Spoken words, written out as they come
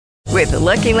With the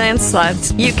Lucky Land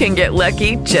Slots, you can get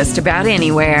lucky just about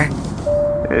anywhere.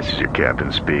 This is your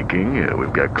captain speaking.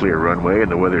 We've got clear runway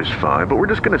and the weather's fine, but we're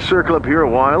just going to circle up here a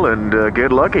while and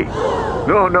get lucky.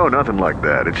 No, nothing like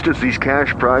that. It's just these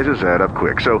cash prizes add up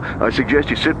quick. So I suggest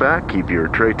you sit back, keep your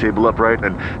tray table upright,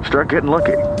 and start getting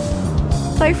lucky.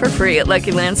 Play for free at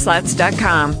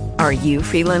LuckyLandSlots.com. Are you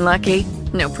feeling lucky?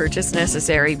 No purchase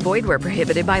necessary. Void where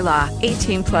prohibited by law.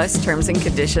 18 plus terms and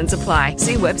conditions apply.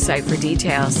 See website for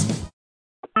details.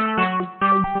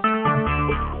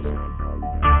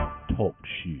 Talk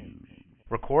shoes.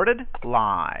 Recorded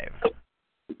live.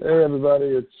 Hey everybody,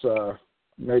 it's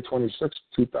May 26th,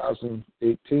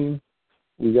 2018.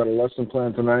 We got a lesson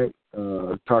plan tonight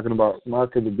talking about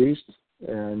Mark of the Beast,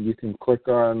 and you can click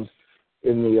on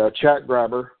in the chat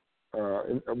grabber,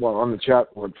 on the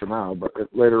chat board for now, but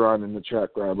later on in the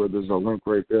chat grabber, there's a link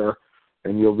right there,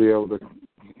 and you'll be able to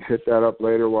hit that up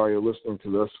later while you're listening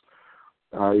to this.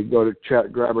 You go to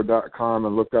chatgrabber.com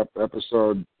and look up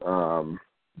episode,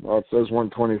 it says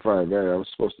 125A. I was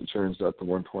supposed to change that to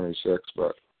 126,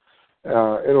 but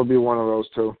it'll be one of those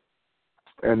two.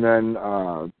 And then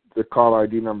the call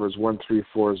ID number is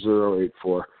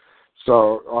 134084.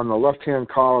 So on the left-hand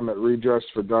column at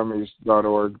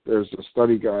redressfordummies.org, there's a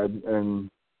study guide, and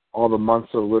all the months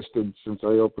are listed since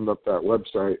I opened up that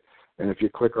website. And if you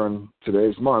click on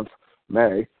today's month,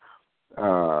 May,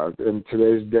 and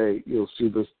today's date, you'll see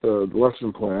the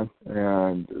lesson plan.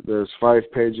 And there's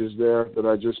 5 pages there that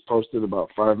I just posted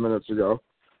about 5 minutes ago,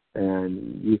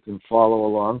 and you can follow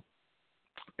along.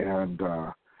 And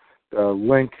the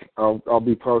link, I'll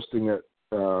be posting it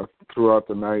throughout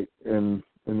the night in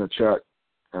the chat.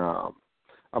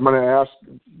 I'm going to ask,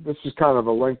 this is kind of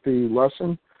a lengthy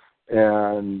lesson,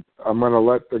 and I'm going to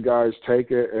let the guys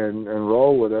take it and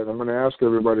roll with it. I'm going to ask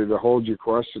everybody to hold your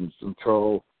questions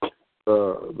until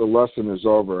the lesson is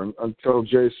over, and until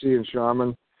JC and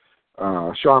Shaman.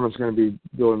 Shaman's going to be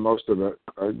doing most of it,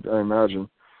 I imagine.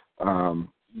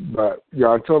 But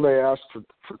yeah, until they ask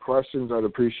for questions, I'd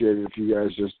appreciate it if you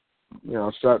guys just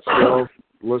sat still,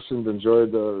 listened,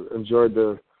 enjoyed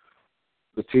the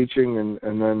teaching,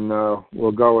 and then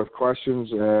we'll go with questions.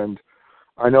 And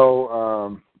I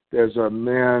know there's a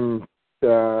man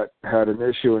that had an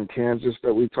issue in Kansas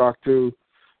that we talked to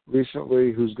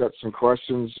recently who's got some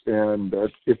questions, and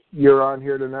if you're on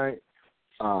here tonight,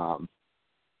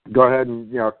 go ahead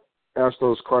and ask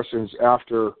those questions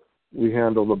after we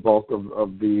handle the bulk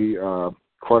of the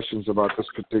questions about this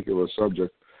particular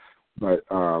subject. But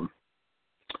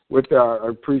with that, I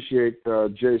appreciate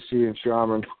JC and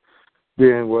Shaman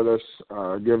being with us,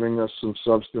 giving us some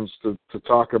substance to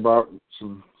talk about,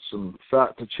 some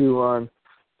fat to chew on,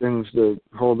 things that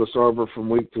hold us over from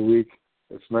week to week.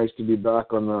 It's nice to be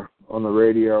back on the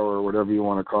radio, or whatever you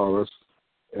want to call this,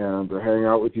 and to hang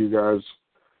out with you guys.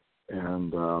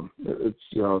 And it's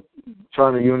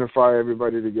trying to unify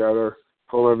everybody together,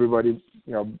 pull everybody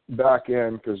back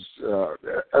in, because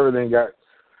everything got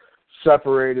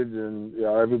separated, and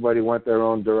everybody went their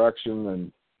own direction,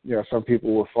 and some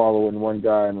people were following one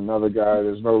guy and another guy.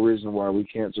 There's no reason why we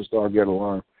can't just all get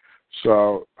along.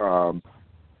 So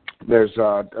there's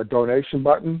a donation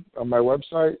button on my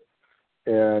website,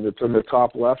 and it's in the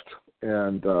top left,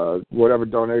 and whatever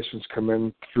donations come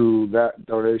in through that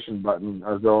donation button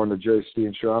are going to JC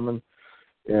and Shaman.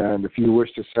 And if you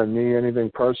wish to send me anything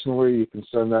personally, you can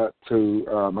send that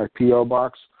to my P.O.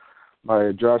 box. My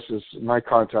address is, my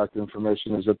contact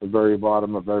information is at the very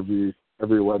bottom of every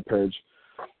web page.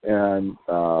 And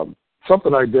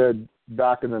something I did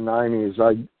back in the 90s,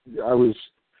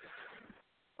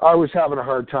 I was having a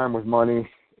hard time with money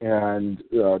and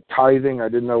tithing. I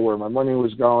didn't know where my money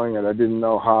was going, and I didn't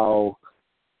know how.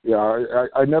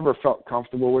 I never felt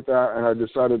comfortable with that, and I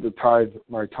decided to tithe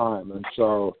my time. And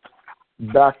so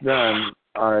back then,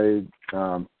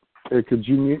 hey, could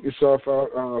you mute yourself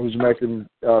out? I was making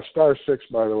 *6,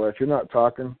 by the way. If you're not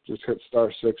talking, just hit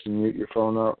 *6 and mute your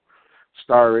phone out.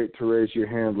 *8 to raise your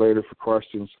hand later for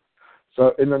questions.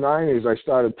 So in the 90s, I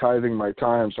started tithing my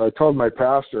time. So I told my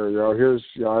pastor,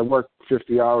 I worked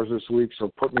 50 hours this week, so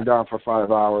put me down for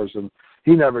 5 hours. And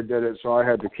he never did it, so I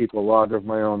had to keep a log of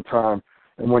my own time.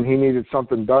 And when he needed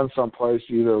something done someplace,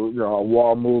 either a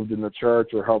wall moved in the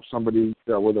church or help somebody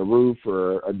with a roof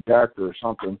or a deck or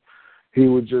something, he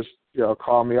would just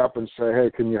call me up and say, hey,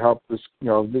 can you help this?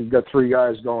 We've got 3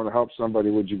 guys going to help somebody.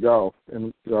 Would you go?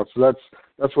 And so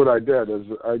that's what I did. Is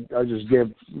I just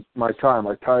gave my time.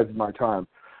 I tithed my time,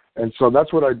 and so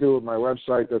that's what I do with my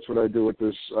website. That's what I do with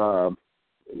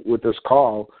this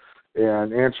call,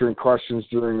 and answering questions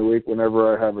during the week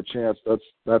whenever I have a chance.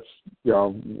 That's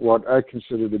what I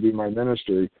consider to be my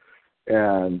ministry.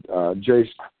 And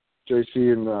JC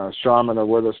JC and Shaman are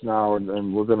with us now,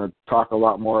 and we're going to talk a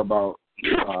lot more about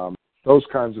those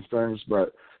kinds of things,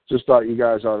 but just thought you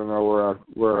guys ought to know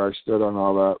where I stood on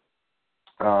all that.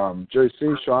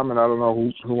 JC, Shaman, I don't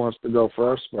know who wants to go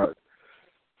first, but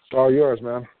it's all yours,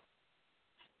 man.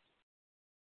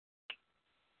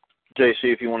 JC,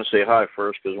 if you want to say hi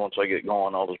first, because once I get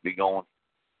going, I'll just be going.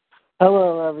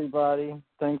 Hello, everybody.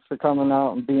 Thanks for coming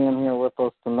out and being here with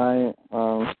us tonight.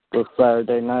 This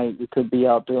Saturday night, you could be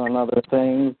out doing other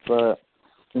things, but,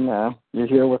 you're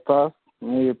here with us,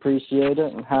 and we appreciate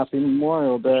it, and happy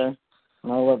Memorial Day.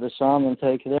 And I'll let the Shaman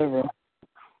take it over.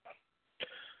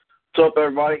 What's up,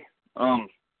 everybody?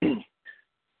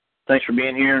 Thanks for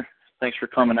being here. Thanks for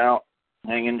coming out,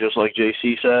 hanging, just like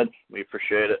JC said. We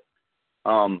appreciate it.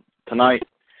 Tonight,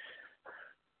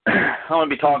 I'm going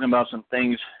to be talking about some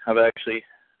things I've actually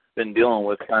been dealing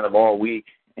with kind of all week,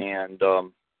 and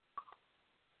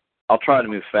I'll try to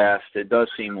move fast. It does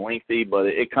seem lengthy, but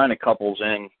it kind of couples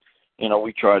in.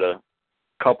 We try to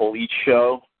couple each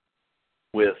show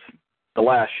with the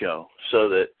last show so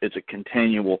that it's a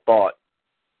continual thought,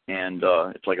 and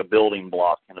it's like a building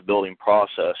block and a building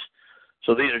process.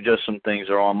 So these are just some things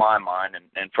that are on my mind,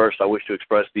 and first I wish to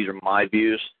express these are my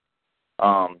views.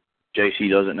 JC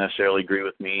doesn't necessarily agree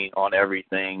with me on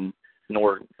everything,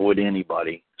 nor would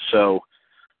anybody. So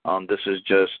this is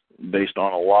just based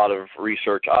on a lot of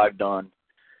research I've done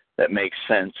that makes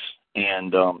sense,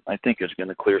 and I think it's going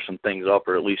to clear some things up,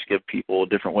 or at least give people a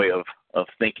different way of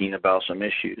thinking about some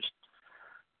issues.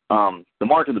 The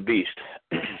Mark of the Beast.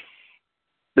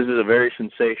 This is a very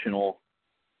sensational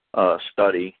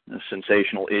study, a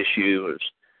sensational issue.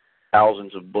 There's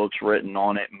thousands of books written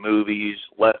on it, movies,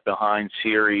 Left Behind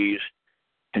series,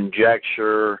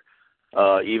 conjecture,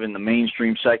 even the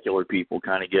mainstream secular people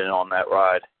kind of get in on that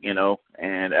ride,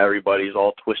 and everybody's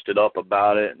all twisted up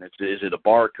about it. And is it a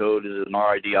barcode? Is it an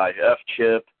RIDIF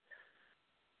chip?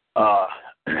 Are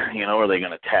they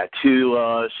going to tattoo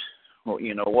us? Well,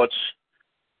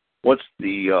 what's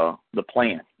the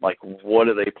plan? Like, what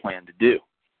do they plan to do?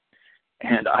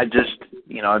 And I just,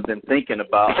 I've been thinking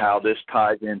about how this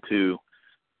ties into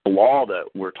the law that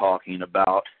we're talking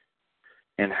about,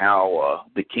 and how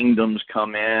the kingdoms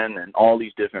come in and all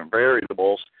these different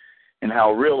variables, and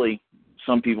how really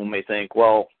some people may think,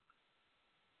 well,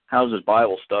 how does this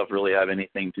Bible stuff really have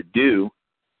anything to do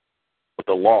with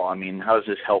the law? I mean, how does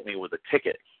this help me with a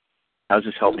ticket? How does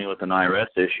this help me with an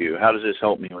IRS issue? How does this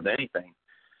help me with anything?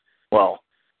 Well,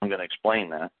 I'm going to explain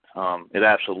that. It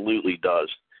absolutely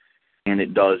does. And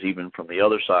it does even from the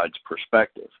other side's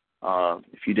perspective.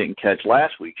 If you didn't catch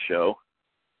last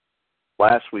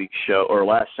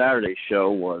Saturday's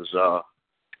show was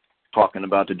talking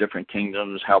about the different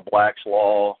kingdoms, how Black's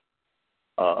Law,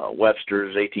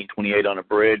 Webster's 1828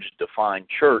 unabridged defined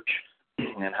church,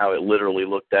 and how it literally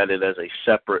looked at it as a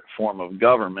separate form of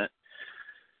government,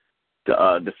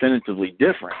 definitively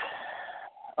different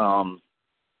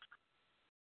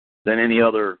than any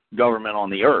other government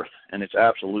on the earth, and it's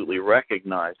absolutely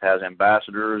recognized, has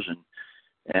ambassadors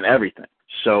and everything.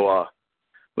 So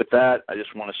with that, I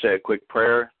just want to say a quick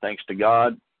prayer. Thanks to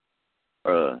God,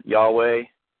 Yahweh,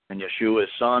 and Yeshua, his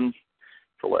son,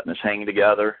 for letting us hang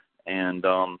together, and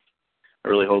I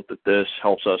really hope that this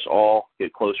helps us all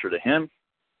get closer to him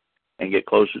and get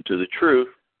closer to the truth,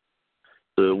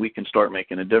 so that we can start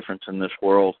making a difference in this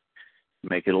world,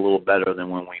 make it a little better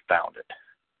than when we found it.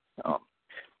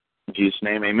 In Jesus'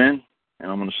 name, amen.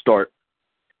 And I'm going to start.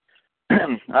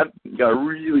 I've got a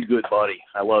really good buddy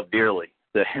I love dearly,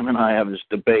 that him and I have this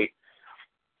debate,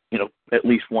 at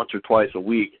least once or twice a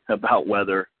week, about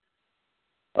whether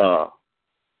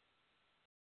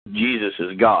Jesus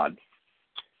is God.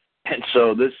 And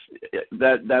so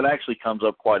that actually comes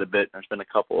up quite a bit. There's been a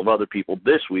couple of other people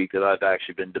this week that I've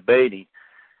actually been debating.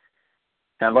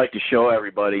 And I'd like to show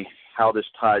everybody how this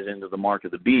ties into the Mark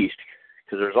of the Beast,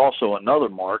 because there's also another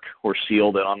mark or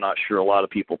seal that I'm not sure a lot of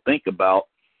people think about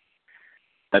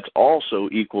that's also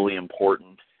equally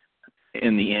important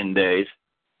in the end days,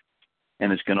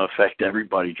 and it's going to affect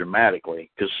everybody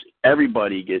dramatically, because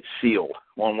everybody gets sealed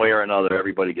one way or another.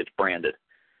 Everybody gets branded,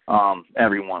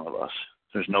 every one of us.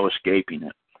 There's no escaping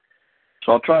it.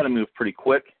 So I'll try to move pretty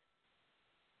quick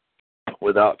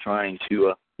without trying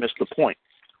to miss the point.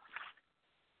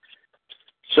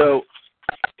 So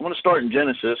I want to start in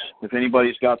Genesis. If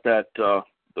anybody's got that,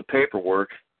 the paperwork.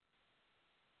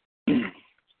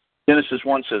 Genesis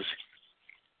 1 says,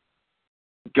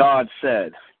 God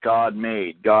said, God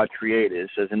made, God created. It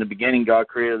says, in the beginning, God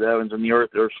created the heavens and the earth.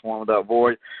 The earth formed without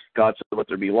void. God said, let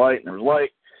there be light, and there was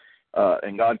light.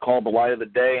 And God called the light of the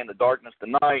day and the darkness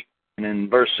the night. And in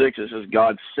verse 6 it says,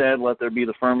 God said, let there be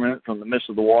the firmament from the midst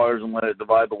of the waters, and let it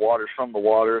divide the waters from the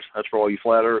waters. That's for all you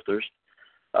flat earthers.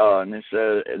 And it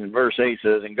says, and in verse 8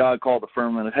 says, and God called the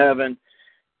firmament of heaven.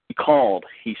 He called,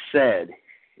 he said,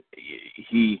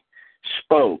 he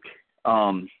spoke.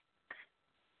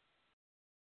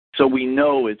 So we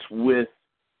know it's with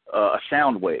a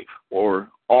sound wave or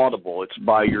audible. It's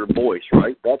by your voice,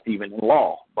 right? That's even in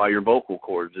law, by your vocal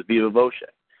cords, the viva voce.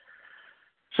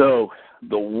 So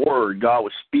the word, God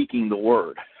was speaking the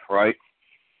word, right?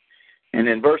 And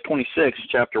in verse 26,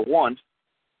 chapter 1,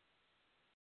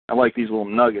 I like these little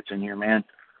nuggets in here, man.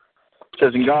 It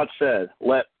says, and God said,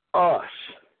 let us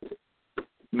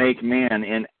make man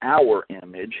in our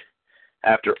image,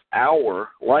 after our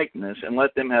likeness, and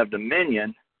let them have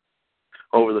dominion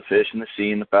over the fish and the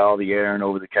sea and the fowl of the air and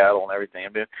over the cattle and everything.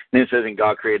 And then it says, and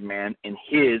God created man in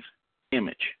his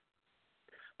image.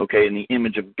 Okay, in the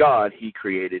image of God, he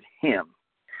created him.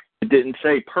 It didn't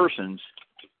say persons.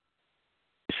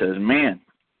 It says man.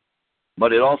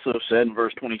 But it also said in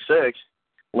verse 26,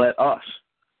 let us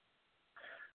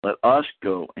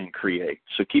go and create.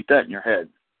 So keep that in your head.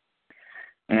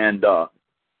 And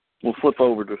we'll flip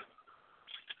over to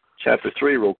chapter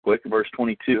 3 real quick, verse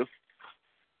 22.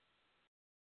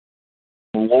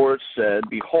 The Lord said,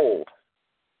 behold,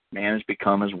 man has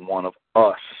become as one of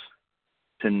us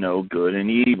to know good and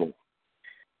evil.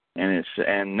 And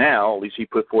now, at least he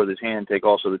put forth his hand, take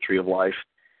also the tree of life,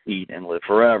 eat and live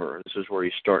forever. This is where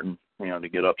he's starting, to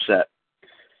get upset.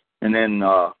 And then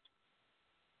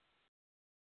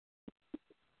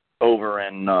over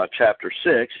in chapter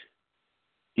 6,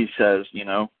 he says,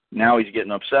 now he's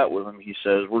getting upset with him. He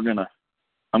says,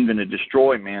 I'm gonna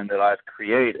destroy man that I've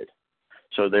created.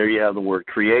 So there you have the word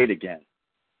create again.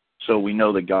 So we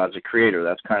know that God's a creator.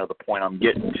 That's kind of the point I'm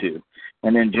getting to.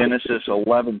 And in Genesis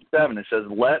 11:7, it says,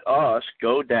 let us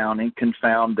go down and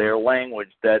confound their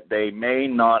language, that they may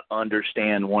not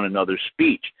understand one another's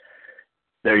speech.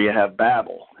 There you have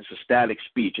Babel. It's a static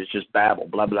speech. It's just Babel,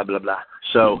 blah, blah, blah, blah.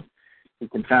 So he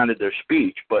confounded their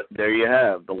speech, but there you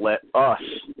have the let us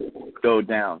go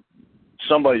down.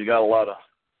 Somebody's got a lot of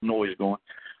noise going.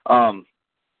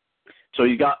 So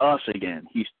you got us again.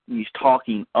 He's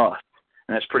talking us.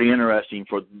 And that's pretty interesting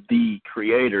for the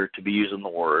creator to be using the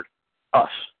word us,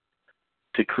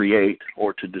 to create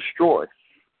or to destroy.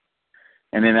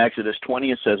 And in Exodus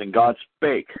 20 it says, and God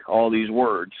spake all these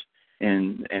words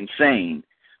and saying.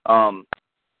 Now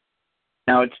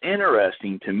it's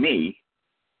interesting to me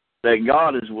that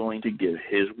God is willing to give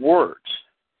his words.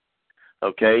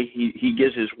 Okay? He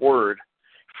gives his word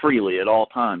freely at all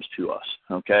times to us.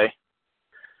 Okay?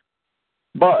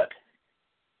 But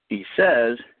he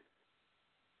says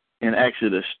in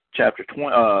Exodus chapter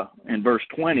 20, in verse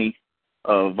 20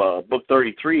 of book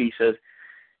 33, he says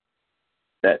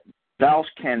that thou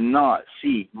cannot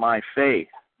see my face,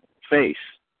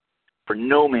 for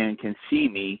no man can see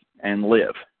me and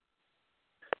live.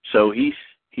 So he's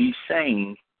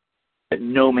saying that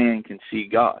no man can see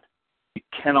God. You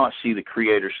cannot see the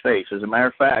Creator's face. As a matter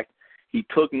of fact, he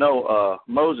took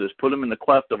Moses, put him in the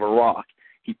cleft of a rock.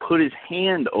 He put his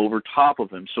hand over top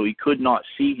of him so he could not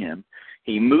see him.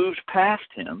 He moved past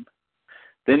him.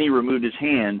 Then he removed his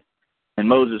hand, and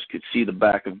Moses could see the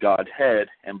back of God's head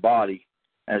and body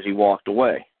as he walked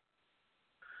away.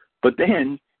 But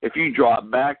then, if you drop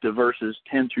back to verses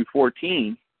 10 through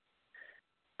 14,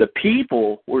 the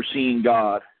people were seeing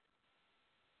God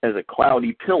as a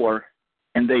cloudy pillar,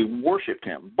 and they worshipped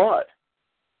him. But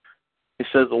it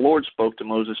says the Lord spoke to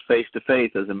Moses face to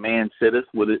face, as a man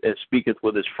speaketh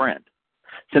with his friend.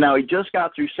 So now he just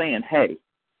got through saying, hey,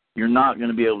 you're not going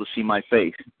to be able to see my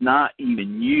face. Not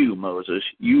even you, Moses.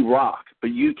 You rock,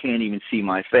 but you can't even see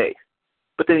my face.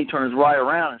 But then he turns right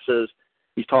around and says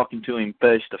he's talking to him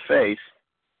face to face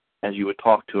as you would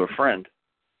talk to a friend.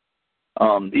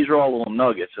 These are all little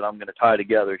nuggets that I'm going to tie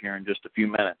together here in just a few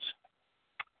minutes.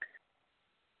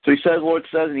 So he says, Lord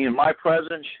says, and in my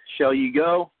presence shall you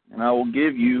go, and I will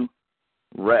give you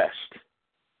rest.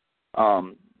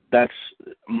 That's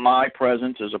my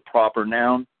presence is a proper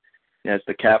noun. It has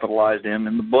the capitalized M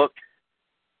in the book.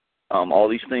 All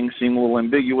these things seem a little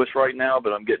ambiguous right now,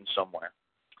 but I'm getting somewhere.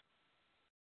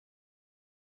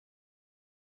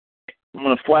 I'm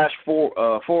going to flash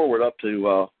forward up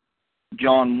to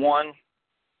John 1,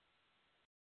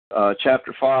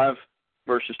 chapter 5,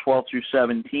 verses 12 through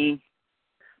 17.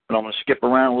 But I'm going to skip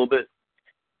around a little bit.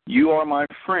 You are my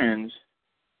friends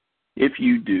if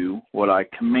you do what I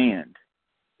command.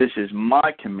 This is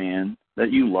my command,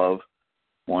 that you love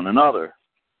one another.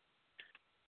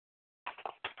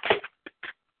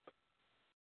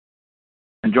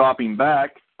 And dropping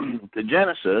back to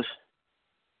Genesis,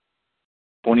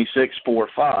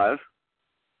 26:4-5,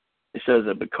 it says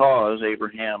that because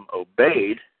Abraham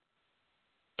obeyed,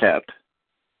 kept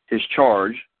his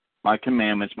charge, my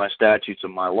commandments, my statutes,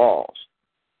 and my laws,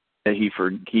 that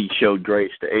he showed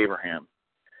grace to Abraham.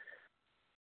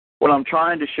 What I'm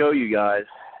trying to show you guys,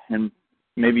 and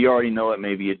maybe you already know it,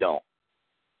 maybe you don't,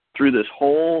 through this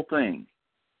whole thing,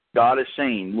 God is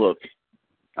saying, look,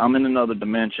 I'm in another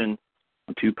dimension.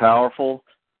 I'm too powerful.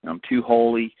 I'm too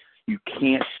holy. You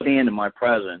can't stand in my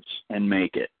presence and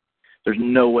make it. There's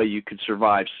no way you could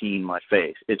survive seeing my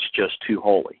face. It's just too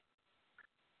holy.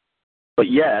 But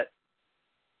yet,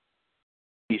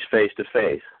 he's face to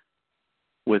face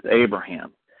with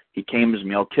Abraham. He came as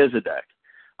Melchizedek.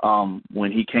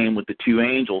 When he came with the two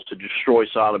angels to destroy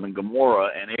Sodom and Gomorrah,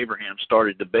 and Abraham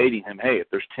started debating him, hey, if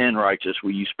there's 10 righteous,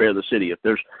 will you spare the city? If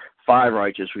there's 5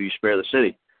 righteous, will you spare the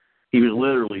city? He was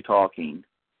literally talking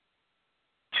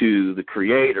to the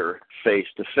Creator face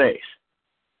to face.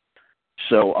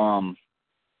 So,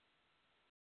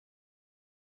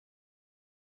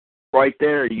 right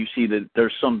there you see that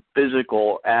there's some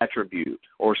physical attribute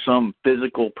or some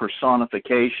physical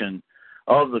personification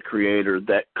of the Creator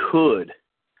that could,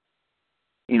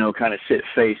 kind of sit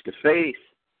face to face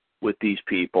with these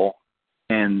people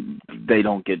and they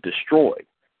don't get destroyed.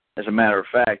 As a matter of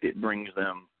fact, it brings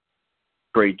them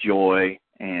great joy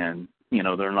and,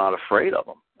 they're not afraid of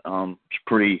them. It's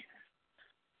pretty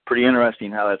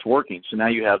interesting how that's working. So now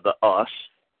you have the us,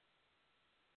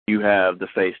 you have the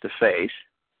face to face,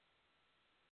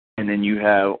 and then you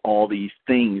have all these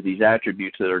things, these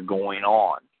attributes that are going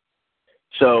on.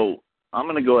 So I'm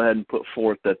going to go ahead and put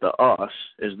forth that the us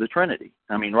is the Trinity.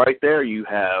 I mean, right there you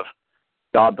have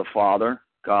God the Father,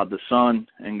 God the Son,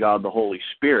 and God the Holy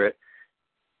Spirit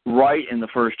right in the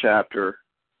first chapter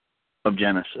of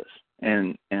Genesis.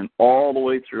 And all the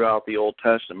way throughout the Old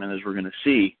Testament, as we're going to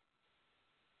see,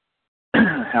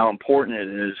 how important it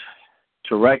is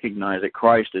to recognize that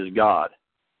Christ is God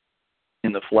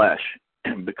in the flesh.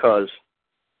 Because,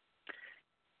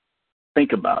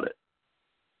 think about it.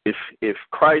 If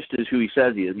Christ is who he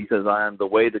says he is, he says, I am the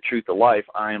way, the truth, the life,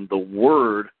 I am the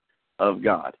Word of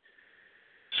God.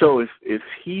 So if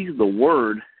he's the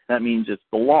Word, that means it's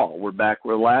the law. We're back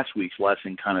where last week's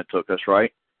lesson kind of took us,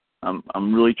 right?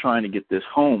 I'm really trying to get this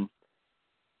home.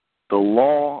 The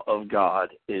law of God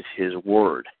is his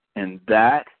Word, and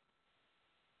that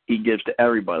he gives to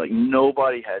everybody. Like,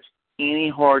 nobody has any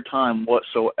hard time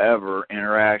whatsoever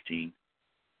interacting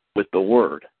with the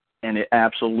Word. And it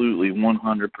absolutely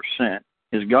 100%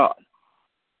 is God.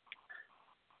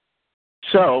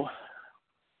 So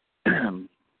I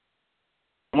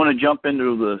want to jump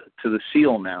into the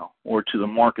seal now, or to the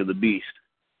mark of the beast,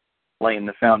 laying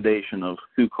the foundation of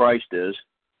who Christ is.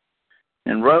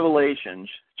 In Revelation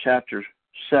chapter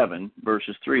 7,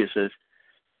 verses 3, it says,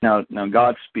 now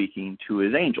God's speaking to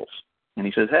his angels, and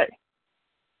he says, hey,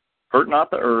 hurt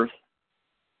not the earth,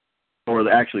 or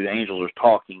actually the angels are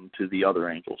talking to the other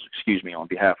angels, on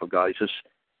behalf of God. He says,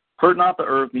 hurt not the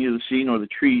earth, neither the sea nor the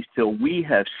trees, till we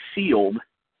have sealed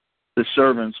the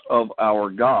servants of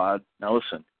our God, now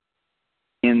listen,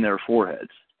 in their foreheads.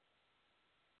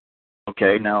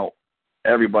 Okay, now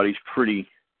everybody's pretty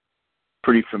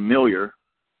familiar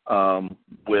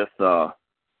with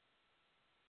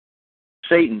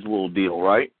Satan's little deal,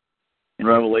 right? In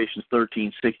Revelation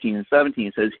 13, 16, and 17,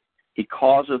 it says, he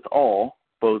causeth all,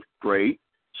 both great,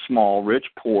 small, rich,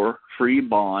 poor, free,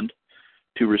 bond,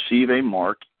 to receive a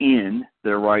mark in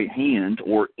their right hand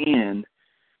or in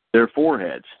their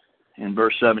foreheads. In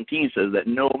verse 17 it says that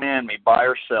no man may buy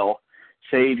or sell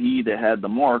save he that had the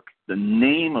mark, the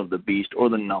name of the beast, or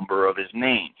the number of his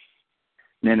name.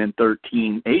 And then in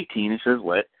 13:18 it says,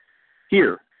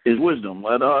 here is wisdom,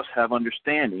 let us have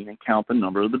understanding and count the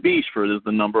number of the beast, for it is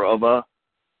the number of a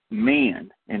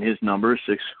man, and his number is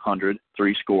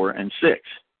 666.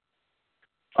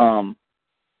 So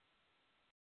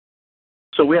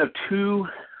we have two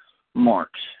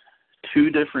marks, two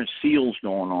different seals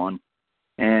going on,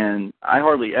 and I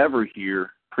hardly ever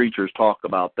hear preachers talk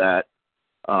about that.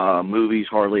 Movies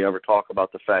hardly ever talk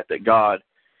about the fact that God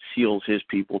seals his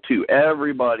people too.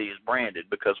 Everybody is branded,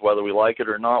 because whether we like it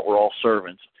or not, we're all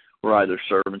servants. We're either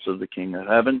servants of the King of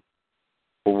Heaven,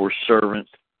 or we're servants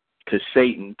to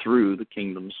Satan through the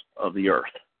kingdoms of the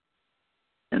earth.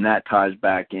 And that ties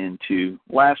back into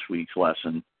last week's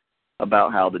lesson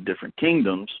about how the different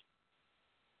kingdoms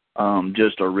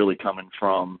just are really coming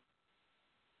from,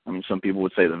 some people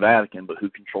would say the Vatican, but who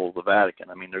controls the Vatican?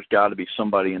 There's got to be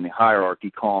somebody in the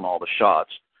hierarchy calling all the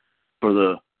shots for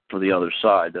the other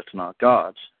side that's not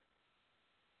God's.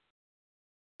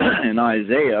 In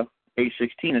Isaiah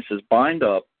 8:16 it says, bind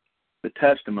up the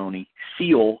testimony,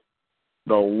 seal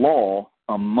the law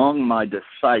among my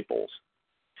disciples,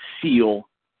 seal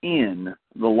in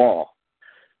the law.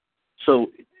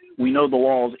 So we know the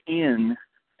law's in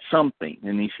something,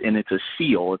 and it's a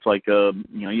seal. It's like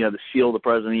you have the seal of the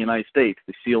President of the United States,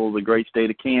 the seal of the great state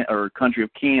of country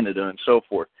of Canada, and so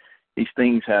forth. These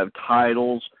things have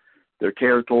titles, their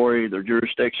territory, their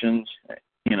jurisdictions,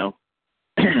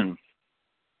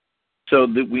 So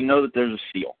we know that there's a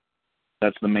seal.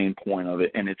 That's the main point of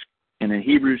it, and in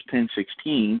Hebrews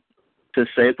 10:16, to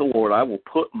saith the Lord, I will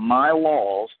put my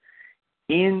laws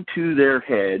into their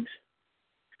heads,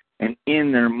 and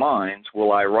in their minds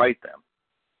will I write them.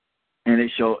 And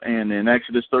in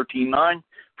Exodus 13:9,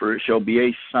 for it shall be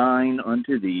a sign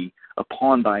unto thee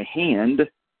upon thy hand,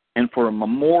 and for a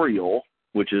memorial,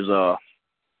 which is a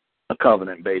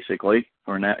covenant basically,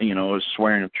 or a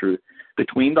swearing of truth,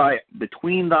 between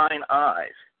thine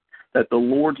eyes, that the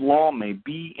Lord's law may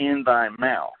be in thy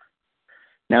mouth.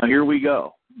 Now here we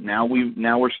go. Now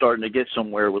we're starting to get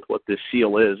somewhere with what this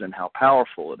seal is and how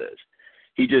powerful it is.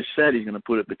 He just said he's going to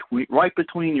put it right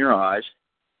between your eyes,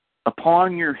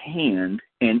 upon your hand,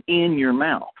 and in your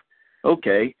mouth.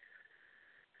 Okay.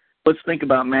 Let's think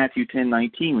about Matthew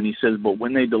 10:19 when he says, but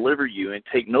when they deliver you, and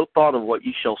take no thought of what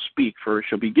ye shall speak, for it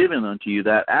shall be given unto you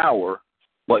that hour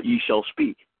what ye shall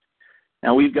speak.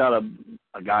 Now we've got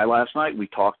a guy last night we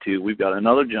talked to. We've got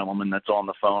another gentleman that's on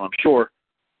the phone, I'm sure,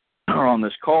 or on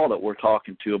this call that we're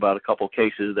talking to about a couple of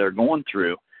cases they're going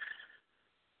through.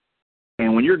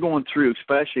 And when you're going through,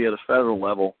 especially at a federal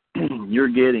level, you're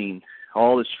getting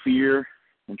all this fear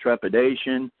and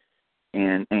trepidation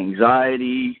and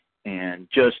anxiety and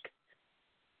just,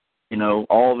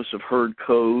 all of us have heard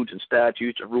codes and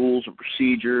statutes and rules and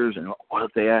procedures, and what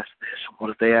if they ask this? What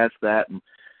if they ask that? And,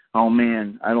 oh,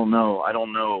 man, I don't know.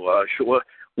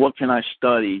 What can I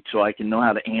study so I can know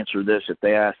how to answer this if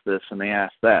they ask this and they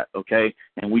ask that, okay?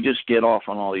 And we just get off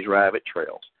on all these rabbit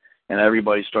trails. And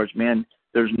everybody starts, man,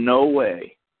 there's no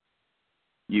way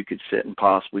you could sit and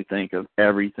possibly think of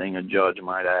everything a judge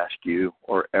might ask you,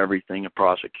 or everything a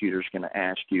prosecutor's going to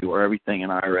ask you, or everything an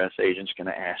IRS agent's going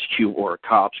to ask you, or a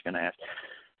cop's going to ask.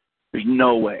 There's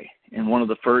no way. In one of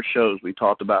the first shows, we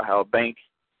talked about how a bank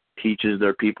teaches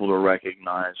their people to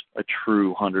recognize a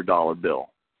true $100 bill.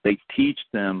 They teach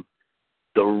them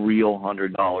the real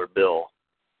 $100 bill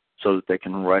so that they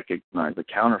can recognize the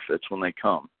counterfeits when they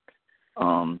come,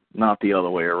 not the other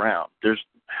way around.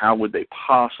 How would they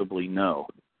possibly know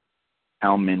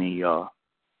how many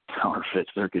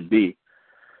counterfeits there could be?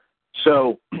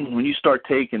 So when you start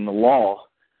taking the law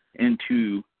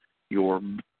into your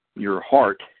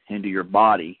heart, into your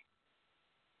body,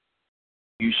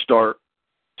 you start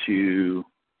to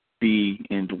be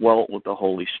indwelt with the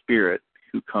Holy Spirit,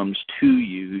 who comes to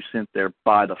you, who's sent there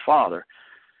by the Father.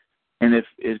 And if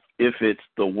it's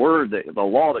the word, the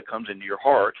law that comes into your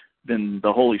heart, then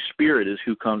the Holy Spirit is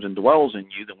who comes and dwells in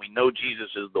you. Then we know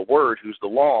Jesus is the Word, who's the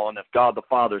law. And if God the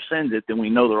Father sends it, then we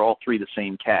know they're all three the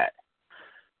same cat.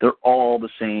 They're all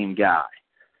the same guy.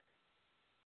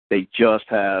 They just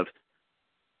have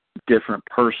different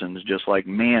persons, just like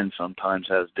man sometimes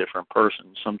has different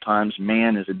persons. Sometimes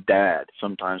man is a dad.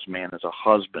 Sometimes man is a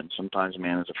husband. Sometimes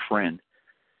man is a friend.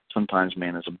 Sometimes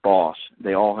man is a boss.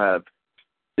 They all have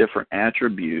different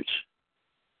attributes,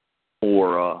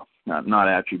 or not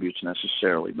attributes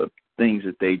necessarily, but things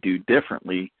that they do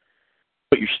differently,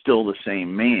 but you're still the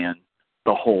same man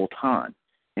the whole time.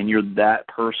 And you're that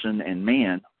person and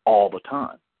man all the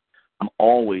time. I'm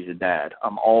always a dad.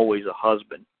 I'm always a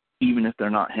husband, even if they're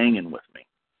not hanging with me.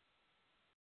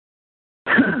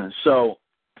 So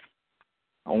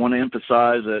I want to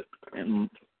emphasize that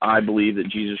I believe that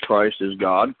Jesus Christ is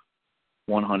God,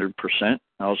 100%.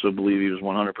 I also believe he was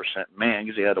 100% man,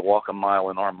 because he had to walk a mile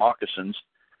in our moccasins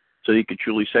so he could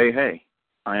truly say, hey,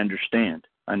 I understand.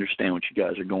 I understand what you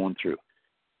guys are going through.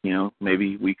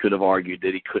 Maybe we could have argued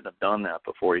that he couldn't have done that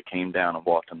before he came down and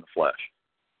walked in the flesh.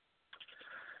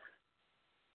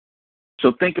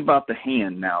 So think about the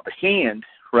hand now. The hand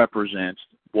represents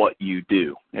what you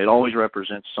do. It always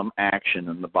represents some action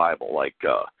in the Bible, like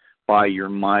by your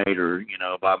might, or,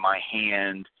 by my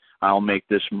hand I'll make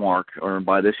this mark, or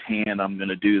by this hand I'm going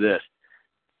to do this.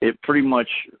 It pretty much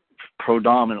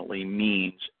predominantly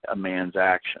means a man's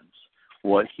actions,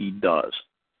 what he does.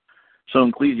 So in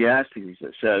Ecclesiastes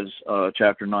it says,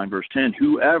 chapter 9, verse 10,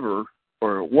 whoever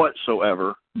or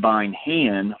whatsoever thine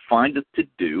hand findeth to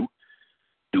do,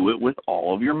 do it with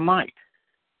all of your might.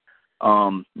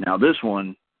 Now this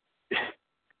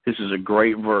is a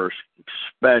great verse,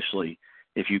 especially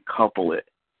if you couple it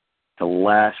to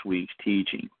last week's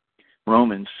teaching.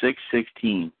 Romans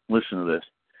 6:16, listen to this.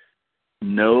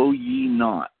 Know ye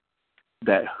not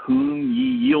that whom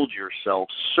ye yield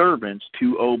yourselves servants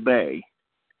to obey,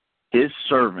 his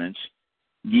servants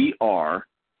ye are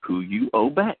who you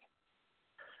obey.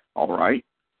 All right?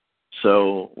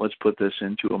 So let's put this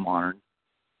into a modern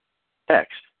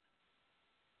text.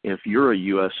 If you're a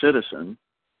U.S. citizen,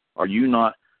 are you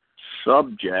not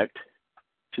subject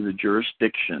to the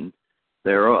jurisdiction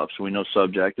thereof? So we know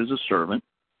subject is a servant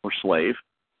or slave.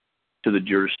 To the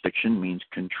jurisdiction means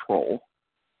control.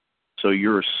 So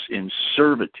you're in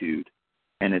servitude,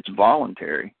 and it's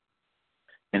voluntary,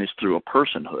 and it's through a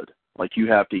personhood. Like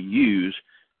you have to use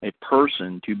a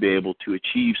person to be able to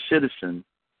achieve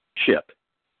citizenship,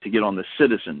 to get on the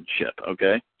citizenship,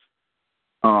 okay?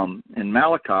 In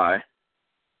Malachi,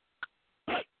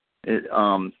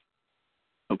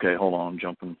 okay, hold on, I'm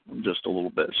jumping just a little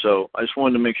bit. So I just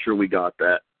wanted to make sure we got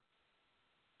that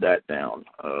down.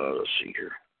 Let's see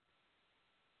here.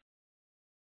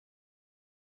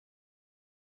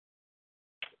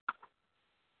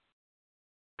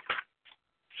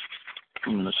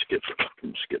 I'm going to skip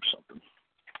something.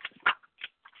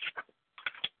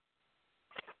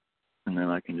 And then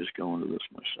I can just go into this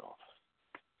myself.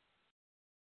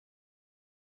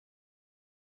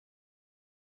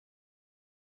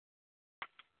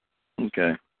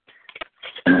 Okay.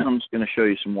 I'm just going to show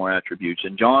you some more attributes.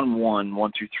 In John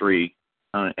 1 through 3,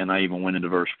 and I even went into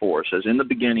verse 4, it says, in the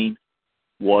beginning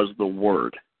was the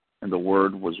Word, and the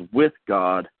Word was with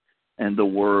God, and the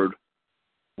Word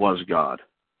was God.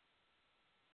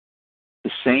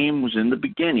 The same was in the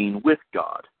beginning with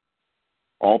God.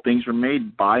 All things were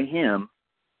made by him,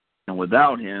 and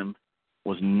without him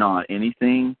was not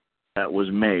anything that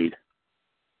was made.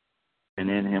 And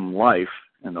in him life,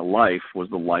 and the life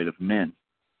was the light of men.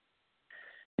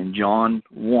 In John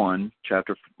 1,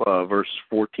 verse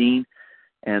 14,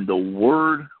 and the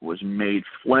Word was made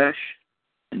flesh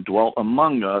and dwelt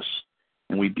among us,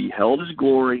 and we beheld his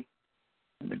glory,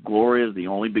 and the glory of the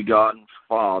only begotten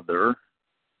Father,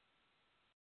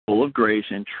 full of grace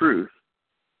and truth.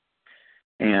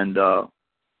 And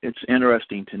it's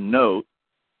interesting to note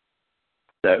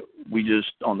that we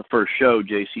just, on the first show,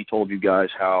 JC told you guys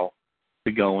how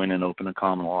to go in and open a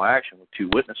common law action with two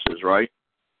witnesses, right?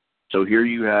 So here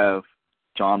you have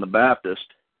John the Baptist,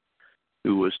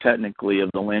 who was technically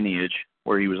of the lineage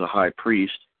where he was a high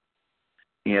priest.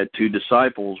 He had two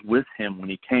disciples with him when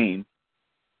he came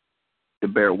to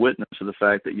bear witness to the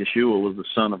fact that Yeshua was the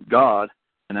Son of God.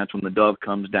 And that's when the dove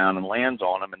comes down and lands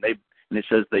on them, and it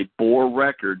says they bore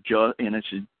record,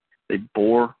 they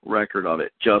bore record of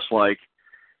it, just like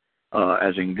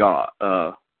as in God,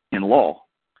 in law.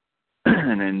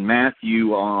 And in Matthew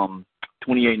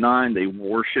 28:9, they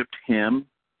worshipped him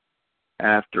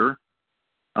after.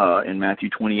 In Matthew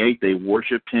 28, they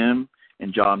worshipped him.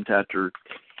 In John chapter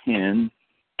 10,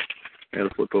 I got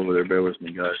to flip over there. Bear with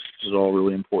me, guys. This is all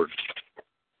really important.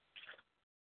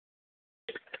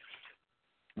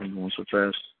 I'm going so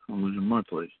fast, I'm losing my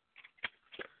place.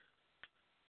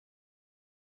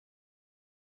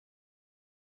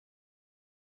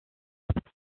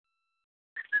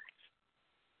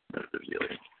 There's the other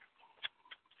one.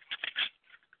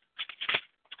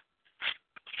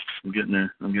 I'm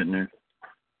getting there.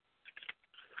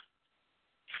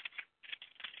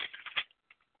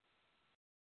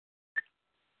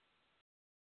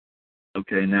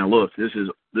 Okay, now look, this is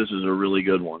a really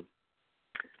good one.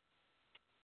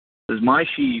 It says, my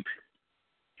sheep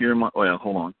hear my... Well,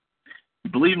 hold on.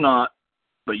 You believe not,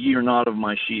 but ye are not of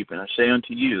my sheep. And I say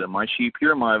unto you that my sheep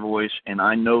hear my voice, and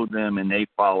I know them, and they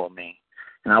follow me.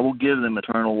 And I will give them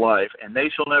eternal life, and they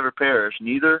shall never perish,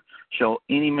 neither shall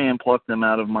any man pluck them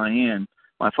out of my hand.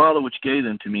 My Father which gave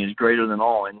them to me is greater than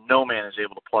all, and no man is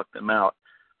able to pluck them out.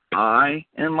 I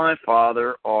and my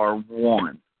Father are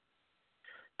one.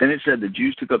 Then it said the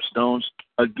Jews took up stones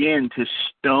again to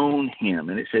stone him.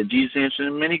 And it said, Jesus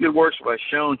answered, many good works have I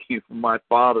shown you from my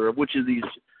Father. Of which of these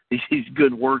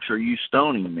good works are you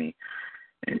stoning me?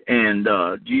 And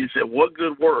Jesus said, what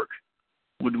good work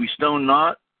would we stone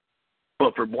not?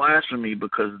 But for blasphemy,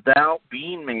 because thou,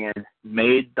 being man,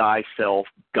 made thyself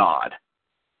God.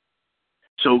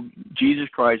 So Jesus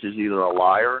Christ is either a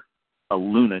liar, a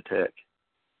lunatic,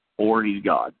 or he's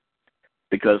God.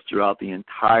 Because throughout the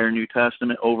entire New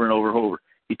Testament, over and over and over,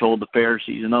 he told the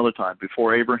Pharisees another time,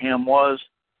 before Abraham was,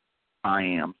 I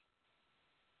am.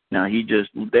 Now,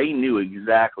 they knew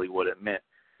exactly what it meant.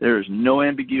 There is no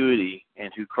ambiguity in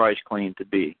who Christ claimed to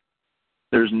be.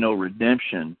 There's no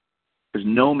redemption, because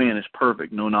no man is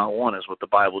perfect, no, not one, is what the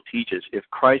Bible teaches. If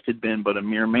Christ had been but a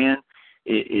mere man,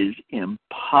 it is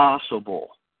impossible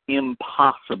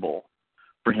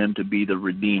for him to be the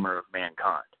Redeemer of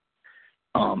mankind.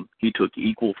 He took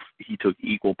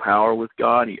equal power with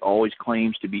God. He always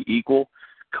claims to be equal,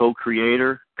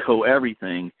 co-creator,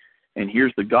 co-everything. And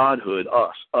here's the godhood,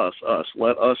 us.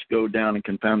 Let us go down and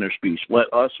confound their speech.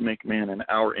 Let us make man in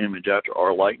our image after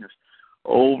our likeness.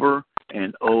 Over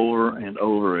and over and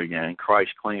over again,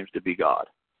 Christ claims to be God.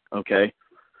 Okay?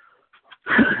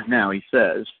 Now he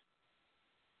says,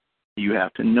 you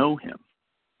have to know him,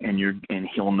 and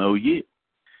he'll know you.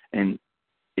 And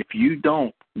if you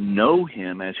don't know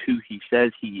him as who he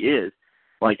says he is,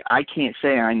 like I can't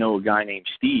say I know a guy named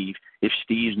Steve if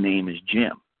Steve's name is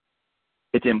Jim.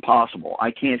 It's impossible.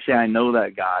 I can't say I know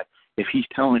that guy if he's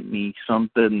telling me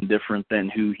something different than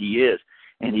who he is,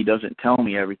 and he doesn't tell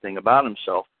me everything about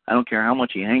himself. I don't care how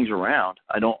much he hangs around.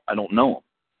 I don't know him.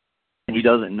 And he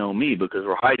doesn't know me because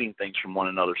we're hiding things from one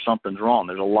another. Something's wrong.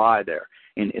 There's a lie there.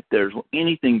 And if there's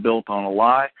anything built on a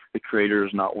lie, the Creator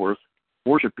is not worth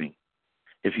worshiping.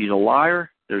 If he's a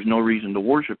liar, there's no reason to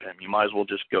worship him. You might as well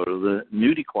just go to the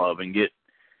nudie club and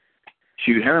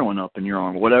shoot heroin up in your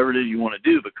arm, whatever it is you want to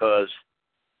do, because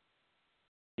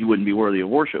he wouldn't be worthy of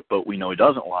worship. But we know he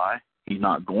doesn't lie. He's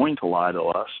not going to lie to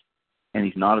us, and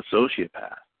he's not a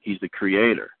sociopath. He's the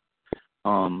Creator,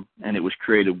 and it was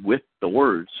created with the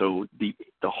Word. So the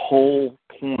whole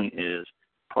point is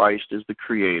Christ is the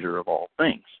Creator of all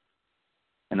things,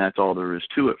 and that's all there is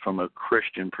to it from a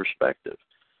Christian perspective.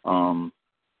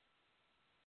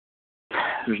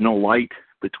 There's no light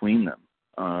between them.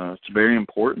 It's very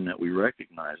important that we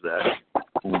recognize that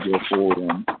when we go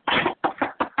forward.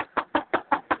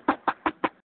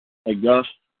 Hey, Gus,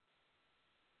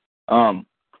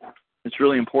 it's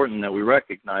really important that we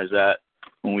recognize that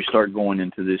when we start going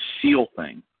into this seal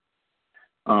thing.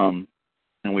 And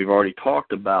we've already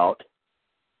talked about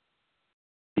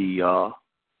the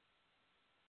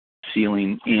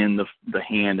sealing in the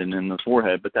hand and in the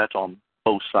forehead, but that's on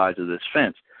both sides of this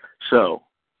fence. So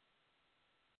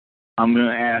I'm going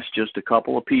to ask just a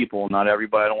couple of people, not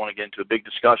everybody. I don't want to get into a big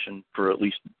discussion for at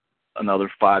least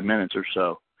another 5 minutes or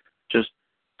so.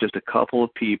 Just a couple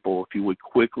of people, if you would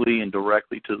quickly and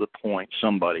directly to the point,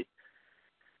 somebody,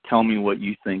 tell me what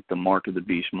you think the mark of the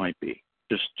beast might be.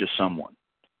 Just someone.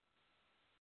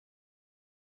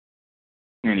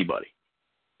 Anybody.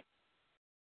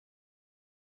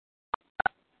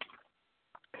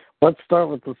 Let's start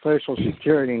with the Social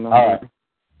Security number.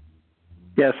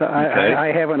 Yes, Okay.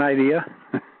 I have an idea.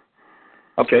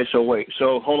 Okay, so wait.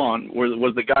 So hold on.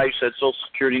 Was the guy who said Social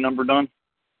Security number done?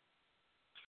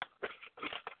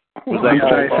 Was that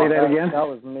Sorry, say that again? That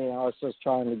was me. I was just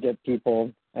trying to get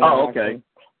people. Oh, okay.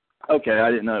 Okay,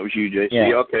 I didn't know it was you, JC.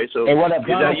 Yeah. Okay, so hey, what up, is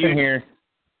that Donaldson you? here?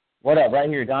 What up, right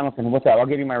here, Donaldson? What's up? I'll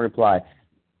give you my reply.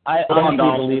 I Hold on, honestly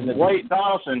Donaldson. believe that. Wait,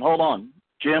 Donaldson, hold on.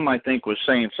 Jim, I think, was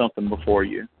saying something before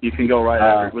you. You can go right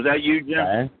after. Was that you, Jim?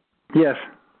 Okay. Yes.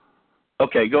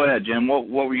 Okay, go ahead, Jim. What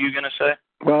were you going to say?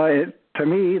 Well, to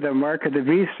me, the mark of the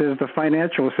beast is the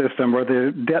financial system or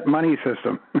the debt money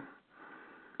system.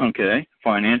 Okay,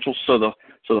 financial. So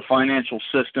the financial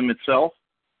system itself.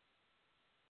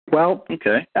 Well,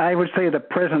 Okay. I would say the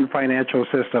present financial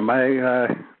system.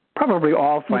 Probably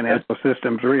all financial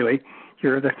systems, really.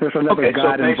 There's another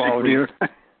God involved here.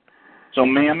 So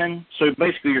mammon. So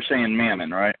basically, you're saying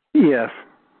mammon, right? Yes.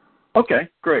 Okay,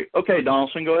 great. Okay,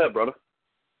 Donaldson, go ahead, brother.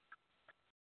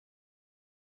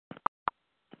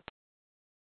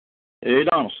 Hey,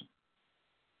 Donaldson.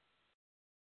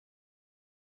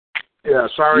 Yeah,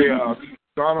 sorry,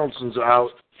 Donaldson's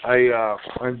out.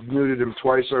 I muted him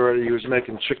twice already. He was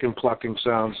making chicken plucking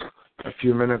sounds a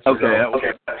few minutes ago.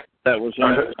 Okay, that was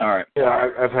all right.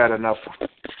 Yeah, I've had enough.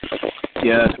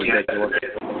 Yeah, that's ridiculous.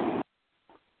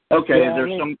 Okay,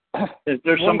 Yeah, is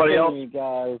there somebody else? You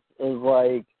guys is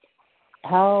like,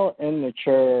 how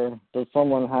immature does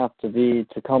someone have to be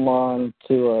to come on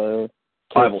to a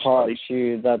Bible talk study.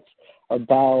 show that's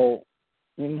about,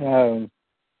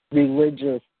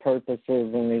 religious purposes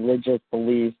and religious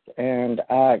beliefs and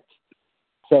act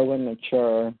so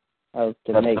immature as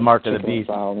to That's make the mark of the chicken beast.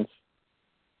 sounds?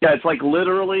 Yeah, it's like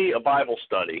literally a Bible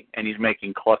study, and he's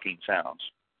making clucking sounds.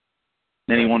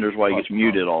 Then he wonders why he gets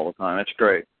muted all the time. That's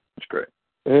great. That's great.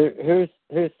 Who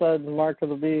said the mark of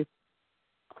the beast?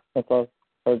 I thought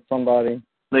heard somebody.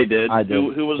 They did. I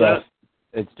did. Who was Jeff.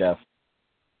 that? It's Jeff.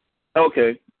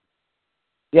 Okay.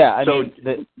 Yeah,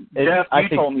 Jeff,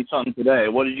 you told me something today.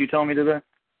 What did you tell me today?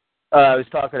 I was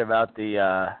talking about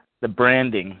the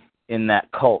branding in that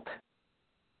cult,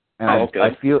 and okay.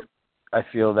 I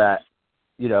feel that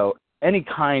any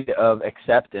kind of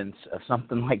acceptance of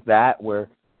something like that, where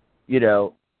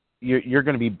you're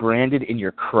going to be branded in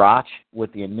your crotch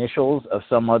with the initials of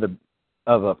some other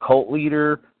of a cult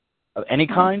leader of any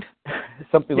kind,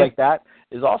 something like that.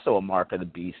 is also a mark of the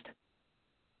beast.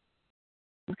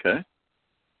 Okay.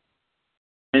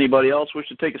 Anybody else wish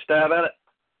to take a stab at it?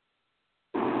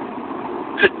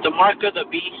 Could the mark of the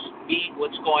beast be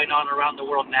what's going on around the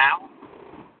world now?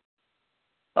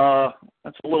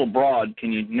 That's a little broad.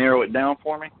 Can you narrow it down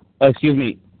for me? Excuse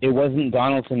me. It wasn't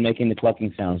Donaldson making the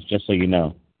clucking sounds, just so you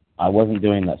know. I wasn't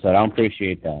doing that, so I don't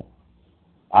appreciate that.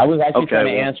 I was actually trying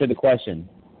to answer the question.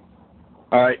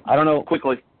 All right. I don't know.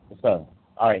 Quickly. So,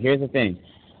 all right, here's the thing.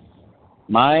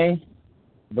 My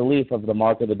belief of the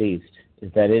mark of the beast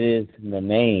is that it is the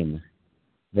name.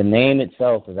 The name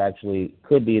itself is actually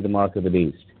could be the mark of the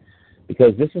beast,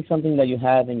 because this is something that you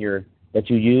have that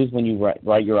you use when you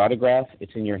write your autograph.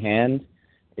 It's in your hand.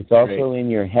 It's also in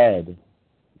your head.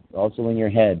 Also in your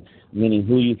head, meaning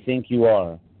who you think you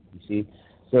are. You see,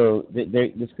 so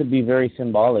this could be very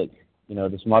symbolic.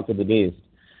 This mark of the beast.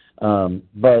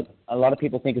 But a lot of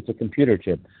people think it's a computer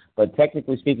chip. But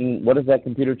technically speaking, what does that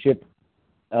computer chip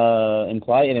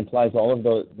imply? It implies all of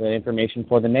the information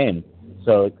for the name.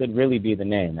 So it could really be the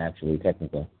name, actually,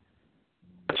 technically.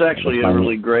 That's actually a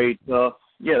really great.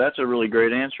 That's a really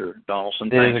great answer, Donaldson.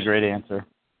 It is a great answer.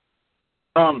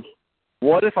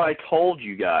 What if I told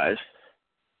you guys?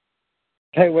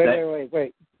 Hey,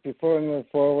 wait. Before we move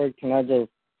forward, can I just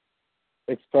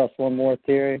express one more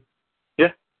theory?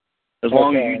 Yeah. As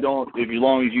long as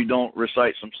you don't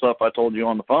recite some stuff I told you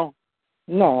on the phone.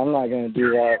 No, I'm not going to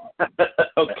do that.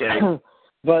 Okay.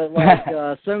 But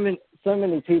so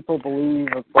many people believe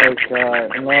it's like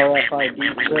an RFID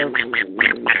chip.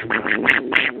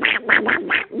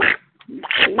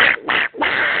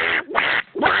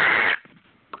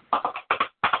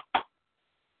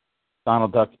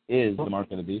 Donald Duck is the mark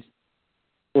of the beast.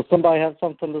 Does somebody have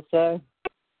something to say?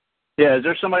 Yeah, is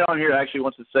there somebody on here that actually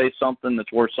wants to say something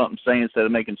that's worth something saying instead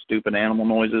of making stupid animal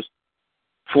noises?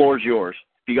 Floor's yours.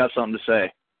 If you got something to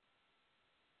say.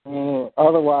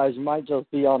 Otherwise, you might just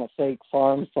be on a fake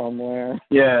farm somewhere.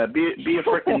 Yeah, be a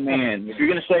frickin' man. If you're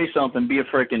going to say something, be a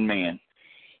frickin' man.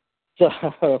 So,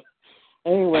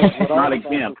 anyway, what not I a was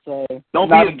gimp. about to say... Don't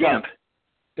be a gimp.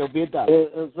 Don't be a duck.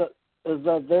 Is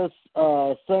that there's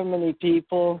so many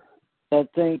people that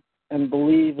think and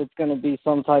believe it's going to be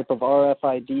some type of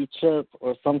RFID chip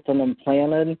or something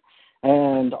implanted.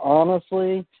 And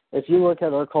honestly, if you look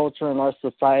at our culture and our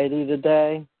society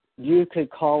today, you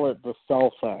could call it the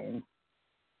cell phone.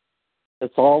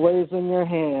 It's always in your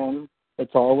hand.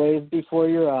 It's always before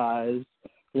your eyes.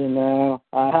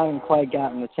 I haven't quite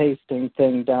gotten the tasting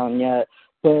thing down yet.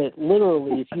 But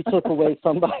literally, if you took away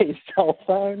somebody's cell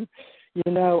phone, a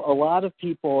lot of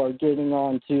people are getting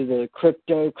onto the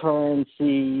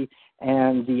cryptocurrency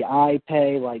and the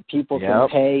iPay, like people can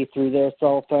pay through their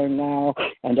cell phone now,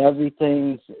 and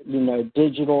everything's,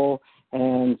 digital.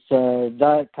 And so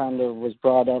that kind of was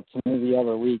brought up to me the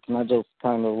other week, and I just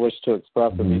kind of wish to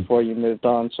express it before you moved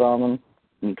on, Shaman.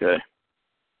 Okay.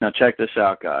 Now check this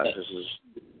out, guys.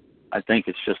 I think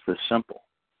it's just this simple.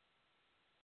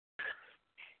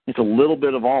 It's a little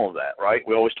bit of all of that, right?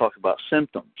 We always talk about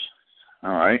symptoms,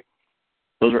 all right?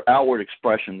 Those are outward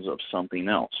expressions of something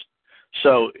else.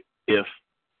 So if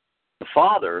the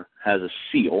Father has a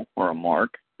seal or a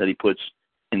mark that he puts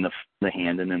in the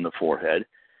hand and in the forehead,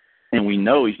 and we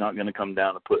know he's not going to come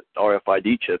down and put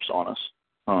RFID chips on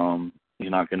us.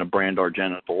 He's not going to brand our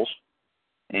genitals,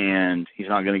 and he's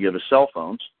not going to give us cell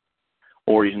phones,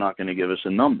 or he's not going to give us a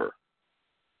number.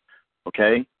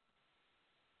 Okay?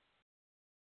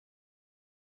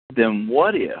 Then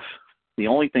what if the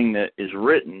only thing that is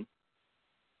written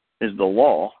is the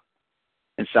law,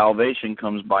 and salvation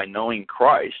comes by knowing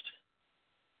Christ,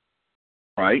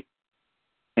 right?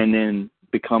 And then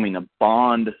becoming a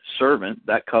bond servant,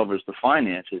 that covers the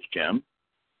finances, Jim,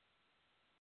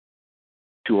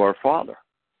 to our Father.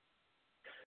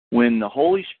 When the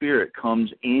Holy Spirit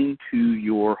comes into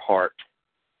your heart,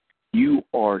 you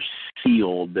are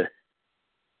sealed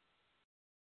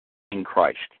in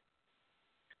Christ.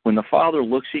 When the Father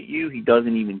looks at you, he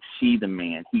doesn't even see the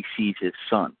man. He sees his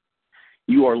Son.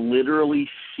 You are literally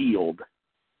sealed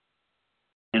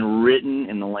and written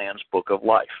in the Lamb's Book of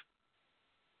Life.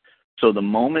 So the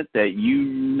moment that you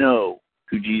know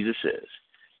who Jesus is,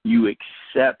 you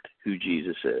accept who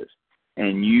Jesus is,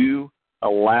 and you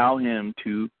allow him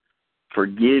to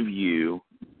forgive you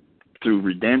through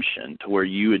redemption, to where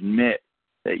you admit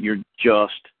that you're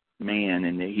just man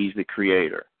and that he's the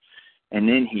creator. And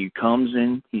then he comes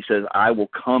in, he says, I will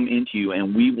come into you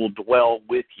and we will dwell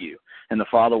with you. And the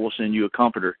Father will send you a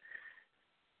comforter.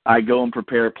 I go and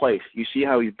prepare a place. You see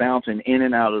how he's bouncing in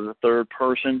and out of the third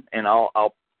person? And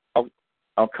I'll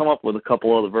come up with a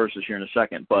couple other verses here in a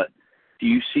second. But Do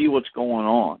you see what's going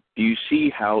on? Do you see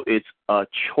how it's a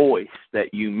choice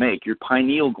that you make? Your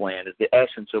pineal gland is the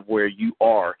essence of where you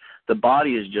are. The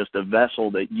body is just a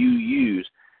vessel that you use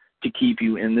to keep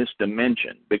you in this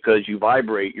dimension, because you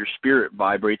vibrate, your spirit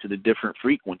vibrates at a different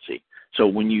frequency. So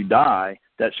when you die,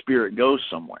 that spirit goes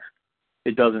somewhere.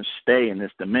 It doesn't stay in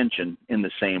this dimension in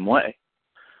the same way,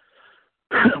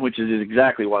 which is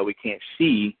exactly why we can't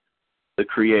see the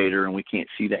Creator and we can't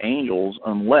see the angels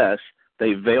unless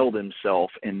they veil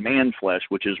themselves in man flesh,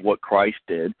 which is what Christ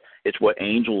did. It's what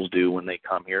angels do when they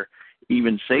come here.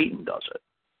 Even Satan does it.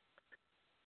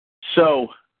 So,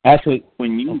 actually,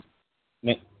 when you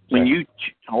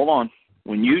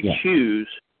choose,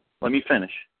 let me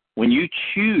finish. When you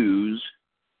choose,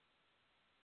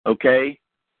 okay,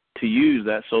 to use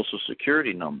that Social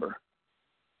Security number,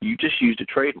 you just used a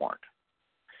trademark,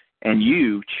 and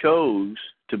you chose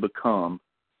to become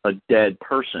a dead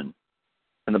person.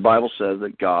 And the Bible says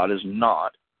that God is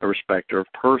not a respecter of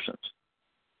persons.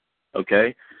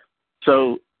 Okay?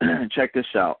 So, check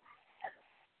this out.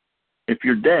 If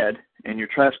you're dead and your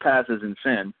trespasses and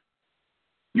sin,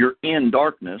 you're in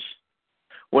darkness.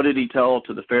 What did he tell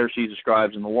to the Pharisees, the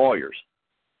scribes, and the lawyers?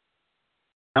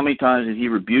 How many times did he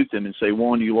rebuke them and say,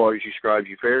 "Woe unto you lawyers, you scribes,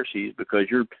 you Pharisees," because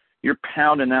you're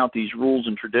pounding out these rules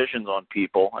and traditions on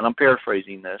people. And I'm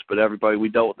paraphrasing this, but everybody, we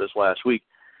dealt with this last week.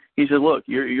 He said, look,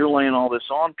 you're laying all this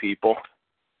on people,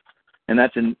 and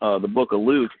that's in the book of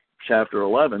Luke, chapter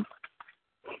 11,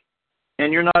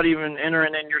 and you're not even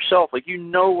entering in yourself. Like, you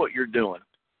know what you're doing.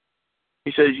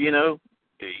 He says, you know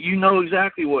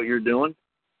exactly what you're doing.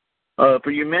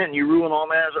 For you men, you ruin all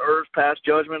manners of earth, pass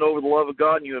judgment over the love of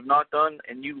God, and you have not done,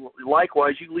 and you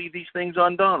likewise, you leave these things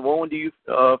undone. Woe unto you,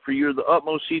 for you're the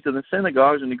utmost seats of the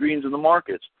synagogues and the greens of the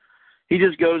markets. He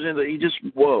just goes into,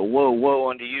 woe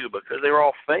unto you, because they were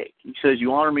all fake. He says,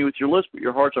 you honor me with your lips, but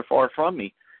your hearts are far from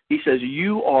me. He says,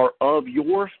 you are of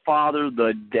your father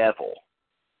the devil.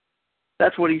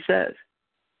 That's what he says.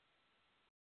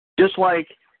 Just like,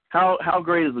 how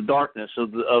great is the darkness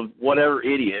of whatever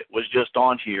idiot was just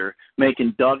on here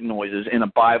making duck noises in a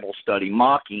Bible study,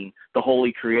 mocking the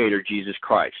Holy Creator, Jesus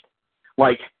Christ.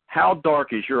 Like, how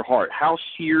dark is your heart? How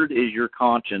seared is your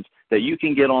conscience that you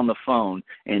can get on the phone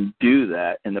and do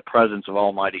that in the presence of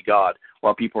Almighty God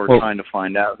while people are trying to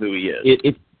find out who He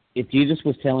is? If Jesus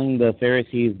was telling the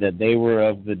Pharisees that they were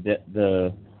of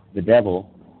the devil,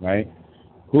 right?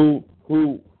 Who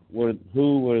were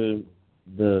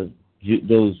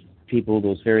those people,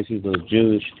 those Pharisees, those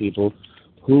Jewish people?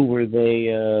 Who were they?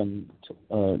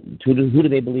 Who do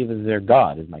they believe is their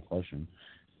God? Is my question.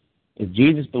 If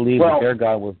Jesus believed that their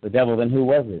God was the devil, then who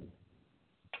was it?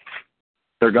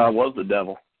 Their God was the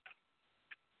devil.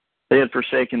 They had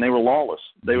forsaken, they were lawless.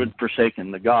 They had forsaken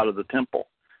the God of the temple.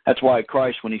 That's why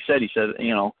Christ, when he said,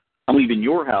 I'm leaving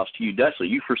your house to you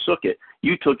desolate. You forsook it.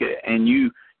 You took it and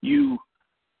you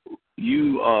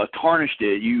tarnished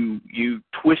it. You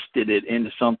twisted it into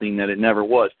something that it never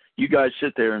was. You guys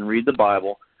sit there and read the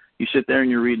Bible. You sit there and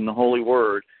you're reading the Holy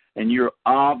Word, and you're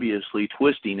obviously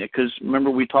twisting it. Because remember,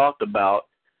 we talked about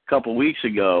a couple weeks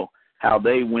ago how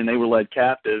when they were led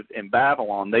captive in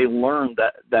Babylon, they learned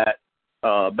that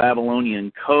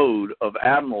Babylonian code of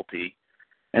admiralty,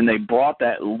 and they brought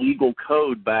that legal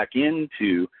code back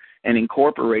into and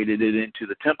incorporated it into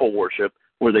the temple worship,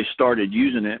 where they started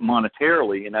using it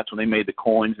monetarily, and that's when they made the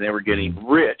coins, and they were getting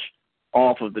rich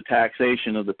off of the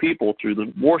taxation of the people through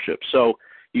the worship. So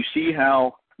you see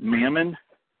how mammon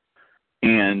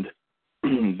and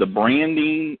the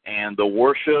branding and the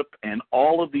worship and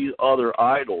all of these other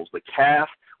idols, the calf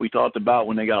we talked about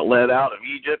when they got led out of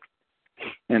Egypt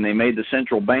and they made the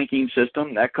central banking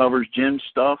system, that covers Jim's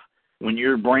stuff. When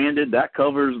you're branded, that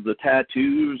covers the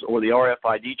tattoos or the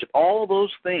RFID chip, all of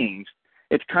those things.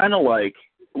 It's kind of like,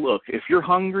 look, if you're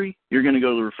hungry, you're going to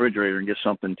go to the refrigerator and get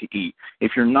something to eat.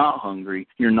 If you're not hungry,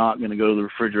 you're not going to go to the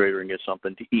refrigerator and get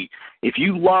something to eat. If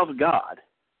you love God,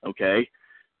 okay,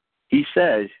 He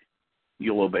says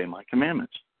you'll obey my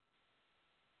commandments.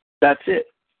 That's it.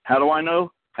 How do I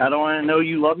know? How do I know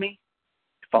you love me?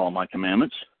 Follow my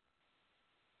commandments.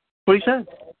 That's what He said.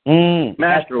 Master,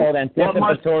 that's called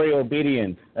anticipatory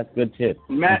obedience. That's a good tip.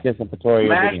 Anticipatory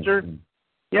obedience.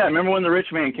 Yeah, remember when the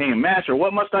rich man came, Master,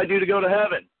 what must I do to go to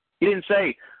heaven? He didn't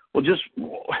say, well, just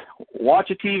watch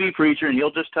a TV preacher and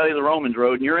he'll just tell you the Romans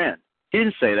road and you're in. He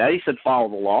didn't say that. He said, follow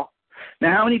the law.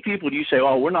 Now, how many people do you say,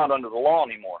 oh, we're not under the law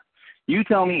anymore? You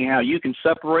tell me how you can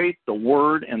separate the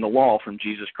word and the law from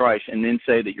Jesus Christ and then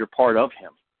say that you're part of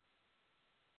Him.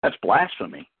 That's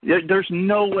blasphemy. There's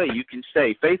no way you can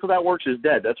say faith without works is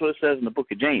dead. That's what it says in the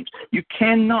book of James. You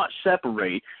cannot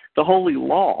separate the holy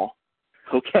law,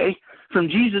 okay, from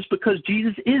Jesus because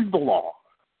Jesus is the law.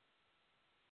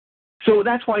 So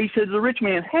that's why he said to the rich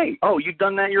man, hey, oh, you've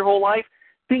done that your whole life?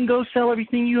 Then go sell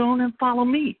everything you own and follow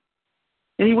me.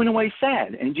 And he went away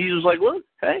sad. And Jesus was like, look,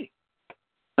 hey,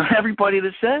 everybody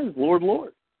that says, Lord,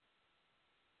 Lord.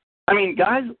 I mean,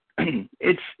 guys,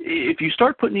 if you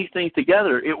start putting these things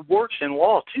together, it works in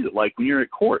law too. Like when you're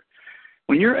at court,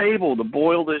 when you're able to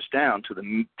boil this down to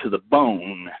the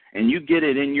bone, and you get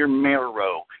it in your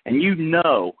marrow, and you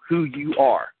know who you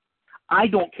are, I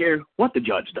don't care what the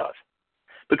judge does,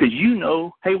 because you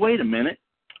know, hey, wait a minute,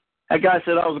 that guy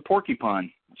said I was a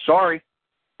porcupine. Sorry,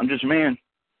 I'm just a man.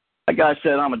 That guy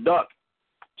said I'm a duck.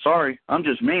 Sorry, I'm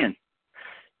just man.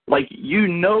 Like, you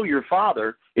know your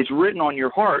Father. It's written on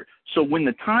your heart. So when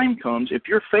the time comes, if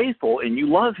you're faithful and you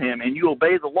love him and you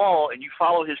obey the law and you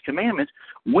follow his commandments,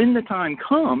 when the time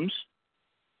comes,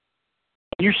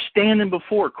 you're standing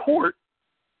before court,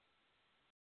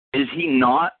 is he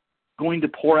not going to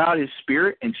pour out his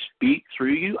Spirit and speak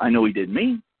through you? I know he did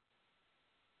me.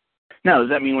 Now, does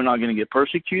that mean we're not going to get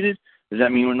persecuted? Does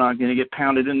that mean we're not going to get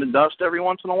pounded in the dust every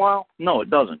once in a while? No, it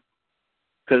doesn't.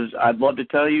 Because I'd love to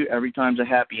tell you every time's a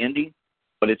happy ending,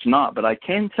 but it's not. But I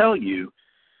can tell you,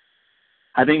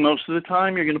 I think most of the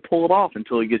time you're going to pull it off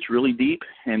until it gets really deep,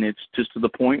 and it's just to the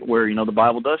point where, you know, the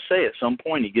Bible does say at some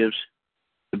point he gives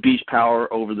the beast power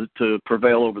to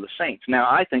prevail over the saints. Now,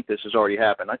 I think this has already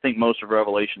happened. I think most of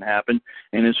Revelation happened,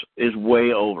 and is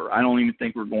way over. I don't even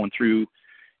think we're going through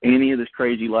any of this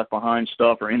crazy Left Behind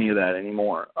stuff or any of that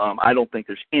anymore. I don't think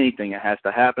there's anything that has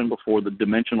to happen before the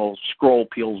dimensional scroll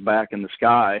peels back in the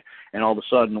sky, and all of a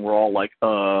sudden we're all like,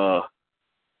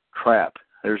 crap,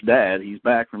 there's Dad. He's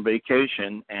back from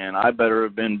vacation, and I better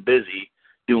have been busy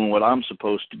doing what I'm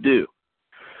supposed to do.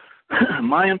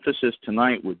 My emphasis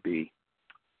tonight would be,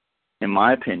 in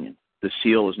my opinion, the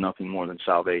seal is nothing more than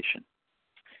salvation.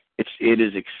 It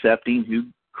is accepting who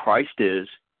Christ is,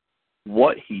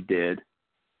 what he did,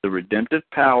 the redemptive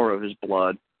power of his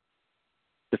blood,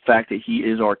 the fact that he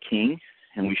is our king,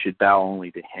 and we should bow only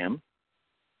to him,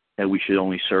 that we should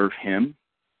only serve him.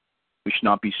 We should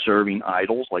not be serving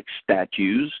idols like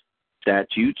statutes,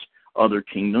 other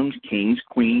kingdoms, kings,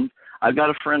 queens. I've got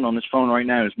a friend on this phone right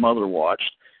now whose mother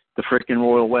watched the frickin'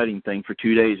 royal wedding thing for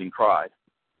 2 days and cried.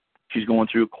 She's going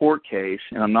through a court case,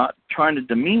 and I'm not trying to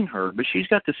demean her, but she's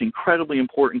got this incredibly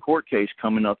important court case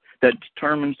coming up that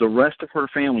determines the rest of her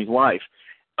family's life.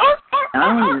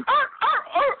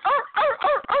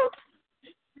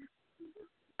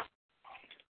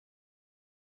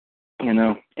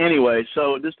 Anyway,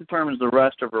 so this determines the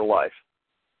rest of her life.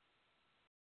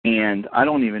 And I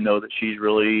don't even know that she's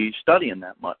really studying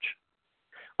that much.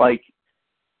 Like,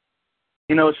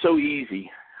 it's so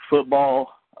easy.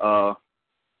 Football,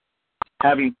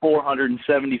 having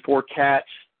 474 cats,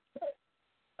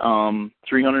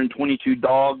 322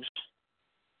 dogs,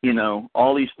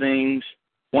 all these things,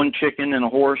 1 chicken and a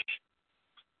horse,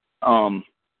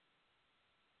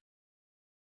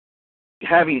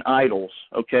 having idols,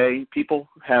 okay? People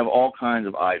have all kinds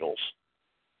of idols.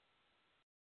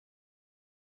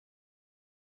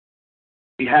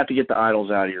 You have to get the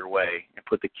idols out of your way and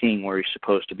put the king where he's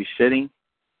supposed to be sitting.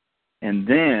 And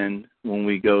then when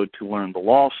we go to learn the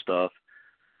law stuff,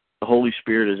 the Holy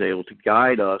Spirit is able to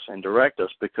guide us and direct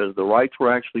us, because the rights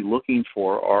we're actually looking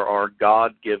for are our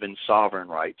God-given sovereign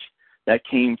rights. That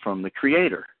came from the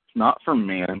Creator, not from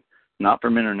man, not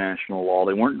from international law.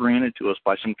 They weren't granted to us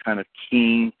by some kind of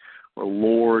king or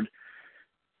lord.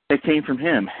 They came from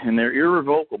him, and they're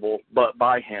irrevocable but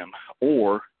by him,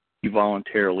 or you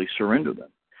voluntarily surrender them.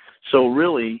 So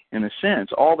really, in a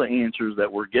sense, all the answers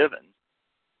that we're given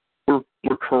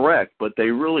were correct, but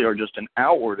they really are just an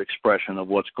outward expression of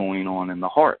what's going on in the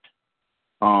heart.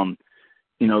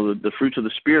 The fruits of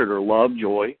the Spirit are love,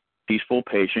 joy, peaceful,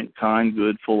 patient, kind,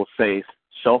 good, full of faith,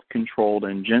 self-controlled,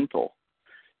 and gentle.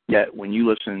 Yet when you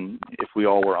listen, if we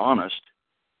all were honest,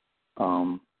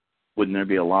 wouldn't there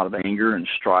be a lot of anger and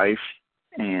strife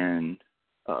and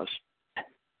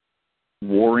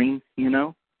warring,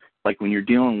 Like when you're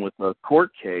dealing with a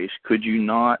court case, could you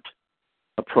not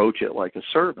approach it like a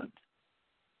servant?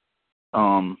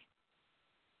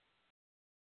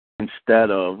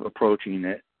 Instead of approaching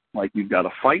it like you've got to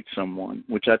fight someone,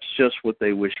 which that's just what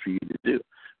they wish for you to do,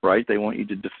 right? They want you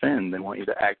to defend. They want you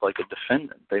to act like a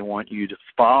defendant. They want you to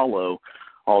follow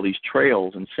all these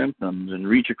trails and symptoms and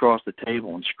reach across the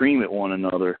table and scream at one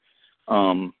another.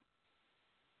 But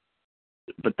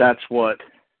that's what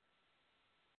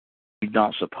we're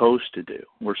not supposed to do.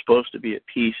 We're supposed to be at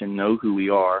peace and know who we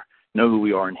are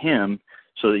in him,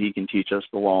 so that he can teach us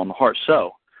the law in the heart.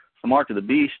 So the mark of the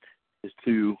beast is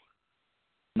to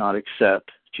not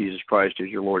accept Jesus Christ as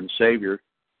your Lord and Savior,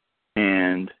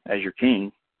 and as your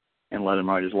king, and let him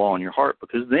write his law in your heart,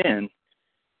 because then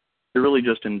you're really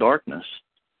just in darkness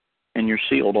and you're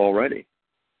sealed already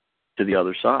to the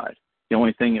other side. The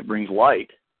only thing that brings light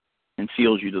and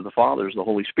seals you to the Father is the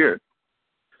Holy Spirit.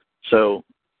 So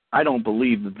I don't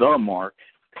believe the mark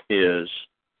is,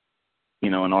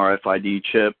 an RFID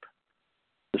chip,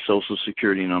 the Social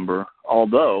Security number,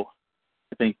 although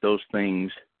I think those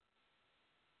things,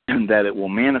 that it will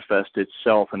manifest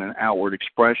itself in an outward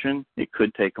expression. It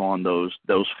could take on those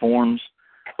forms,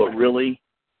 but really,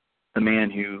 the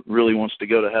man who really wants to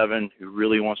go to heaven, who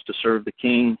really wants to serve the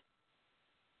King,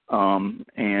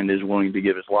 and is willing to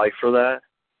give his life for that,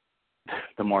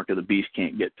 the mark of the beast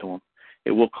can't get to him.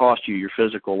 It will cost you your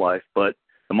physical life, but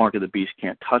the mark of the beast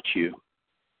can't touch you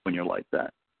when you're like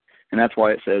that. And that's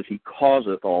why it says he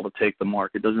causeth all to take the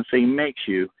mark. It doesn't say he makes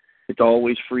you. It's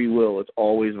always free will. It's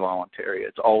always voluntary.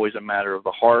 It's always a matter of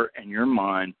the heart and your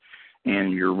mind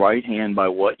and your right hand by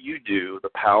what you do, the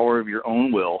power of your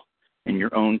own will and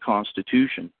your own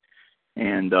constitution.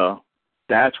 And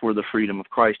that's where the freedom of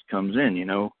Christ comes in,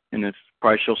 And if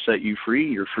Christ shall set you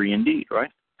free, you're free indeed,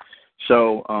 right?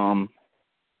 So,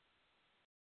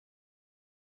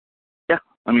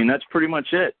 that's pretty much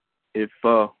it. If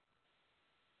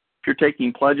you're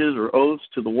taking pledges or oaths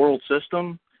to the world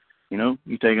system,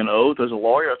 you take an oath as a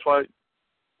lawyer. That's why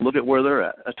look at where they're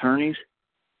at. Attorneys,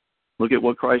 look at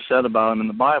what Christ said about them in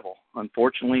the Bible.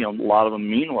 Unfortunately, a lot of them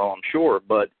mean well, I'm sure,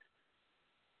 but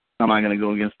I'm not going to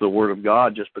go against the Word of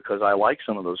God just because I like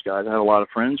some of those guys. I have a lot of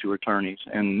friends who are attorneys,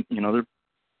 and, they're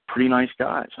pretty nice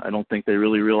guys. I don't think they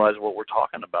really realize what we're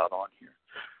talking about on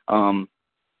here.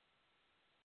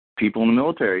 People in the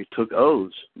military took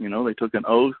oaths. They took an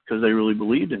oath because they really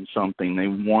believed in something. They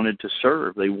wanted to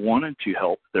serve. They wanted to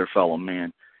help their fellow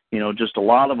man. Just a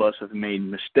lot of us have made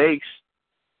mistakes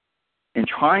in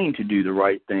trying to do the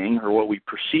right thing, or what we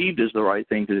perceived as the right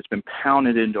thing, because it's been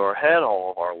pounded into our head all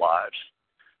of our lives.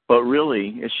 But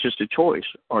really, it's just a choice.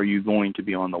 Are you going to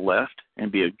be on the left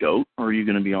and be a goat, or are you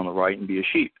going to be on the right and be a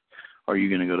sheep? Are you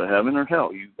going to go to heaven or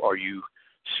hell? Are you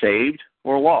saved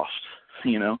or lost?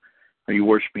 Are you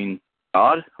worshiping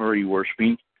God, or are you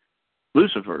worshiping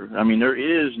Lucifer? There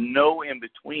is no in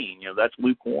between. That's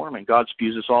lukewarm, and God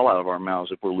spews us all out of our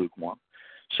mouths if we're lukewarm.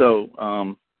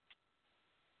 So,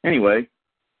 anyway,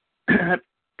 that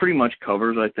pretty much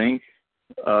covers, I think,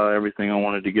 everything I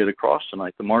wanted to get across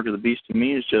tonight. The mark of the beast to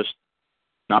me is just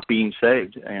not being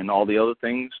saved, and all the other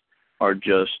things are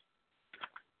just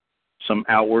some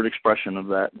outward expression of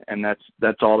that, and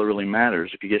that's all that really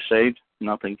matters. If you get saved,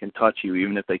 nothing can touch you,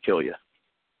 even if they kill you.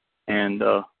 And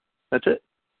that's it.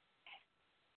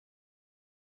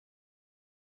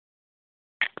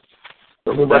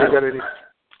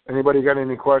 Anybody got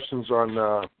any questions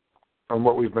on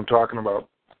what we've been talking about?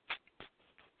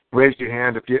 Raise your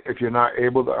hand if you're not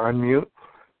able to unmute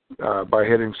by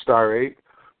hitting *8,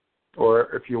 or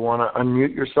if you want to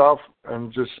unmute yourself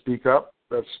and just speak up,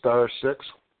 that's *6.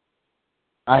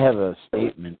 I have a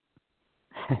statement.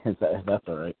 That's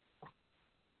all right.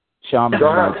 Shaman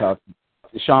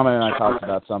and I talked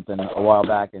about something a while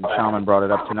back, and Shaman brought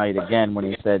it up tonight again when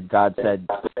he said, God said,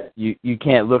 you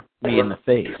can't look me in the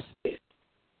face.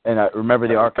 And I remember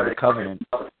the Ark of the Covenant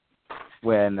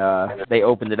when they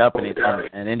opened it up,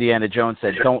 and Indiana Jones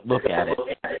said, don't look at it.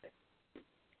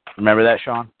 Remember that,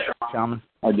 Shaman?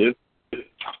 I do.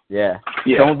 Yeah.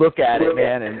 Don't look at it,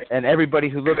 man. And everybody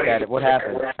who looked at it, what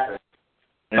happened?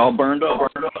 They all burned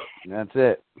up. That's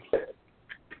it.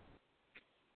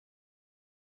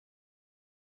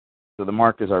 So the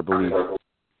mark is our belief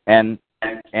and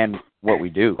what we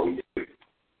do.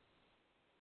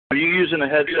 Are you using a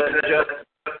headset, Jeff?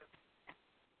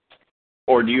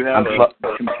 Or do you have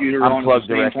a computer on at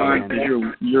the same time?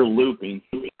 Because you're looping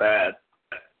bad.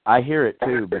 I hear it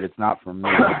too, but it's not from me.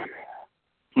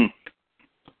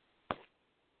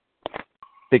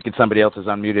 Thinking somebody else is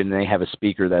unmuted and they have a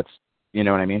speaker that's, you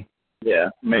know what I mean? Yeah,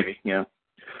 maybe, yeah.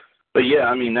 But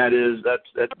yeah,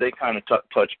 that's they kind of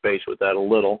touch base with that a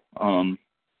little. A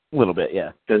little bit,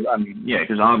 yeah. Because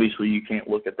obviously you can't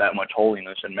look at that much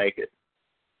holiness and make it.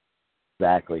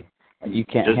 Exactly. And you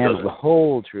can't handle the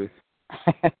whole truth.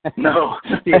 No,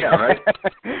 yeah, right.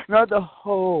 Not the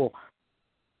whole.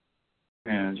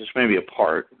 Yeah, just maybe a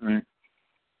part, right?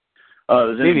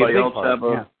 Does anybody else have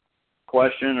a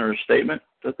question or a statement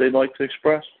that they'd like to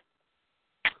express?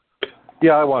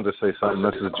 Yeah, I wanted to say something.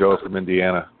 This is Joe from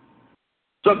Indiana.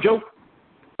 What's up, Joe?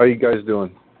 How you guys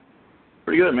doing?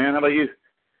 Pretty good, man. How about you?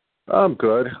 I'm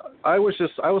good. I was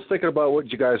thinking about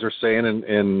what you guys are saying,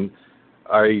 and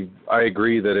I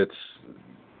agree that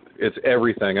it's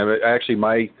everything.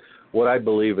 What I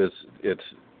believe is it's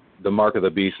the mark of the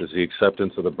beast is the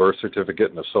acceptance of the birth certificate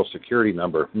and the Social Security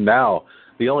number. Now,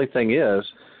 the only thing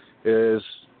is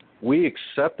we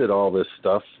accepted all this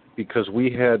stuff because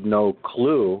we had no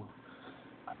clue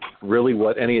really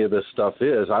what any of this stuff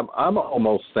is. I'm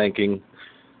almost thinking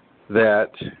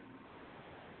that,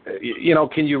 you know,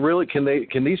 can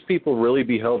these people really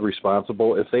be held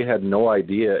responsible if they had no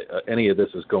idea any of this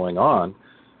is going on?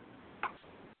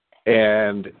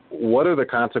 And what are the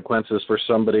consequences for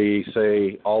somebody,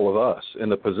 say, all of us in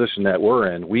the position that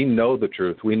we're in? We know the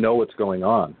truth. We know what's going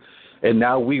on. And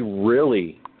now we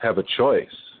really have a choice.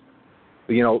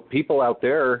 You know, people out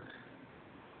there,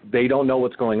 they don't know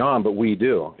what's going on, but we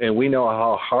do. And we know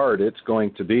how hard it's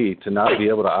going to be to not be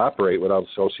able to operate without a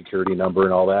Social Security number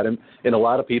and all that. And a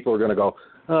lot of people are going to go,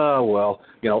 oh, well,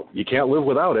 you know, you can't live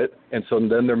without it. And so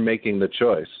then they're making the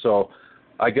choice. So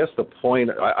I guess the point,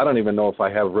 I don't even know if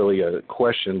I have really a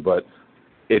question, but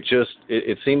it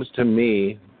seems to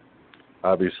me,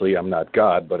 obviously I'm not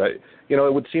God, but it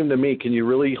would seem to me, can you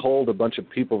really hold a bunch of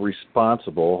people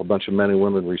responsible, a bunch of men and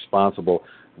women responsible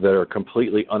that are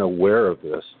completely unaware of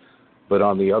this? But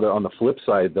on the flip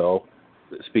side, though,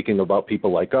 speaking about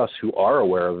people like us who are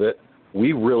aware of it,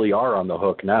 we really are on the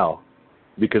hook now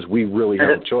because we really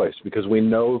have a choice, because we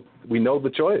know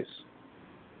the choice.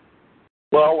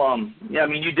 Well, yeah, I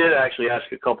mean, you did actually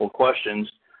ask a couple of questions.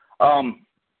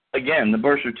 Again, the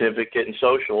birth certificate and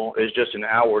social is just an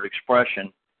outward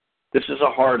expression. This is a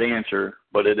hard answer,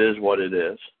 but it is what it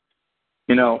is.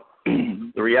 You know,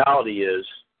 the reality is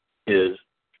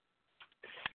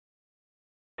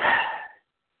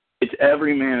it's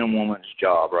every man and woman's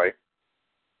job, right,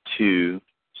 to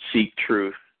seek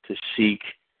truth, to seek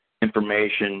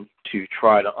information, to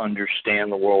try to understand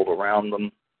the world around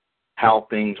them, how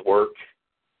things work.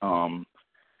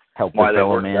 Help why they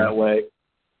work that way.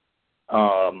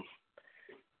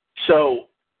 So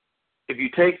if you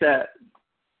take that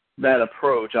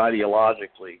approach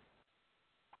ideologically,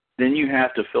 then you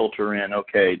have to filter in,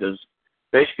 okay,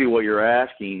 basically what you're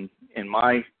asking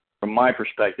from my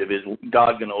perspective is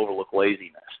God going to overlook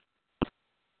laziness?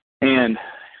 And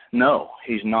no,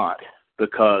 he's not,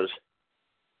 because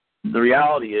the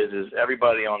reality is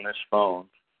everybody on this phone,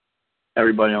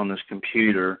 everybody on this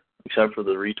computer, except for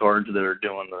the retards that are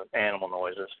doing the animal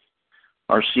noises,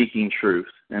 are seeking truth,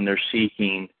 and they're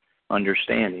seeking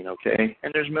understanding, okay?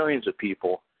 And there's millions of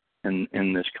people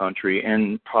in this country,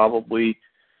 and probably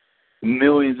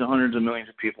millions and hundreds of millions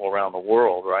of people around the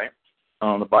world, right?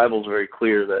 The Bible is very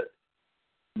clear that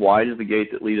wide is the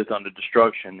gate that leadeth unto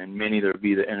destruction, and many there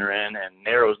be that enter in, and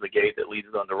narrow is the gate that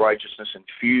leadeth unto righteousness, and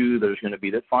few there's going to be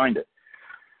that find it.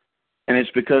 And it's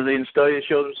because they didn't study to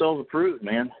show themselves approved,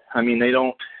 man. I mean, they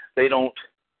don't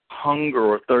hunger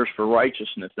or thirst for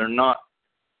righteousness.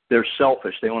 They're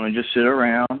selfish. They want to just sit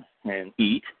around and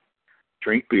eat,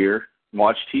 drink beer,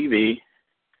 watch TV.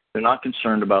 They're not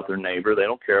concerned about their neighbor. They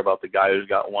don't care about the guy who's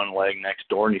got one leg next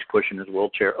door and he's pushing his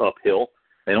wheelchair uphill.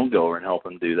 They don't go over and help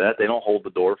him do that. They don't hold the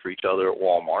door for each other at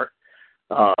Walmart.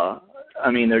 I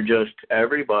mean,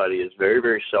 everybody is very,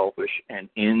 very selfish and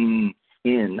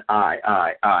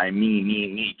I,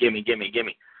 me, gimme.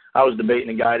 I was debating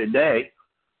a guy today.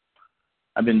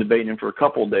 I've been debating him for a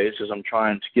couple of days because I'm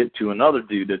trying to get to another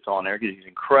dude that's on there because he's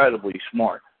incredibly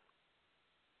smart.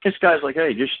 This guy's like,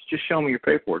 hey, just show me your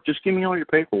paperwork. Just give me all your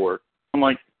paperwork. I'm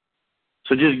like,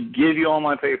 so just give you all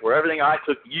my paperwork. Everything I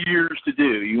took years to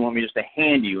do, you want me just to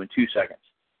hand you in 2 seconds?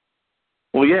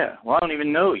 Well, yeah. Well, I don't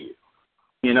even know you.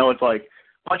 You know, it's like,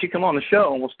 why don't you come on the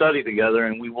show and we'll study together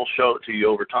and we will show it to you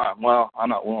over time. Well, I'm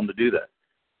not willing to do that.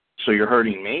 So you're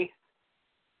hurting me?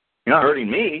 You're not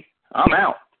hurting me. I'm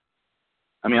out.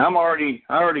 I mean, I'm already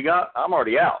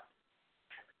out.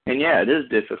 And yeah, it is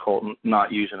difficult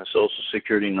not using a Social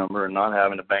Security number and not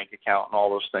having a bank account and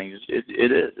all those things.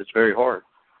 It is. It's very hard.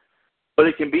 But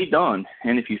it can be done.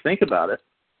 And if you think about it,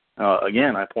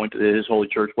 again, I point to His Holy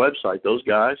Church website. Those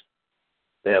guys,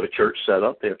 they have a church set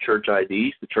up. They have church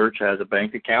IDs. The church has a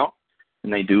bank account.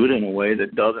 And they do it in a way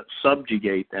that doesn't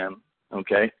subjugate them,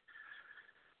 okay?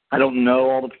 I don't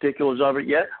know all the particulars of it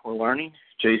yet. We're learning.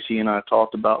 JC and I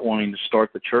talked about wanting to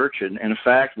start the church, and in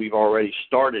fact, we've already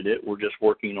started it. We're just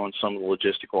working on some of the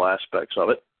logistical aspects of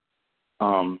it.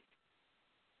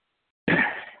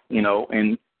 You know,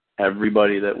 and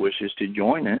everybody that wishes to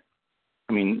join it,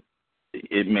 I mean,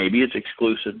 maybe it's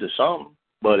exclusive to some,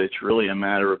 but it's really a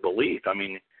matter of belief. I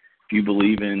mean, if you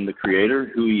believe in the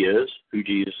Creator, who He is, who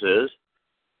Jesus is,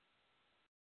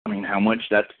 I mean, how much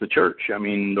that's the church. I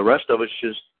mean, the rest of it's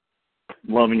just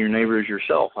loving your neighbor as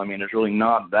yourself. I mean, there's really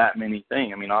not that many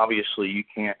things. I mean, obviously you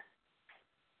can't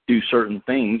do certain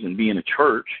things and be in a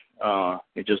church.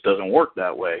 It just doesn't work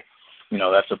that way. You know,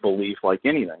 that's a belief like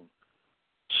anything.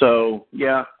 So,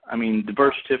 yeah, I mean, the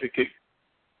birth certificate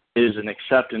is an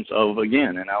acceptance of,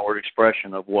 again, an outward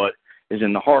expression of what is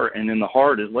in the heart, and in the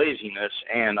heart is laziness,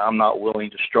 and I'm not willing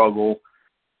to struggle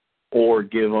or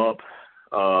give up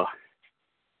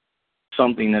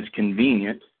something that's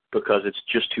convenient because it's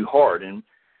just too hard. And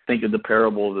think of the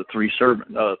parable of the three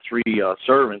servants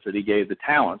that he gave the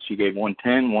talents. He gave 1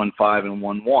 10, 1 5, and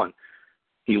 1 1.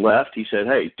 He left. He said,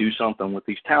 hey, do something with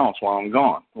these talents while I'm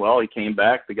gone. Well, he came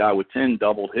back. The guy with 10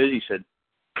 doubled his. He said,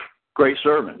 great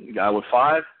servant. The guy with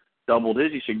 5 doubled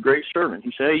his. He said, great servant.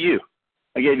 He said, hey, you,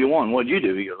 I gave you 1. What'd you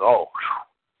do? He goes, oh,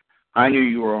 I knew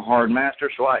you were a hard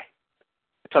master, so I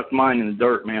tucked mine in the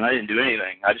dirt, man. I didn't do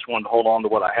anything. I just wanted to hold on to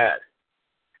what I had.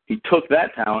 He took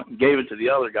that talent and gave it to the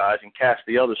other guys and cast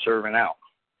the other servant out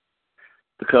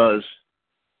because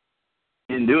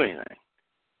he didn't do anything.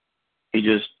 He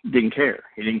just didn't care.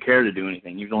 He didn't care to do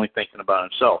anything. He was only thinking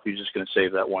about himself. He was just going to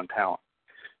save that one talent.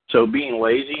 So being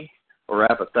lazy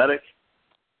or apathetic,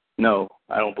 no,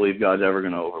 I don't believe God's ever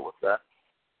going to overlook that.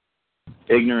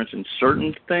 Ignorance in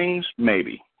certain things,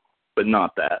 maybe, but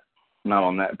not that. Not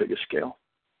on that big a scale.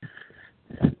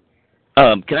 Can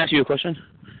I ask you a question?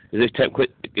 Is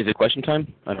it question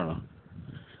time? I don't know.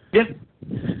 Yeah.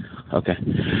 Okay.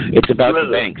 It's about the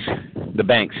banks. The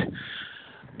banks.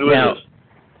 Who is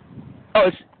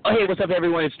this? Hey, what's up,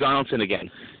 everyone? It's Donaldson again.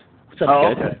 What's up,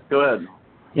 guys? Okay. Go ahead.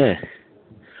 Yeah.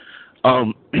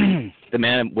 The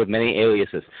man with many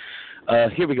aliases.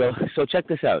 Here we go. So check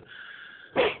this out.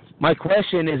 My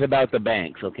question is about the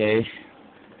banks, okay?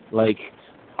 Like,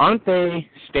 aren't they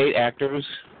state actors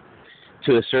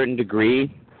to a certain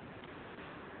degree?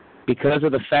 Because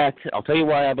of the fact, I'll tell you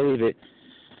why I believe it,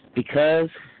 because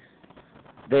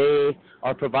they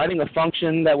are providing a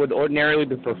function that would ordinarily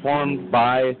be performed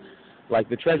by, like,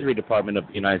 the Treasury Department of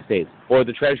the United States or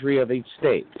the Treasury of each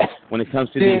state when it comes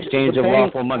to the exchange of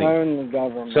lawful money. Own the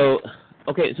government. So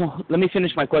let me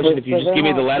finish my question. If you just give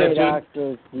me the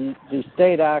latitude. The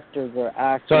state actors are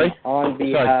acting on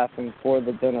behalf and for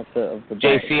the benefit of the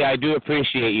bank. JC, I do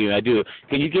appreciate you. I do.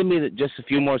 Can you give me just a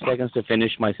few more seconds to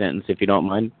finish my sentence, if you don't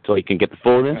mind, so you can get the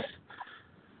fullness?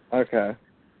 Okay.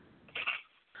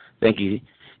 Thank you.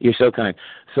 You're so kind.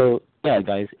 So, yeah,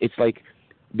 guys, it's like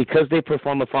because they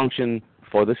perform a function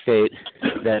for the state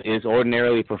that is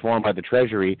ordinarily performed by the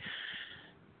Treasury,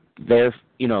 they're,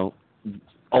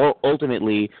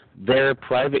 ultimately, their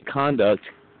private conduct,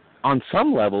 on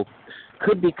some level,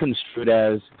 could be construed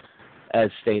as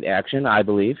state action, I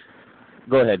believe.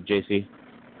 Go ahead, JC.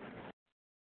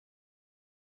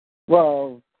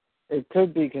 Well, it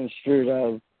could be construed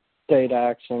as state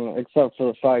action, except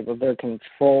for the fact that they're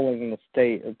controlling the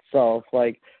state itself.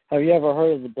 Like, have you ever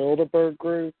heard of the Bilderberg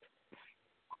Group?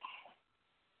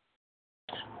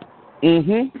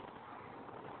 Mm-hmm.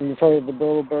 You've heard of the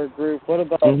Bilderberg Group? What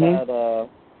about that,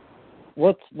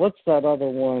 what's that other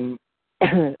one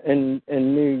in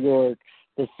New York?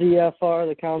 The CFR,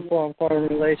 the Council on Foreign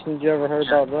Relations. You ever heard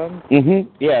about them? Mm-hmm.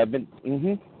 Yeah, I've been.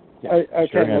 Mm-hmm. Yeah, okay.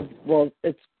 Sure well,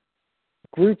 it's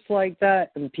groups like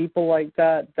that and people like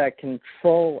that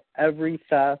control every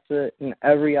facet and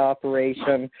every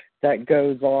operation that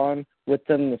goes on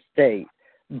within the state.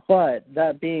 But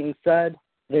that being said,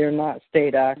 they are not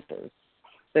state actors.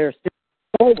 They are state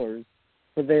controllers,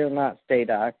 but they are not state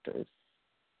actors.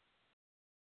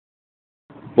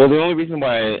 Well, the only reason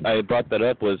why I brought that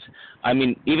up was, I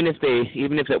mean, even if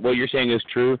what you're saying is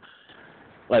true,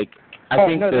 like, I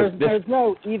think there's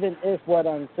no even if what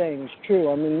I'm saying is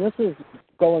true. I mean, this is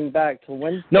going back to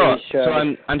Wednesday's show. So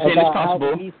I'm saying it's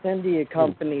possible. How the East India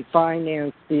Company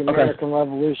financed the American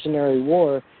Revolutionary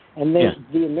War, and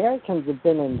the Americans have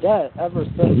been in debt ever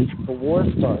since the war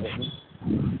started.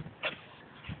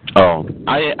 Oh,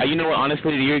 you know what?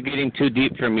 Honestly, you're getting too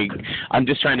deep for me. I'm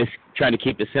just trying to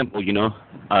keep it simple,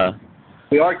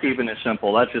 We are keeping it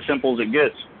simple. That's as simple as it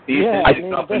gets. The East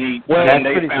India Company,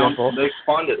 they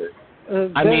funded it.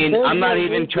 I'm not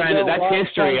even trying to. That's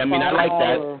history. I mean, I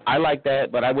like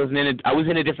that, but I was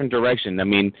in a different direction. I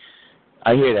mean,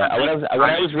 I hear that. Are you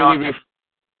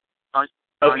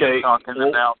talking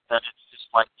about that it's just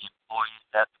like the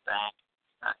employees at the bank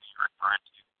that you're referring to?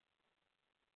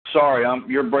 Sorry,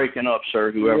 you're breaking up,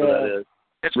 sir. Whoever that is,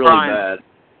 it's really Brian. bad.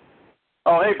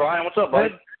 Oh, hey, Brian, what's up,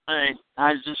 bud? Hey,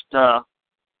 I was just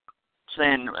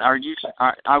saying, I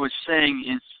was saying,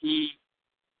 is he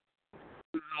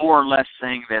more or less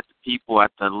saying that the people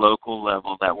at the local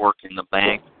level that work in the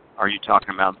bank, are you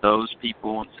talking about those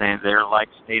people and saying they're like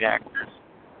state actors?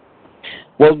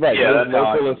 Well, right. Those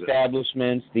local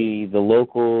establishments, the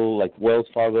local, like Wells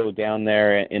Fargo down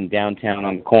there in downtown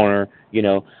on the corner,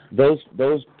 those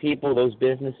people, those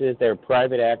businesses, they're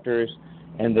private actors,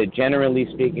 and that generally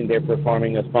speaking, they're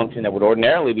performing a function that would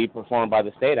ordinarily be performed by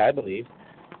the state, I believe.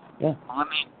 Yeah.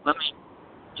 Let me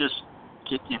just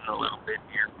kick in a little bit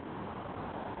here.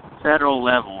 Federal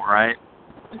level, right?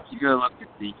 If you go look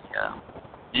at the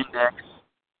index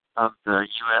of the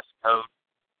U.S. Code,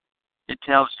 it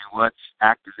tells you what's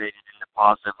activated in the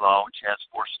positive law, which has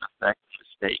force and effect in the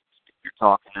states, if you're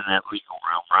talking in that legal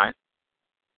realm, right?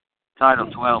 Title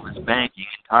 12 is banking,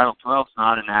 and Title 12 is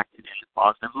not enacted in the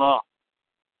positive law.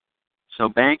 So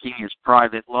banking is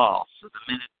private law. So the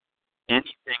minute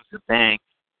anything's a bank,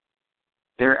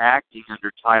 they're acting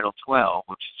under Title 12,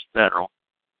 which is federal.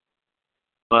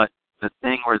 But the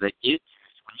thing where the it is,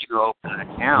 when you go open an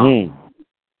account,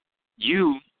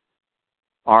 you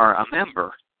are a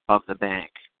member of the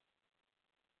bank.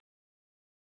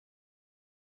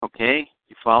 Okay?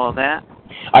 You follow that?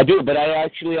 I do, but I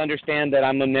actually understand that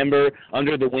I'm a member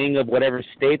under the wing of whatever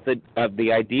state of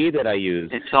the ID that I use.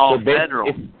 It's all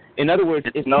federal. In other words,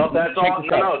 no, that's all.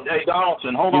 No, hey,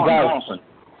 Donaldson, hold on, Donaldson.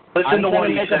 Listen to what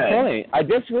he said. I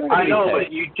disagree. I know,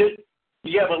 but you just,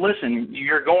 yeah, but listen,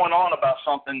 you're going on about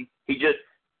something.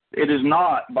 It is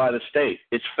not by the state.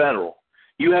 It's federal.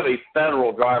 You have a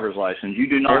federal driver's license. You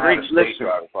do not have a state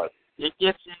driver's license. It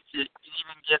even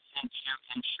gets into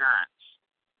insurance.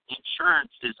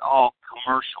 Insurance is all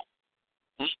commercial.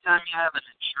 Anytime you have an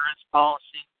insurance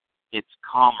policy, it's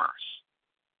commerce.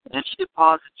 Any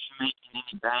deposits you make in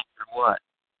any bank are what?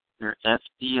 They're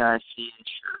FDIC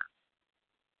insured.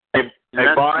 Hey,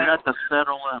 Brian, at the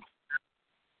federal level.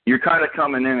 You're kind of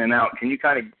coming in and out. Can you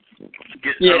kind of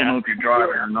get? I don't know if you're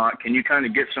driving or not. Can you kind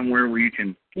of get somewhere where you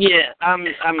can? Yeah, I'm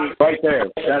right there.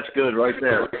 That's good, right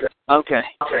there. Okay.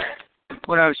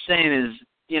 What I was saying is,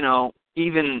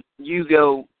 even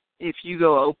if you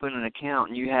go open an account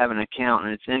and you have an account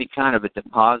and it's any kind of a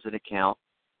deposit account,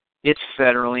 it's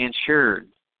federally insured.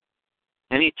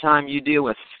 Anytime you deal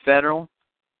with federal,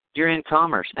 you're in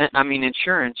commerce.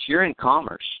 Insurance, you're in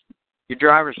commerce. Your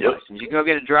driver's license. You go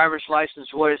get a driver's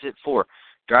license, what is it for?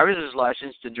 Driver's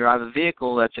license to drive a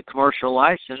vehicle that's a commercial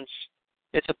license.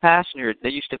 It's a passenger. They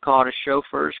used to call it a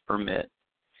chauffeur's permit.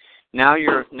 Now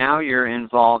you're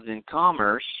involved in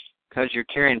commerce because you're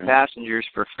carrying passengers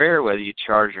for fare, whether you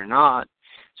charge or not.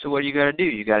 So what do you got to do?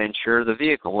 You got to insure the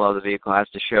vehicle. Well, the vehicle has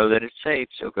to show that it's safe,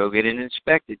 so go get it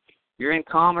inspected. You're in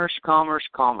commerce,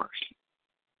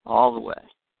 all the way.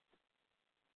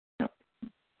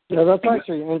 Yeah, that's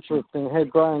actually interesting. Hey,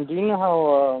 Brian, do you know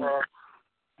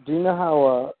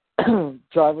how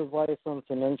driver's license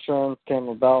and insurance came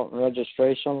about and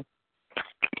registration?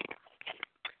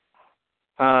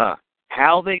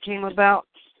 How they came about?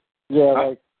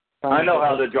 Yeah, I know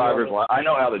how the driver's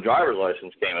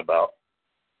license came about.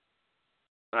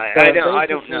 I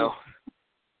don't know.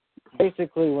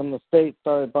 Basically, when the state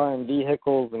started buying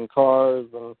vehicles and cars,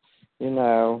 and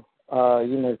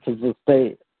because the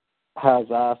state has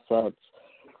assets,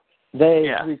 they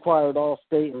required all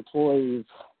state employees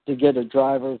to get a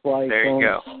driver's license. There you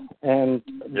go. And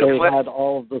they had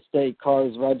all of the state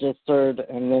cars registered,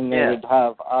 and then they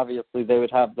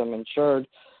would have them insured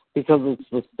because it's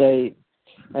the state.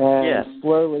 And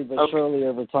slowly but surely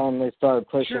over time, they started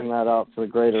pushing that out to the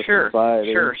greater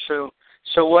society. Sure.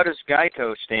 So what does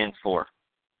GEICO stand for?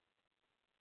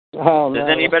 Does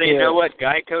anybody know what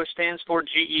GEICO stands for?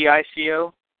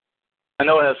 GEICO? I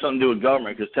know it has something to do with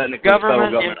government because technically the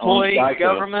federal government owns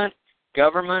GEICO.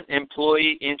 Government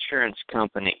Employee Insurance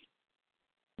Company.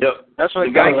 Yep. That's what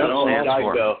GEICO stands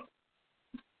for.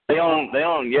 They own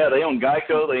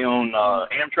GEICO. They own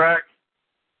Amtrak.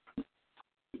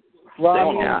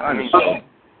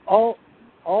 Well,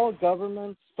 all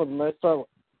governments, for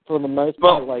the most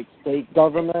part, like state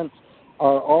governments,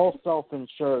 are all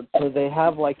self-insured, so they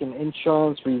have like an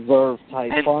insurance reserve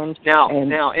type fund. Now,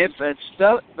 if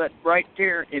right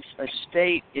there, if a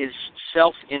state is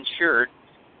self-insured,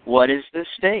 what is the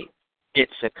state?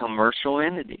 It's a commercial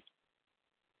entity.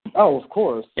 Oh, of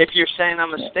course. If you're saying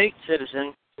I'm a state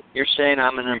citizen, you're saying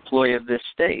I'm an employee of this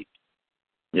state.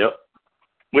 Yep.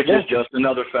 Which is just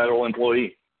another federal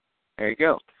employee. There you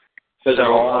go. Because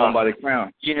they're all owned by the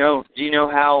Crown. Do you know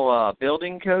how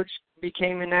building codes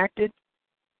became enacted?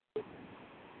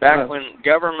 Back when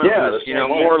government was,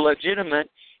 more legitimate,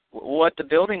 what the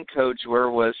building codes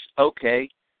were was, okay,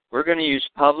 we're going to use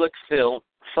public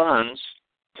funds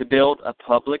to build a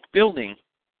public building.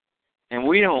 And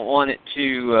we don't want it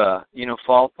to,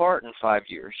 fall apart in 5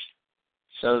 years.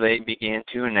 So they began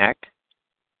to enact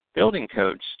building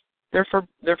codes. They're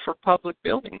for public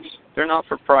buildings. They're not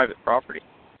for private property.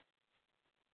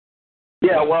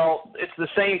 Yeah, well, it's the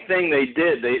same thing they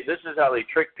did. This is how they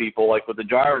trick people, like with the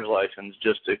driver's license,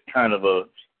 just to kind of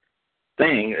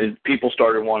thing is people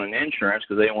started wanting insurance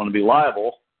because they didn't want to be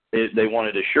liable. They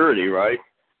wanted a surety, right?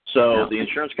 So the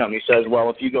insurance company says, well,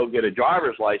 if you go get a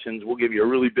driver's license, we'll give you a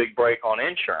really big break on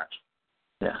insurance.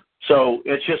 Yeah. So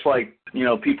it's just like,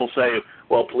 people say,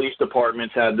 well, police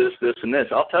departments have this, this, and this.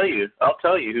 I'll tell you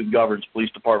who governs police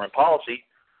department policy: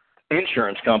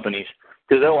 insurance companies.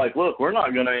 Because they're like, look, we're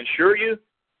not going to insure you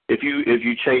if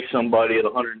you chase somebody at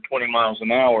 120 miles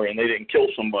an hour and they didn't kill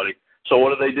somebody. So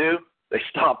what do? They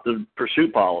stop the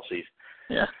pursuit policies.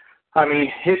 Yeah. I mean,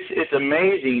 it's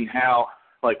amazing how,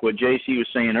 like what JC was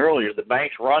saying earlier, the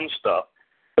banks run stuff,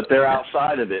 but they're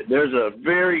outside of it. There's a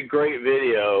very great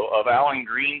video of Alan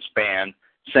Greenspan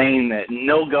saying that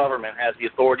no government has the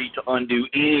authority to undo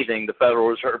anything the Federal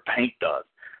Reserve Bank does.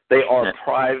 They are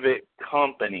private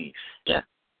companies. Yeah.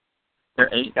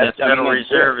 The Federal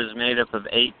Reserve is made up of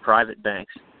 8 private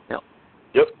banks. Yep.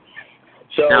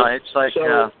 So no, it's like,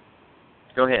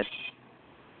 go ahead.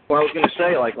 Well, I was going to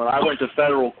say, like, when I went to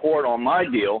federal court on my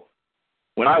deal,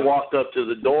 when I walked up to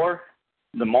the door,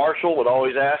 the marshal would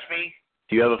always ask me,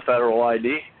 do you have a federal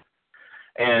ID?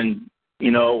 And,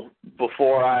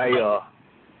 before I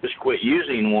just quit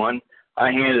using one,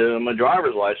 I handed him a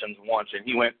driver's license once, and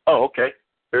he went, oh, okay,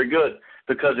 very good,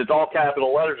 because it's all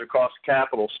capital letters across the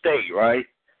capital state, right?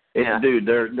 Dude,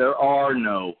 there are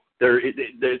no,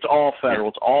 it's all federal.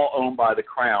 It's all owned by the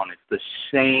Crown. It's the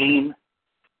same.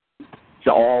 It's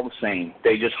all the same.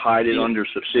 They just hide it under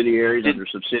subsidiaries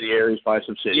by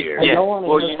subsidiaries. Yeah.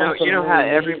 Well, you know how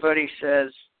everybody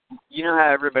says,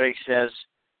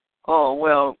 oh,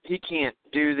 well, he can't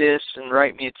do this and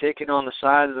write me a ticket on the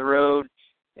side of the road,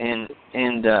 and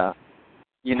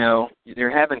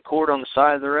you're having court on the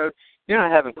side of the road. You're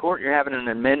not having court. You're having an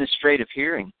administrative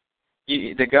hearing.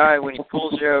 The guy, when he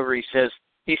pulls you over, he says,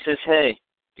 hey,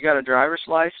 you got a driver's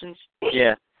license?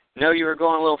 Yeah. No, you were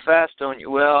going a little fast, don't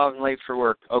you? Well, I'm late for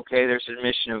work. Okay, there's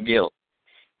admission of guilt.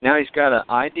 Now he's got an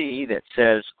ID that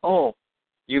says, oh,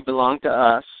 you belong to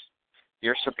us.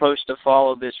 You're supposed to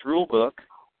follow this rule book,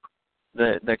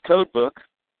 the code book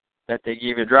that they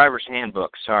give you, driver's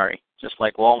handbook, just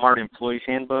like Walmart employee's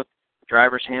handbook,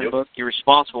 driver's handbook. You're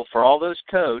responsible for all those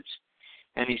codes.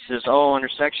 And he says, oh, under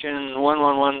section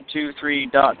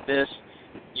 11123. This,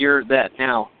 you're that.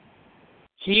 Now,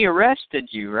 he arrested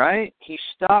you, right? He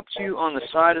stopped you on the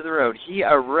side of the road. He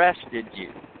arrested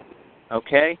you,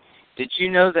 okay? Did you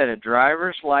know that a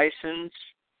driver's license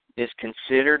is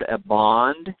considered a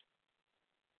bond?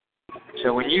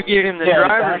 So when you give him the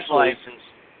driver's license,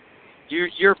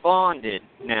 you're bonded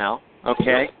now,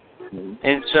 okay?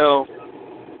 And so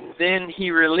then he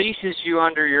releases you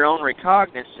under your own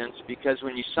recognizance, because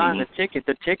when you sign the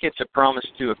ticket's a promise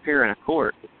to appear in a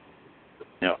court.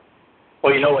 Yeah.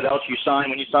 Well, you know what else you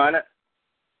sign when you sign it?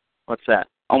 What's that?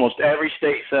 Almost every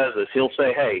state says this. He'll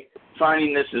say, hey,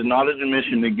 signing this is not an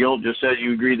admission to guilt, just says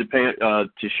you agree to pay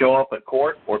to show up at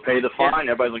court or pay the fine.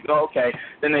 Yeah. Everybody's like, oh, okay.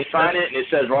 Then they sign it, and it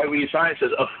says, right when you sign it, it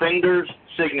says offender's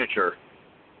signature.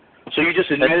 So you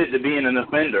just admitted to being an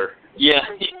offender. Yeah.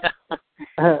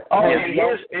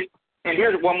 And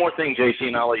here's one more thing, JC,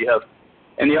 and I'll let you have.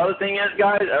 And the other thing is,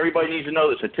 guys, everybody needs to know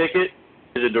this. A ticket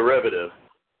is a derivative.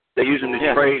 They use them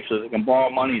to trade so they can borrow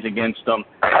monies against them.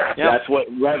 Yeah. That's what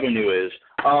revenue is.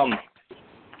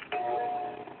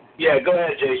 Yeah, go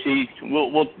ahead, JC.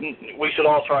 We should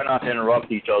all try not to interrupt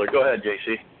each other. Go ahead,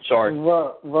 JC. Sorry.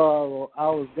 Well, I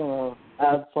was going to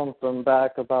add something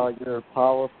back about your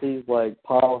policies, like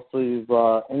policies,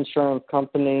 insurance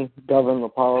company govern the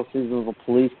policies of the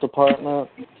police department.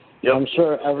 Yep. I'm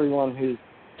sure everyone who's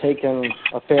taken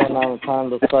a fair amount of time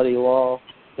to study law,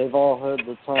 they've all heard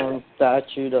the term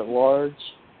statute at large,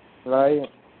 right?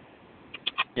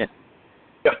 Yeah.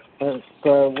 Yeah. And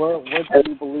so what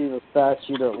do you believe a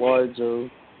statute at large is?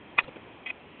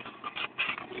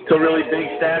 It's a really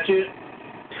big statute?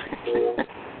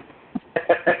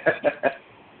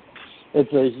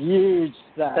 It's a huge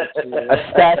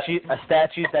statute. A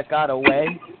statute that got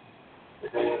away?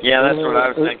 Yeah, that's what I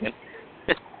was thinking.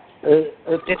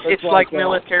 It's like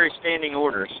military standing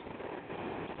orders.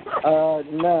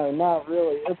 No, not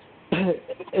really.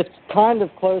 It's kind of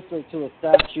closer to a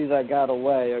statue that got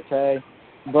away, okay?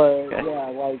 But yeah,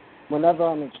 like whenever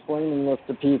I'm explaining this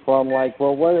to people, I'm like,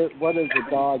 well, what is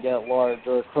a dog at large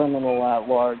or a criminal at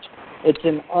large? It's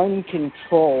an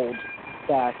uncontrolled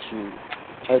statute,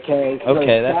 okay? So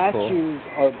that's cool. Statues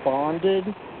are bonded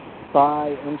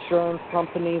by insurance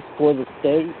companies for the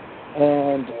state,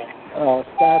 and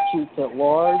statutes at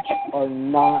large are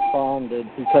not bonded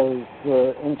because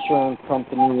the insurance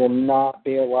company will not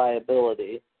bear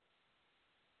liability.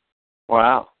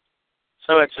 Wow.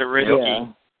 So it's a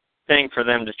risky thing for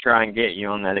them to try and get you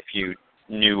on that if you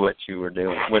knew what you were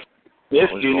doing.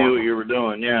 If you knew what you were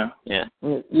doing, yeah. Yeah.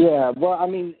 Yeah. Well, I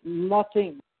mean,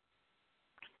 nothing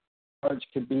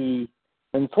could be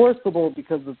enforceable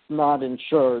because it's not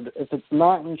insured. If it's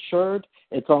not insured,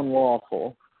 it's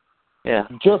unlawful. Yeah.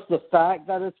 Just the fact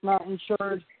that it's not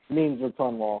insured means it's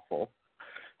unlawful.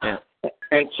 Yeah.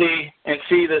 And see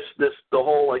the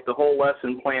whole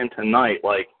lesson plan tonight.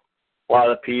 Like a lot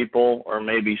of people, or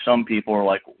maybe some people, are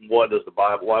like, "What does the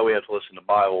Bible? Why do we have to listen to the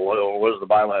Bible? What does the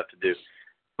Bible have to do?"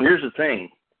 Well, here's the thing: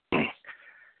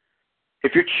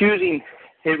 if you're choosing,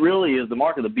 it really is the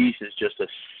mark of the beast is just a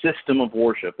system of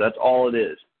worship. That's all it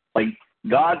is. Like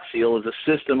God's seal is a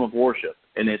system of worship,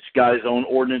 and it's got its own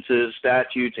ordinances,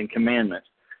 statutes, and commandments.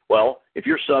 Well, if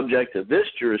you're subject to this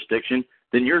jurisdiction,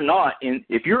 then you're not in.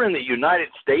 If you're in the United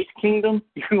States kingdom,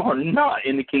 you are not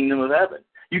in the kingdom of heaven.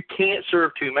 You can't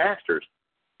serve two masters.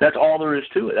 That's all there is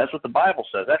to it. That's what the Bible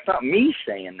says. That's not me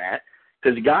saying that.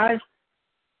 Because, guys,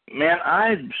 man,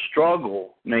 I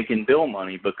struggle making bill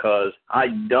money because I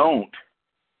don't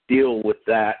deal with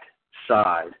that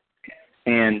side.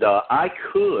 And I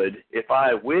could, if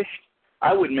I wished,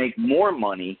 I would make more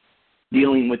money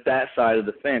dealing with that side of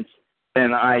the fence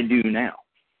than I do now.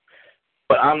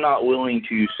 But I'm not willing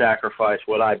to sacrifice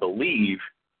what I believe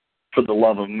for the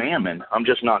love of mammon. I'm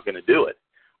just not going to do it.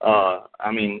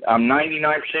 I mean, I'm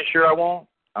 99% sure I won't.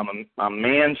 I'm a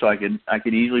man, so I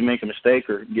could easily make a mistake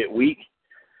or get weak.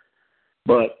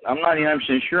 But I'm 99%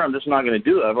 sure I'm just not going to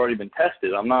do it. I've already been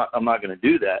tested. I'm not going to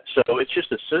do that. So it's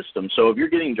just a system. So if you're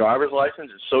getting driver's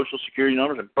license and social security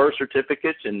numbers and birth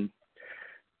certificates and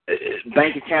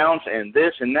bank accounts and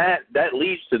this and that, that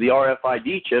leads to the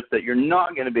RFID chip that you're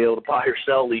not going to be able to buy or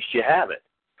sell. At least you have it.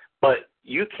 But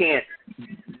you can't.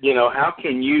 How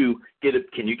can you get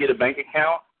a bank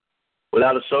account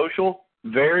without a social?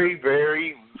 Very,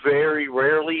 very, very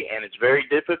rarely, and it's very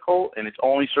difficult, and it's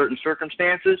only certain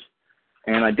circumstances.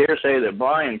 And I dare say that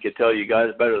Brian could tell you guys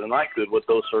better than I could what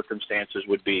those circumstances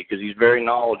would be, because he's very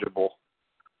knowledgeable.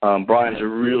 Brian's a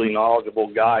really knowledgeable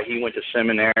guy. He went to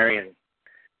seminary, and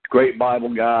great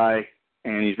Bible guy,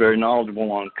 and he's very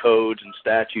knowledgeable on codes and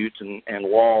statutes and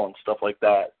law and stuff like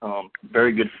that.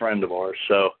 Very good friend of ours.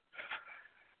 So.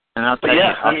 And I'll tell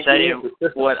you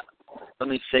what. Let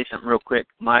me say something real quick.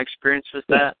 My experience with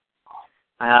that,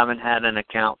 I haven't had an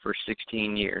account for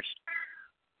 16 years.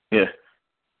 Yeah.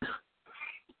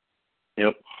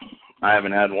 Yep. I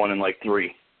haven't had one in like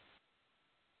 3.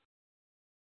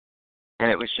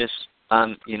 And it was just,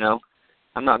 I'm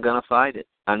not going to fight it.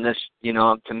 I'm just,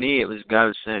 to me, it was God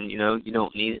was saying, you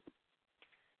don't need it.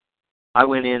 I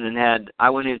went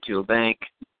into a bank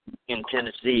in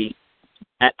Tennessee,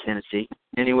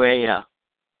 Anyway,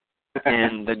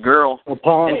 and the girl,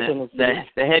 the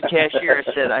head cashier,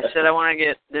 I said, I want to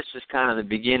get, this is kind of the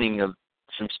beginning of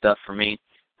some stuff for me.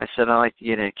 I said, I'd like to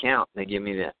get an account. They give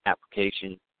me the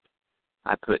application.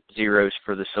 I put zeros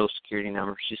for the Social Security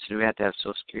number. She said, we have to have a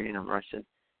Social Security number. I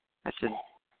said,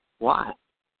 why?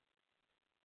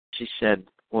 She said,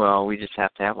 well, we just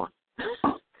have to have one.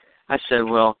 I said,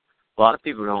 well, a lot of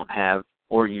people don't have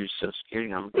or use Social Security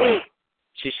number.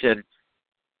 She said,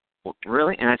 well,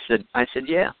 really? And I said,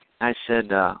 yeah. I said,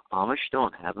 Amish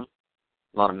don't have them.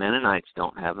 A lot of Mennonites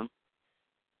don't have them.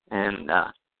 And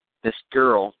this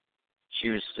girl, she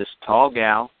was this tall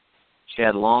gal. She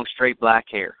had long, straight black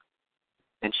hair.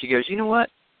 And she goes, you know what?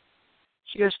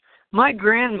 She goes, my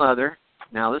grandmother,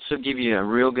 now this will give you a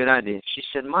real good idea. She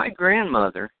said, my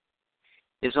grandmother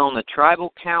is on the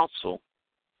tribal council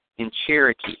in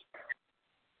Cherokee,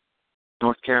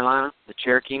 North Carolina, the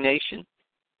Cherokee Nation.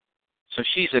 So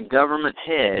she's a government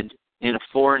head in a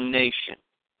foreign nation.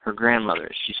 Her grandmother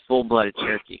is. She's full-blooded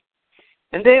Cherokee.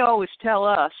 And they always tell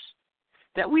us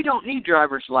that we don't need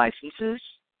driver's licenses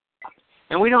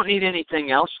and we don't need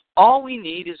anything else. All we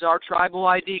need is our tribal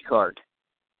ID card.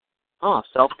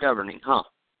 Self-governing,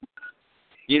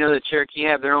 You know the Cherokee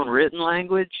have their own written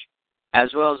language as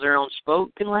well as their own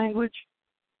spoken language?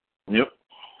 Yep.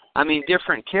 I mean,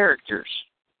 different characters.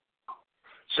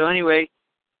 So anyway,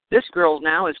 this girl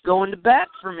now is going to bat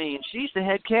for me, and she's the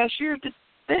head cashier at the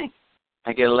thing.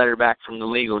 I get a letter back from the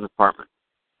legal department.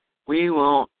 We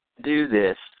won't do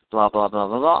this, blah, blah, blah,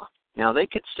 blah, blah. Now, they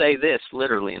could say this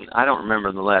literally, and I don't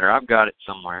remember the letter. I've got it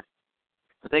somewhere.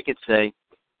 But they could say,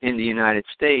 in the United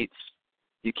States,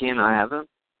 you cannot have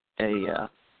a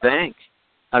bank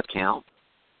account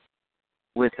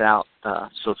without a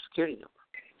Social Security number.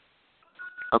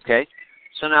 Okay?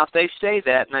 So now if they say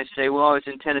that, and I say, well, I was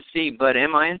in Tennessee, but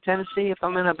am I in Tennessee if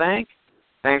I'm in a bank?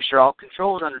 Banks are all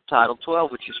controlled under Title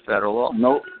 12, which is federal law.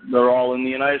 Nope, they're all in the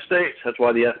United States. That's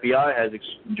why the FBI has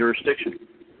jurisdiction.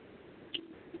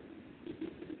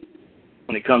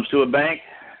 When it comes to a bank,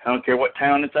 I don't care what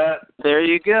town it's at. There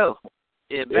you go.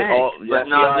 A bank, but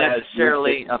not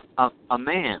necessarily a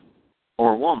man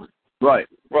or a woman. Right.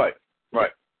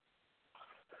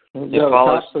 Yeah, the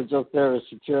cops are just there to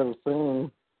secure the scene.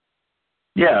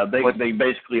 Yeah, they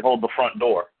basically hold the front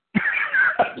door.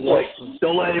 Like,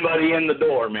 don't let anybody in the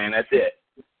door, man. That's it.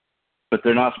 But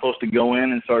they're not supposed to go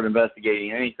in and start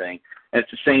investigating anything. And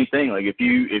it's the same thing. Like if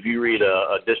you read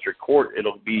a district court,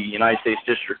 it'll be United States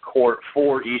District Court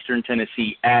for Eastern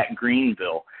Tennessee at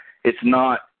Greenville. It's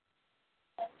not.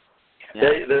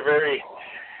 Yeah. They're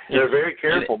very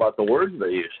careful about the words they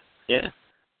use. Yeah.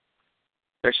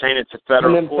 They're saying it's a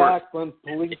federal and in court. fact, when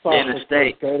police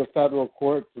officers go to federal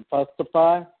court to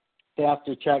testify, they have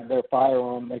to check their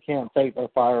firearm. They can't take their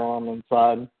firearm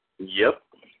inside. Yep.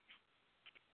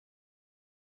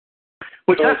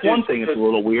 Which that's one thing that's a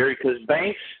little weird, because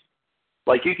banks,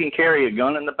 like you can carry a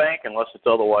gun in the bank unless it's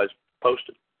otherwise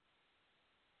posted.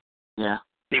 Yeah.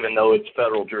 Even though it's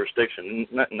federal jurisdiction,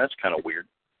 and that's kind of weird.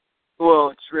 Well,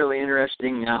 it's really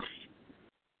interesting.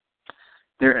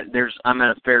 I'm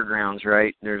at a fairgrounds,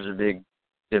 right? There's a big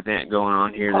event going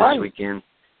on here this weekend.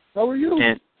 How are you?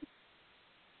 And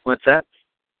what's that?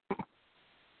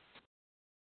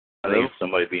 I think it's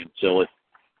somebody being silly.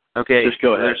 Okay, just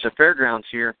go ahead. There's a fairgrounds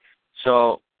here.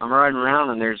 So I'm riding around,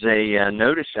 and there's a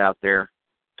notice out there,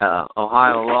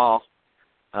 Ohio law,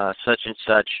 such and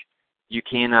such, you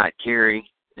cannot carry,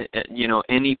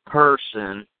 any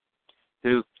person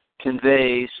who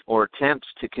conveys or attempts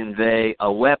to convey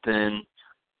a weapon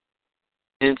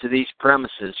into these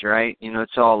premises, right?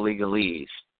 It's all legalese.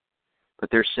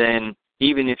 But they're saying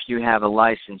even if you have a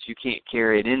license, you can't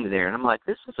carry it into there. And I'm like,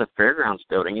 this is a fairgrounds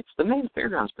building. It's the main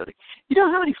fairgrounds building. You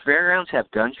know how many fairgrounds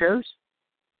have gun shows?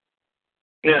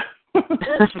 Yeah. I'm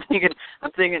thinking,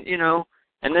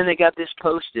 and then they got this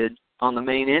posted on the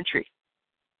main entry.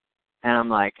 And I'm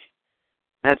like,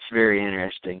 that's very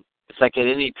interesting. It's like at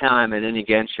any time, at any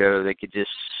gun show, they could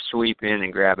just sweep in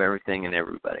and grab everything and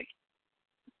everybody.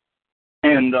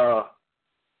 And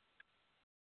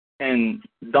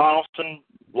Donaldson,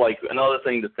 like another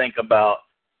thing to think about,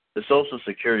 the Social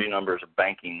Security number is a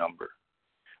banking number.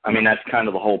 I mean, that's kind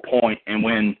of the whole point. And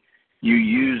when you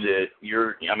use it,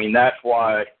 that's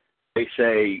why they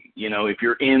say, if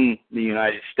you're in the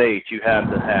United States, you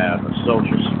have to have a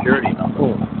Social Security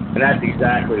number. And that's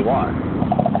exactly why.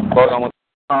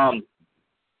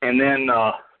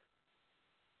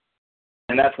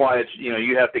 And that's why it's,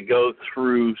 you have to go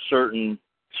through certain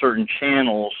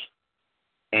channels,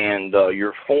 and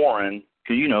you're foreign,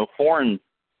 because, foreign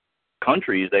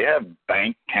countries, they have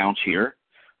bank accounts here.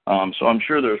 So I'm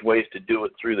sure there's ways to do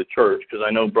it through the church, because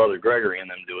I know Brother Gregory and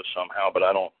them do it somehow, but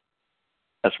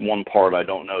that's one part I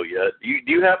don't know yet.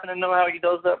 Do you happen to know how he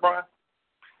does that, Brian?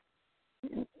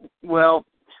 Well,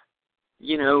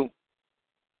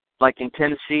 like in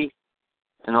Tennessee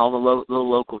and all the little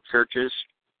local churches,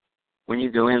 when you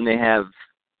go in, they have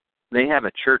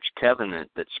a church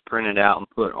covenant that's printed out and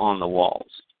put on the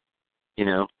walls.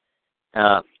 Let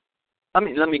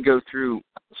me go through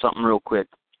something real quick.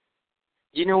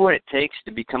 You know what it takes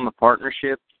to become a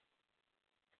partnership?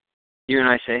 You and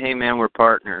I say, hey man, we're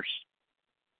partners.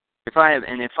 If I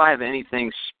have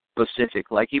anything specific,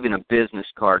 like even a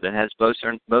business card that has both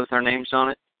our names on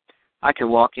it, I could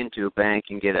walk into a bank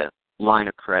and get a line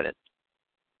of credit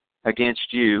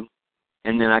against you,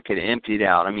 and then I could empty it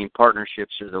out. I mean,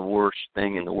 partnerships are the worst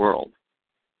thing in the world.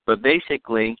 But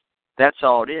basically, that's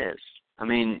all it is. I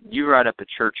mean, you write up a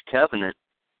church covenant,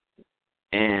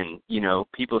 and,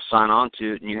 people sign on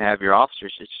to it, and you have your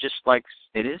officers. It's just like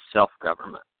it is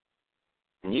self-government.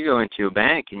 And you go into a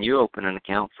bank, and you open an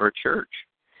account for a church.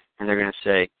 And they're going to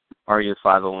say, are you a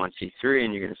 501c3?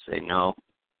 And you're going to say, no,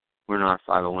 we're not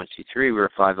a 501c3. We're a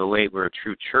 508. We're a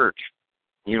true church.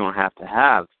 You don't have to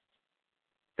have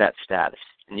that status.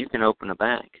 And you can open a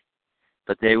bank.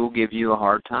 But they will give you a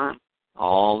hard time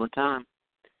all the time.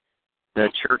 The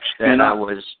church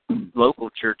local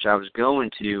church I was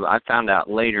going to, I found out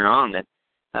later on that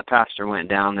pastor went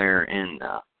down there and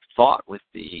fought with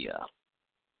the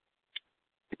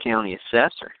county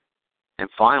assessor. And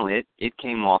finally, it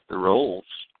came off the rolls,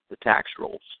 the tax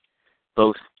rolls.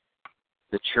 Both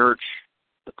the church,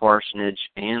 the parsonage,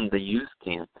 and the youth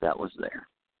camp that was there.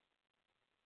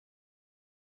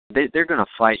 They're going to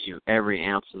fight you every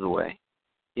ounce of the way.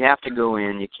 You have to go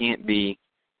in. You can't be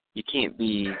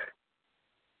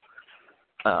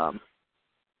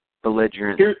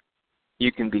belligerent.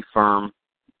 You can be firm,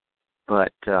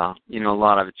 but a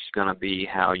lot of it's going to be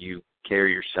how you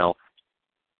carry yourself.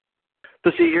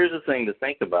 But see, here's the thing to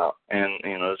think about, and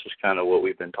this is kind of what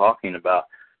we've been talking about.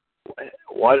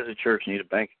 Why does a church need a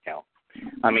bank account?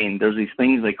 I mean, there's these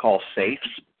things they call safes,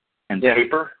 and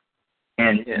paper,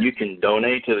 and you can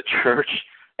donate to the church,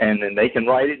 and then they can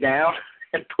write it down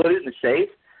and put it in the safe,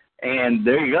 and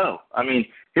there you go. I mean,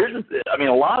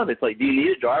 a lot of it's like, do you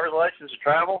need a driver's license to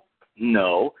travel?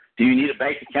 No. Do you need a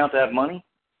bank account to have money?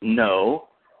 No.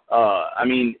 I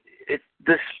mean, it's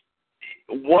this.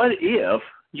 What if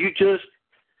you just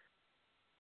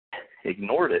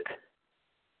ignored it?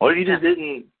 What if you just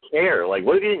didn't care? Like,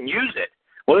 what if you didn't use it?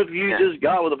 What if you just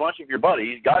got with a bunch of your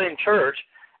buddies, got in church,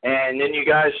 and then you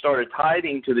guys started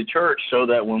tithing to the church so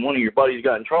that when one of your buddies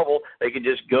got in trouble, they could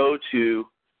just go to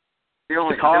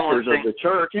the coffers of the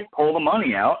church and pull the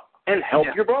money out and help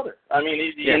your brother? I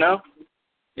mean, you know?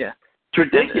 Yeah. It's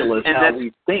ridiculous how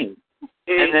we think.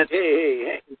 I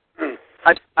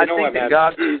think that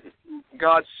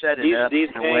God set it up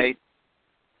in a way.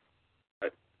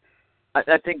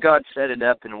 I think God set it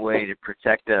up in a way to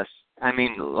protect us. I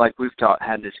mean, like we've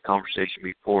had this conversation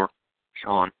before,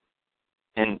 Sean,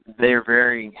 and they're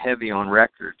very heavy on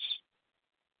records,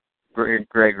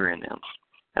 Gregory and them,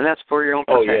 and that's for your own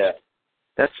protection. Oh yeah.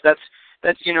 That's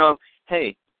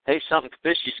hey, something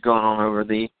fishy's going on over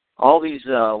all these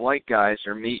white guys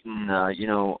are meeting,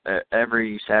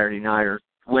 every Saturday night or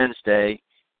Wednesday,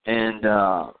 and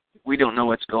we don't know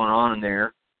what's going on in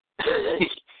there.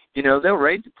 They'll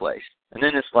raid the place. And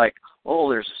then it's like, oh,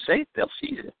 there's a safe, they'll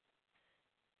seize it.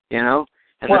 And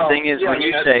the thing is, when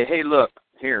you say, hey, look,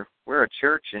 here, we're a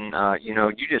church, and,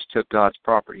 you just took God's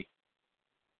property.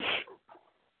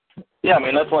 Yeah, I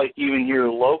mean, that's like even here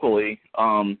locally,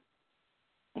 one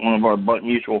of our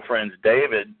mutual friends,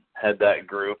 David, had that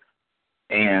group,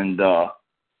 and,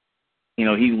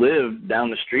 he lived down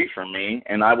the street from me,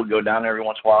 and I would go down there every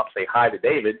once in a while to say hi to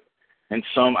David, and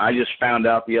I just found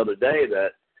out the other day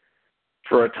that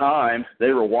for a time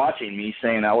they were watching me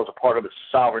saying I was a part of the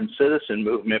sovereign citizen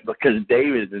movement because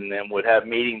David and them would have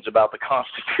meetings about the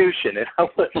Constitution, and I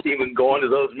wasn't even going to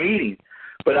those meetings.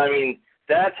 But, I mean,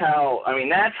 that's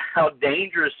how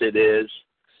dangerous it is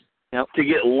to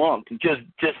get lumped.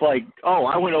 Just like, oh,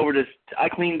 I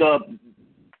cleaned up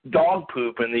dog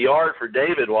poop in the yard for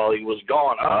David while he was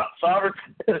gone. Sovereign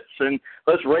citizen,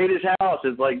 let's raid his house.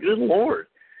 It's like, good Lord.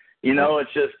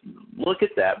 It's just, look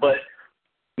at that. But,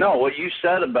 no, what you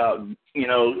said about,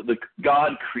 the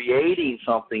God creating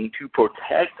something to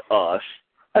protect us,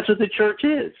 that's what the church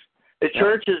is. The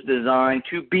church is designed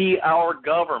to be our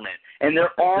government. And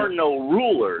there are no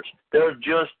rulers. They're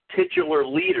just titular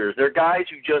leaders. They're guys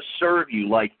who just serve you.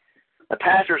 Like, the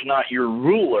pastor's not your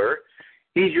ruler.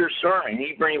 He's your servant.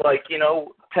 He brings,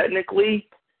 technically,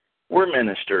 we're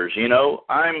ministers.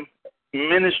 I'm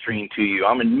ministering to you.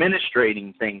 I'm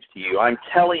administrating things to you. I'm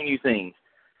telling you things.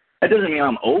 That doesn't mean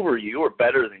I'm over you or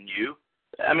better than you.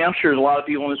 I mean, I'm sure there's a lot of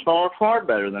people on this phone are far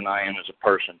better than I am as a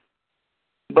person.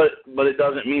 But it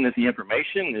doesn't mean that the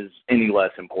information is any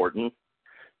less important.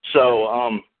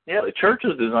 So, the church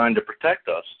is designed to protect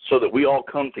us so that we all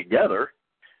come together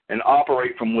and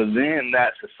operate from within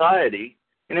that society,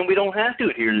 and then we don't have to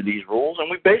adhere to these rules, and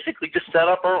we basically just set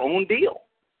up our own deal.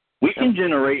 We can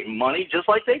generate money just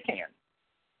like they can.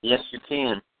 Yes, you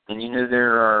can. And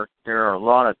there are a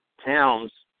lot of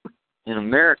towns in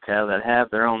America that have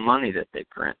their own money that they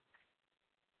print.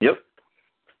 Yep.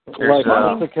 Like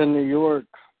Mexico, New York.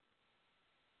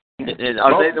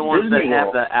 Are they the ones that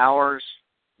have the hours?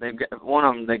 They've got one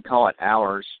of them. They call it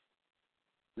hours.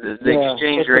 The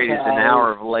exchange rate is an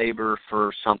hour of labor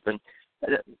for something.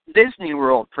 Disney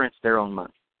World prints their own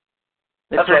money.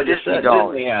 That's what Disney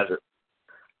dollars. Disney has it.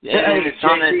 And it's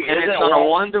on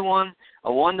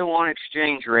a one-to-one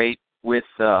exchange rate with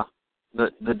the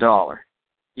dollar.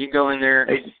 You go in there,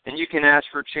 and you can ask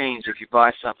for change. If you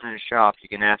buy something in a shop, you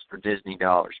can ask for Disney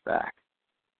dollars back.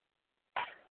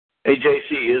 Hey,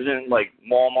 JC, isn't like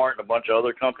Walmart and a bunch of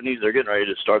other companies, they're getting ready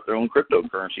to start their own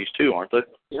cryptocurrencies too, aren't they?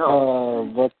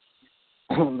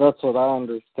 That's what I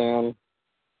understand.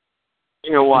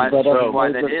 You know why?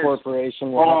 Why that is?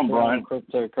 Corporation will have their own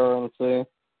cryptocurrency.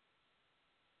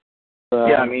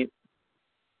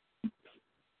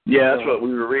 That's what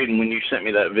we were reading when you sent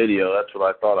me that video. That's what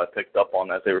I thought. I picked up on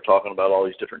that. They were talking about all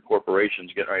these different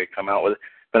corporations getting ready to come out with it.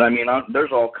 But,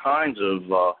 there's all kinds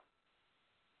of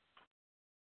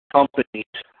companies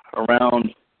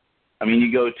around.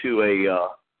 You go to a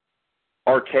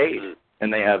arcade,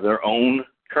 and they have their own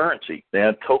currency. They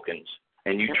have tokens,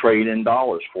 and you trade in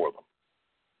dollars for them.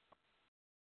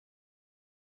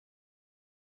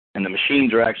 And the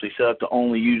machines are actually set up to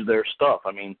only use their stuff.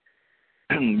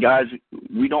 Guys,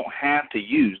 we don't have to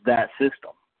use that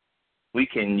system. We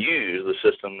can use the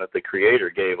system that the Creator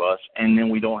gave us, and then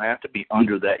we don't have to be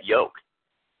under that yoke.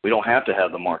 We don't have to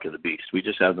have the mark of the beast. We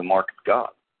just have the mark of God.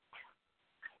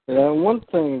 Yeah, one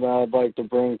thing that I'd like to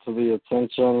bring to the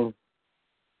attention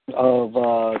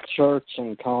of church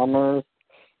and commerce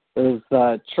is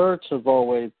that church has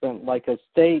always been like a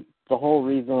state. The whole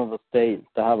reason of a state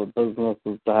to have a business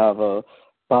is to have a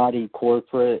body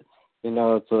corporate.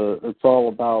 It's all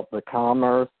about the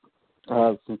commerce,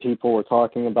 as some people were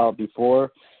talking about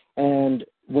before. And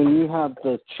when you have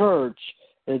the church,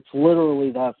 it's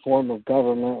literally that form of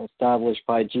government established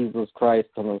by Jesus Christ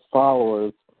and his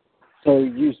followers. So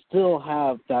you still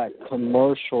have that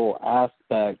commercial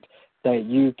aspect that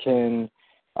you can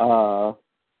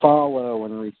follow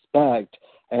and respect,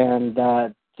 and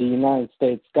that the United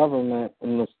States government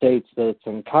and the states that it's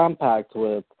in compact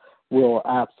with will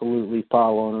absolutely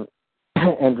follow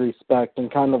and respect.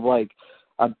 And kind of like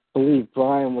I believe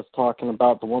Brian was talking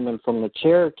about the woman from the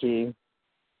Cherokee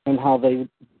and how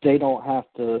they don't have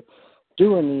to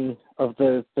do any of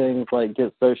those things like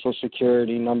get Social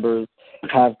Security numbers,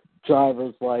 have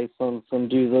driver's license, and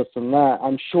do this and that.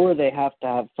 I'm sure they have to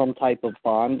have some type of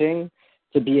bonding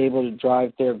to be able to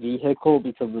drive their vehicle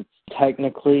because it's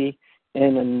technically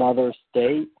in another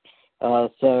state.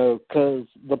 Because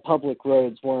the public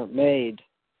roads weren't made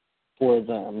for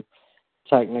them,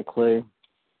 technically.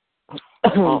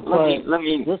 Well, let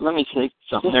me say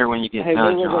something there when you get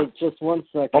done, John. Wait, just 1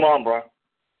 second. Hold on, bro.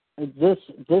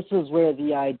 This is where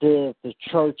the idea of the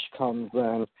church comes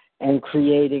in, and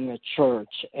creating a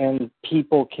church, and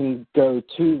people can go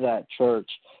to that church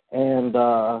and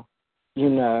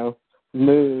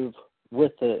move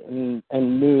with it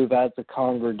and move as a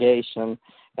congregation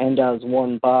and as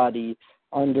one body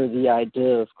under the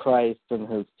idea of Christ and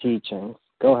his teachings.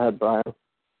 Go ahead, Brian.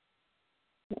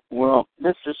 Well,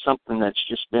 this is something that's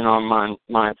just been on my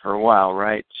mind for a while,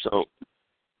 right? So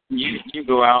you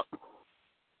go out.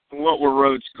 What were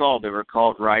roads called? They were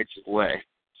called rights of way.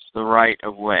 It's the right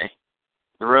of way.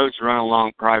 The roads run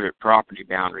along private property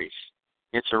boundaries.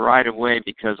 It's a right of way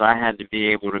because I had to be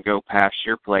able to go past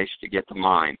your place to get to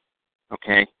mine.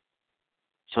 Okay?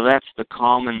 So that's the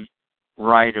common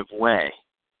right of way,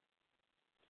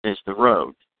 is the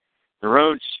road. The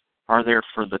roads are there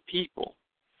for the people.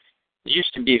 It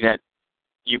used to be that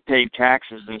you paid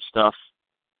taxes and stuff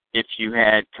if you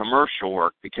had commercial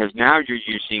work, because now you're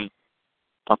using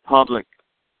a public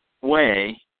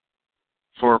way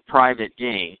for private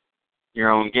gain,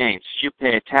 your own gain. So you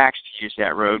pay a tax to use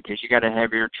that road because you got a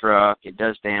heavier truck, it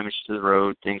does damage to the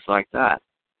road, things like that.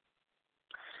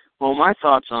 Well, my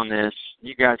thoughts on this,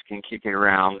 you guys can kick it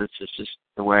around. This is just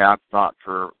the way I've thought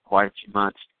for quite a few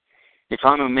months. If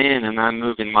I'm a man and I'm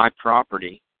moving my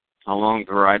property along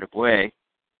the right of way,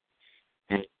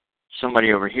 and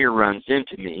somebody over here runs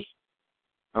into me,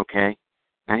 okay,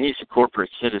 now he's a corporate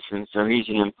citizen, so he's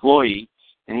an employee,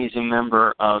 and he's a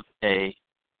member of a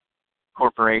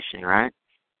corporation, right?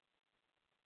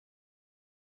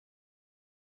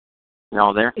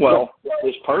 Y'all there? Well,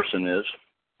 this person is.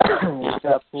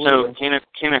 Yeah. So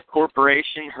can a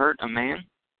corporation hurt a man?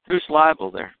 Who's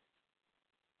liable there?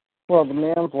 Well, the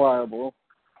man's liable.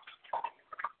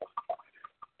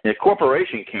 A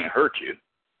corporation can't hurt you.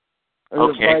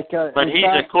 Okay, but he's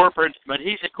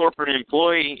a corporate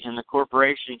employee, and the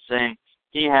corporation saying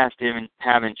he has to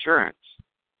have insurance.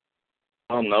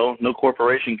 Oh no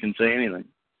corporation can say anything.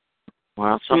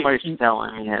 Well, somebody's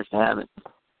telling him he has to have it.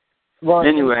 Well,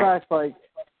 anyway, in fact,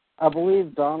 I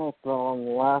believe Donaldson on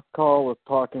the last call was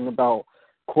talking about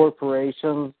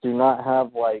corporations do not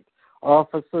have,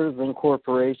 officers in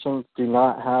corporations do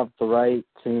not have the right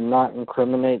to not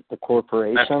incriminate the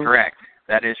corporation. That's correct.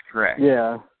 That is correct.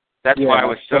 Yeah. That's why I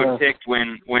was so ticked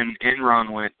when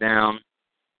Enron went down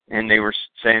and they were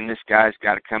saying this guy's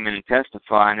got to come in and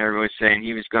testify, and everybody was saying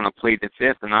he was going to plead the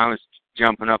fifth, and I was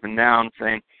jumping up and down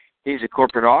saying he's a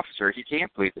corporate officer. He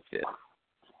can't plead the fifth.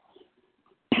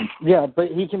 Yeah, but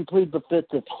he can plead the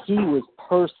fifth if he was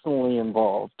personally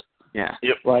involved. Yeah.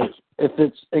 Yep. Like, if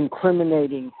it's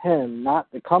incriminating him, not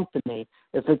the company,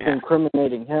 if it's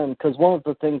incriminating him. Because one of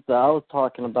the things that I was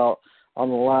talking about on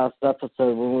the last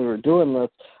episode when we were doing this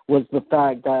was the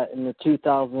fact that in the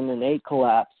 2008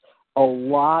 collapse, a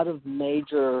lot of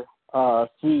major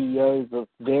CEOs of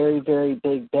very, very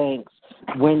big banks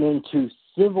went into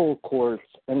civil courts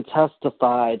and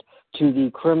testified to the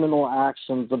criminal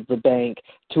actions of the bank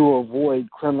to avoid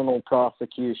criminal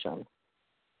prosecution.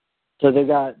 So they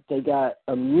got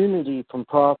immunity from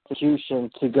prosecution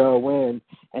to go in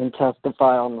and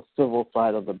testify on the civil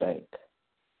side of the bank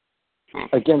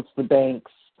against the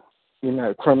bank's,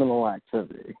 criminal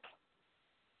activity.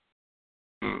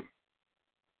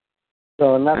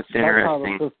 So, and that's how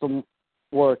the system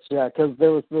works, yeah, because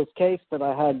there was this case that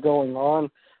I had going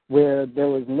on where there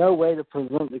was no way to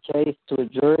present the case to a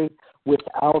jury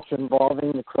without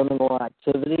involving the criminal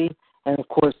activity. And, of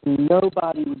course,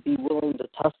 nobody would be willing to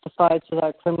testify to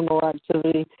that criminal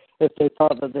activity if they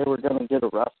thought that they were going to get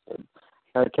arrested.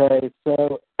 Okay,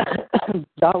 so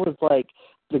that was like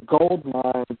the gold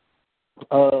mine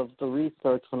of the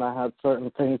research when I had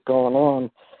certain things going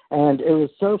on. And it was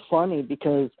so funny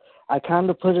because I kind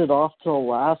of put it off till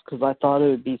last because I thought it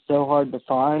would be so hard to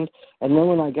find. And then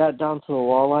when I got down to the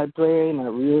law library and I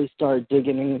really started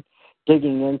digging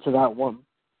into that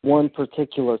one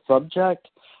particular subject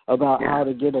about how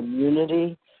to get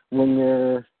immunity when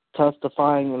you're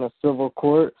testifying in a civil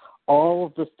court, all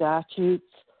of the statutes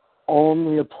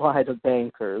only apply to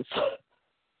bankers.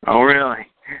 Oh, really?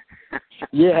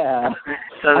 Yeah.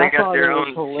 So they got their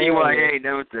own CYA,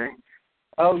 don't they?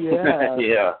 Oh, yeah.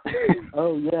 Yeah.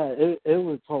 Oh, yeah. It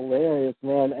was hilarious,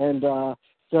 man. And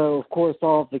so, of course,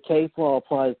 all of the case law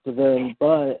applies to them,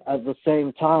 but at the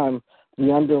same time,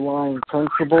 the underlying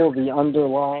principle, the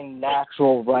underlying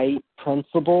natural right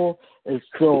principle is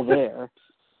still there.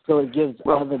 So it gives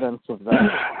evidence of that.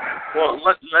 Well,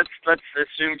 let's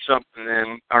assume something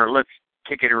then, or let's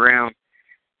kick it around.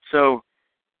 So,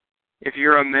 if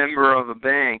you're a member of a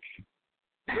bank,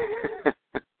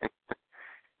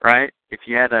 right? If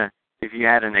you had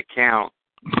an account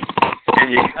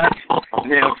and you got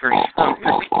nailed for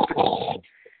something,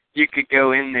 you could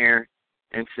go in there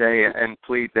and say and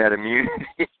plead that immunity.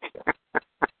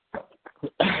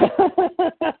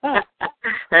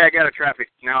 Hey, I got a traffic.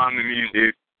 No, I'm immune,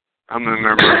 dude. I'm a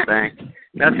member of the bank.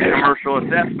 That's a commercial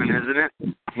assessment, isn't it?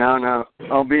 No.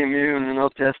 I'll be immune and I'll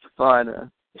testify to.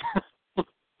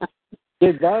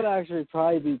 Dude, that would actually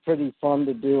probably be pretty fun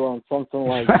to do on something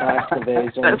like tax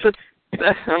evasion. That's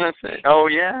what I'm saying. Oh,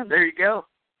 yeah, there you go.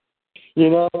 You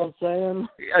know what I'm saying?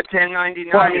 A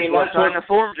 1099 is what's on the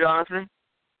form, Jonathan.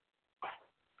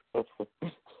 Well,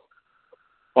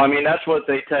 I mean, that's what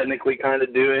they technically kind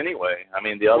of do anyway. I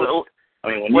mean,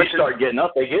 when you start getting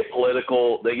up, they get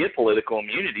political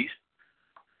immunities.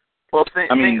 Well,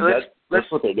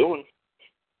 that's what they're doing.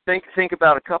 Think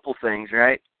about a couple things,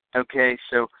 right? Okay,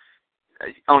 so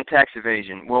on tax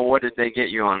evasion, well, what did they get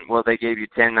you on? Well, they gave you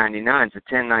 1099s. A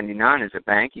 1099 is a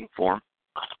banking form.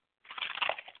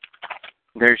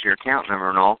 There's your account number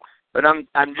and all. But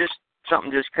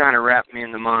something just kind of wrapped me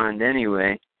in the mind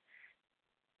anyway.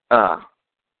 So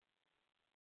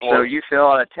you fill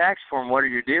out a tax form. What are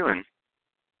you doing?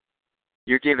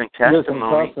 You're giving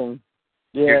testimony.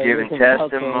 You're giving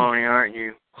testimony, aren't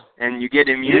you? And you get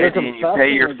immunity and you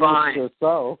pay your fine.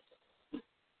 Yourself.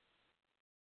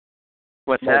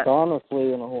 What's that?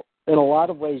 Honestly, in a lot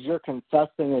of ways, you're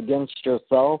confessing against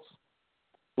yourself.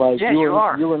 Like you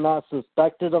are. You were not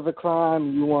suspected of a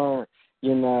crime. You weren't. They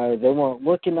weren't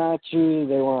looking at you.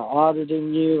 They weren't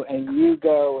auditing you, and you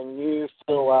go and you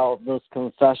fill out this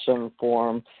confession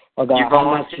form about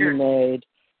how much you made.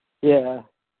 Yeah.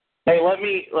 Hey, let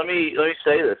me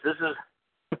say this. This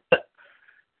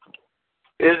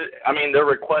is they're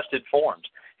requested forms.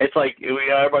 It's like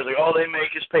everybody's like, oh, they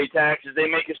make us pay taxes. They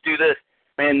make us do this.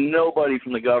 Man, nobody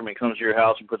from the government comes to your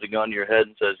house and puts a gun to your head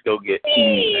and says, go get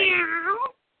anything.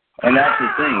 And that's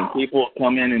the thing. People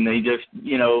come in and they just,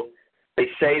 they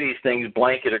say these things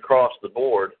blanket across the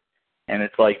board. And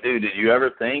it's like, dude, did you ever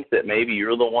think that maybe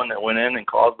you're the one that went in and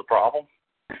caused the problem?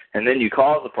 And then you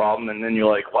cause the problem, and then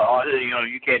you're like, well,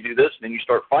 you can't do this. And then you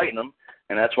start fighting them.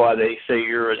 And that's why they say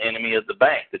you're an enemy of the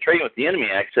bank. The Trading with the Enemy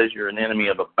Act says you're an enemy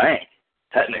of a bank,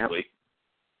 technically.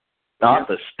 Not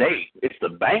the state. It's the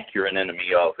bank you're an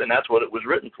enemy of, and that's what it was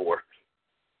written for.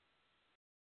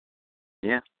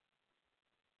 Yeah.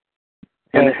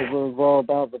 And it was all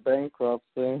about the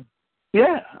bankruptcy.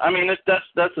 Yeah,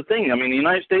 that's the thing. The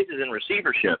United States is in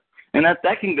receivership, and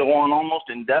that can go on almost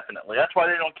indefinitely. That's why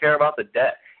they don't care about the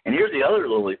debt. And here's the other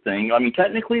little thing.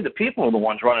 Technically, the people are the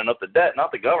ones running up the debt,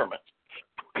 not the government.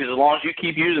 Because as long as you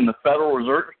keep using the Federal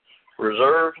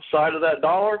Reserve side of that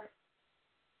dollar,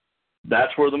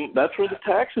 that's where the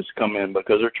taxes come in,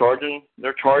 because they're charging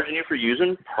you for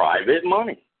using private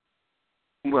money.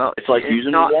 Well, it's like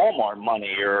using Walmart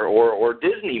money or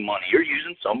Disney money. You're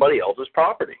using somebody else's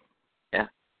property. Yeah.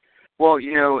 Well,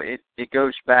 it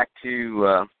goes back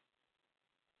to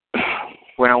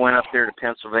when I went up there to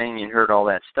Pennsylvania and heard all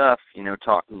that stuff.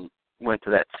 Went to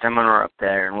that seminar up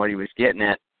there, and what he was getting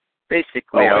at,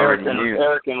 basically, I already knew.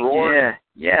 Eric and Roy.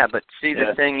 Yeah. But see,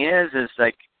 the thing is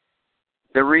like,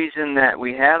 the reason that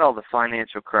we had all the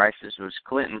financial crisis was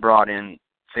Clinton brought in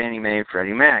Fannie Mae and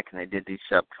Freddie Mac, and they did these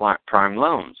subprime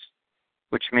loans,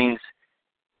 which means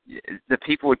the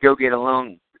people would go get a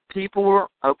loan. People were,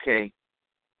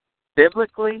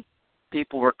 biblically,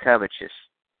 people were covetous.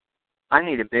 I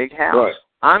need a big house. Right.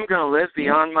 I'm going to live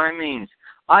beyond my means.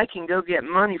 I can go get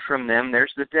money from them.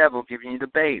 There's the devil giving you the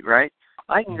bait, right?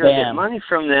 I can go get money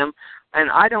from them,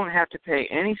 and I don't have to pay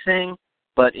anything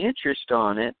but interest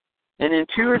on it. And in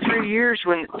 2 or 3 years,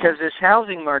 because this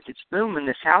housing market's booming,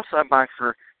 this house I buy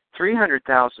for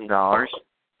 $300,000,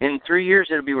 in 3 years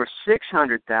it'll be worth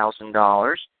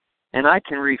 $600,000, and I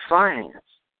can refinance.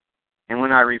 And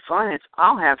when I refinance,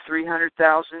 I'll have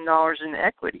 $300,000 in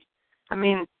equity. I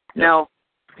mean, now,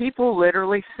 people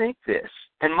literally think this,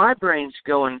 and my brain's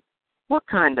going, what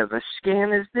kind of a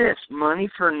scam is this? Money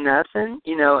for nothing?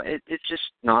 You know, it's just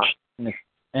not.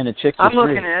 And a chick. I'm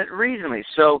looking at it reasonably.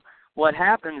 So what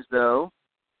happens, though,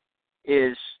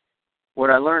 is what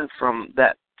I learned from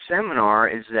that seminar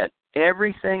is that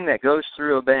everything that goes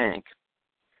through a bank,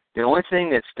 the only thing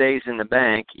that stays in the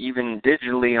bank, even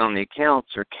digitally on the accounts,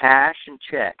 are cash and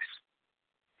checks.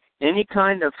 Any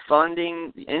kind of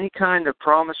funding, any kind of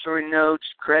promissory notes,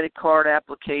 credit card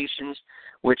applications,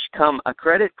 a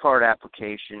credit card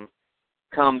application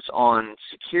comes on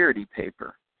security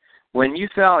paper. When you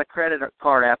file a credit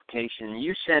card application,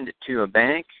 you send it to a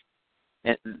bank,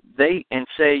 and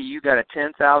say you got a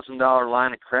 $10,000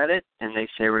 line of credit, and they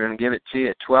say we're going to give it to you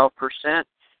at 12%.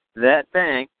 That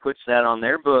bank puts that on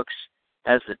their books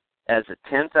as a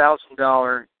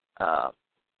 $10,000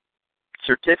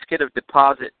 certificate of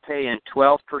deposit, paying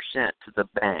 12% to the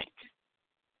bank.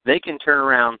 They can turn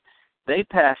around, they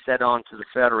pass that on to the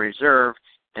Federal Reserve,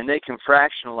 and they can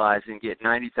fractionalize and get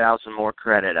 90,000 more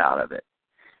credit out of it.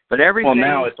 But everything. Well,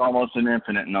 now it's almost an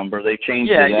infinite number. They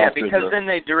changed it. Yeah, because then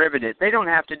they derivative it. They don't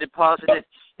have to deposit it.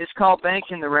 It's called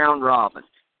banking the round robin.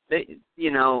 They,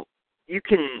 you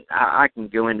can. I can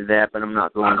go into that, but I'm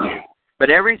not going to. But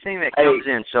everything that comes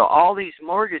in. So all these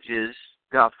mortgages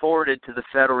got forwarded to the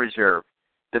Federal Reserve.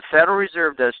 The Federal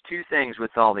Reserve does two things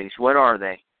with all these. What are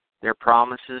they? They're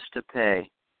promises to pay.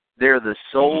 They're the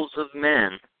souls of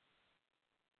men.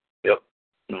 Yep.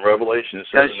 In Revelation it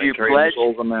says you the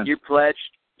souls of men. You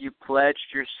pledged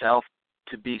yourself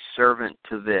to be servant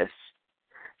to this.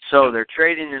 So they're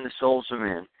trading in the souls of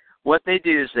men. What they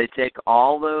do is they take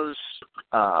all those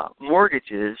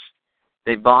mortgages,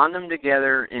 they bond them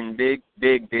together in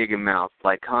big amounts,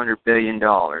 like $100 billion.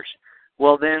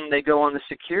 Well, then they go on the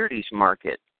securities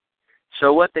market.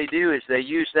 So what they do is they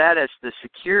use that as the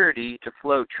security to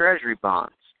float treasury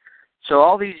bonds. So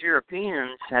all these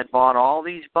Europeans had bought all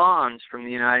these bonds from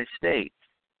the United States.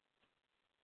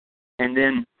 And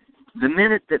then the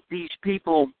minute that these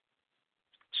people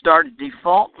started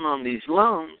defaulting on these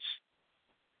loans,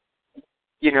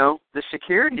 the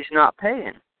security's not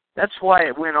paying. That's why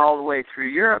it went all the way through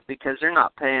Europe, because they're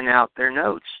not paying out their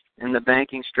notes in the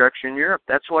banking structure in Europe.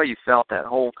 That's why you felt that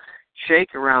whole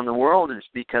shake around the world, is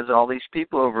because all these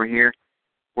people over here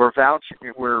were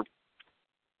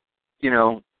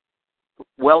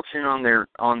welching on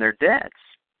their debts.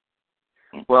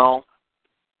 Well,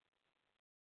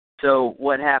 so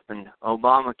what happened?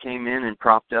 Obama came in and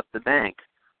propped up the bank.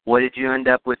 What did you end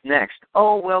up with next?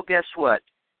 Oh, well, guess what?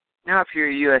 Now if you're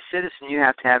a U.S. citizen, you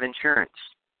have to have insurance.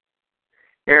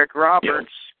 Eric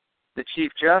Roberts, the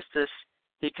Chief Justice,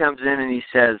 he comes in and he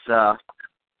says,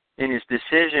 in his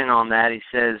decision on that, he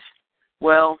says,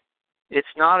 well, it's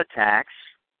not a tax.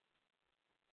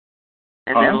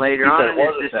 And then later on in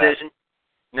his decision,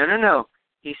 no.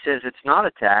 He says it's not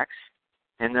a tax.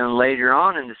 And then later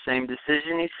on in the same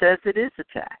decision, he says it is a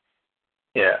tax.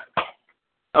 Yeah.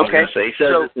 Okay. He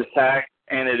says it's a tax,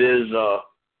 and it is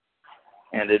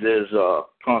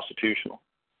constitutional.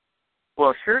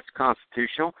 Well, sure, it's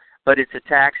constitutional, but it's a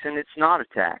tax and it's not a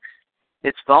tax.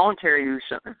 It's voluntary.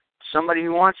 Somebody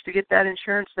who wants to get that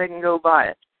insurance, they can go buy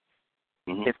it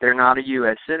if they're not a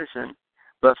U.S. citizen.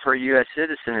 But for a U.S.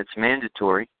 citizen, it's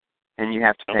mandatory, and you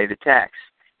have to pay the tax.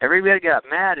 Everybody got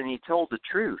mad, and he told the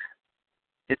truth.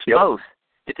 It's both.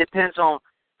 It depends on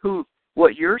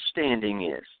what your standing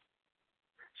is.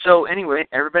 So anyway,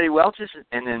 everybody welches,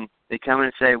 and then they come in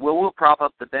and say, well, we'll prop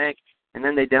up the bank, and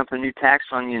then they dump a new tax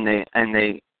on you, and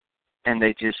they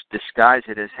just disguise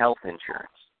it as health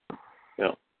insurance.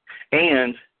 Yeah.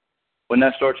 And when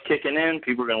that starts kicking in,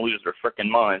 people are going to lose their freaking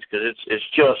minds, because it's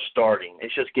just starting.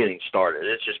 It's just getting started.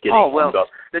 It's just getting warmed up.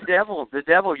 The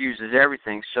devil uses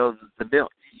everything. So the bill,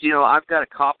 I've got a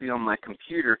copy on my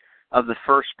computer of the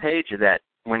first page of that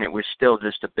when it was still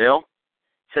just a bill.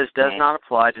 It says does not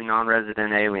apply to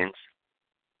non-resident aliens.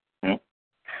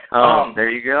 There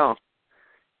you go.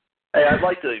 Hey, I'd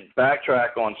like to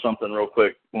backtrack on something real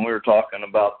quick. When we were talking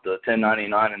about the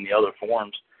 1099 and the other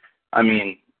forms, I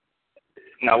mean,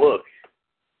 now look,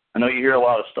 I know you hear a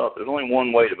lot of stuff. There's only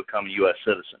one way to become a U.S.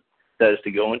 citizen. That is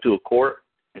to go into a court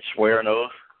and swear an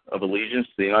oath of allegiance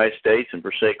to the United States and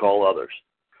forsake all others.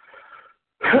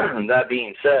 And that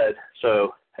being said,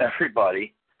 so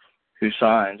everybody who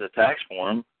signs a tax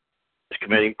form is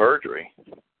committing perjury.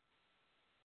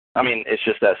 I mean, it's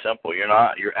just that simple.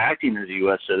 You're acting as a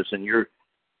U.S. citizen. You're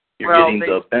getting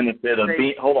the benefit of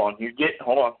being. Hold on.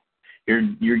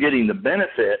 You're getting the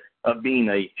benefit of being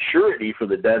a surety for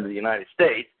the debt of the United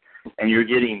States, and you're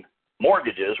getting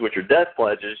mortgages, which are death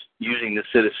pledges, using the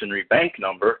citizenry bank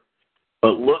number.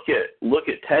 But look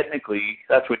at technically,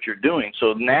 that's what you're doing.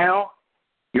 So now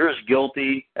you're as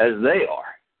guilty as they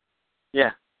are.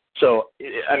 Yeah. So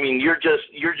I mean, you're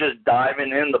just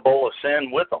diving in the bowl of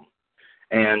sin with them,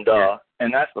 and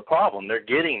that's the problem. They're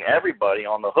getting everybody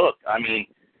on the hook. I mean,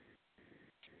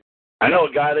 I know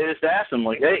a guy that just asked him,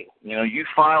 like, hey, you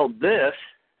filed this,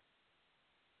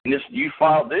 and you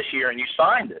filed this year and you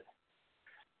signed it,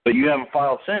 but you haven't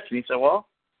filed since. And he said, well,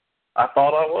 I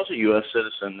thought I was a U.S.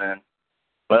 citizen then,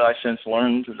 but I since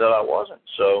learned that I wasn't.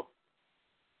 So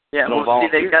yeah, well, see,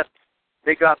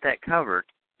 they got that covered.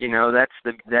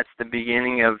 That's the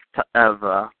beginning of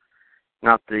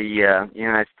not the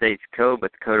United States Code,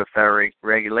 but the Code of Federal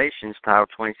Regulations, Title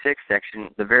 26, section.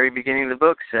 The very beginning of the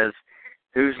book says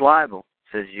who's liable.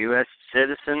 It says U.S.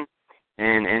 citizen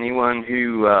and anyone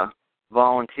who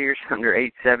volunteers under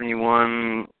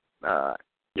 871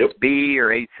 B or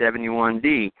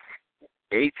 871D.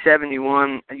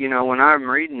 871, when I'm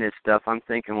reading this stuff, I'm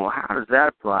thinking, well, how does that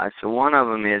apply? So one of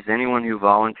them is anyone who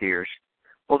volunteers.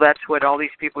 Well, that's what all these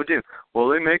people do. Well,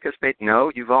 they make us pay.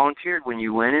 No, you volunteered when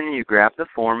you went in and you grabbed the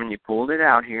form and you pulled it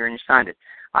out here and you signed it.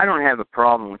 I don't have a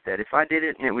problem with that. If I did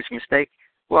it and it was a mistake,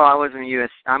 well,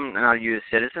 I'm not a U.S.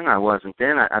 citizen. I wasn't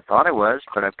then. I thought I was,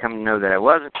 but I've come to know that I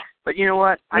wasn't. But you know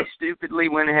what? I stupidly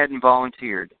went ahead and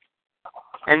volunteered.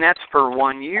 And that's for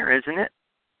 1 year, isn't it?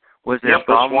 Was there a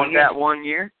problem with that 1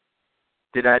 year?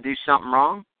 Did I do something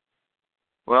wrong?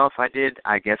 Well, if I did,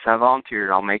 I guess I volunteered.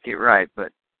 I'll make it right.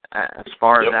 But as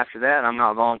far as after that, I'm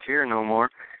not volunteering no more.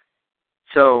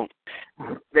 So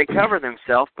they cover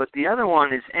themselves. But the other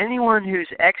one is anyone who's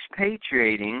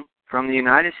expatriating from the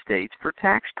United States for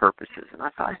tax purposes. And I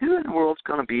thought, who in the world's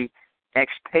going to be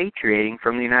expatriating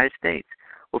from the United States?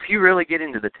 Well, if you really get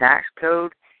into the tax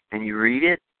code and you read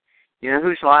it, you know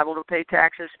who's liable to pay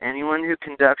taxes? Anyone who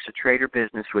conducts a trade or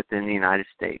business within the United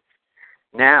States.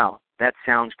 Now, that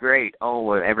sounds great. Oh,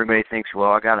 well, everybody thinks,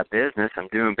 well, I got a business. I'm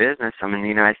doing business. I'm in the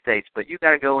United States. But you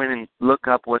got to go in and look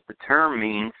up what the term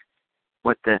means,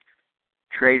 what the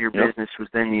trade or business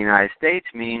within the United States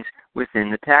means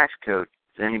within the tax code.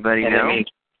 Does anybody know? It means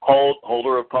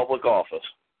holder of public office.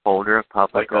 Holder of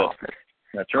public office.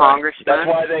 That's right. Congressman That's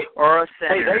why or a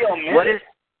senator. Hey,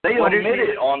 they omit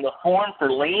it on the form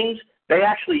for liens. They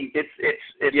actually, it's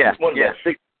what is that,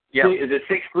 6, is it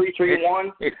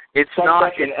 6331? It's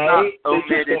not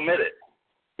omitted.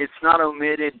 It's not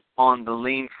omitted on the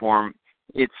lien form.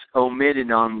 It's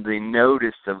omitted on the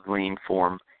notice of lien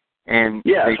form. And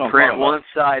they print one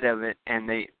side of it, and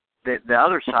the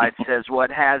other side says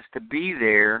what has to be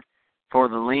there for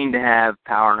the lien to have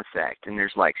power and effect. And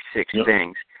there's like 6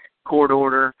 things. Court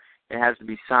order. It has to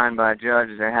be signed by a judge.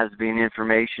 There has to be an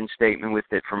information statement with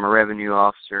it from a revenue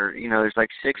officer. There's like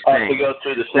 6 things. To go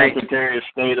through the Secretary of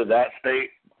State of that state?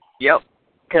 Yep,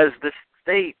 because the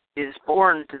state is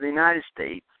foreign to the United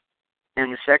States,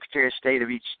 and the Secretary of State of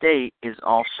each state is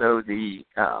also the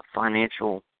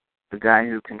the guy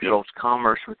who controls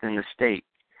commerce within the state.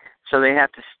 So they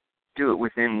have to do it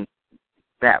within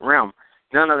that realm.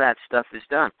 None of that stuff is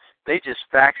done. They just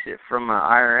fax it from an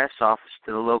IRS office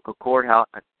to the local courthouse,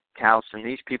 and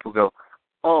these people go,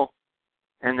 oh,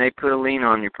 and they put a lien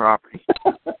on your property.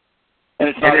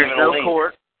 and there's no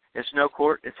court. It's no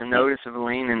court. It's a notice of a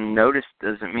lien, and notice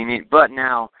doesn't mean it. But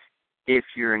now, if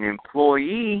you're an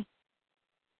employee,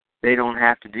 they don't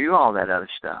have to do all that other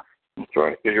stuff. That's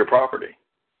right, because you're property.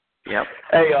 Yep.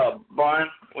 Hey, Brian,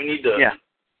 we need to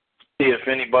see if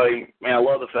anybody, man, I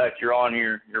love the fact you're on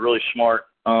here. You're really smart.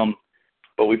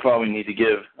 But we probably need to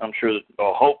give, I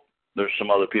hope there's some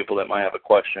other people that might have a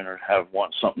question or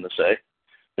want something to say.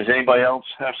 Does anybody else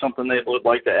have something they would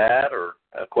like to add or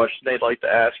a question they'd like to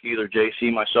ask either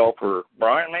JC, myself, or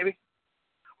Brian maybe?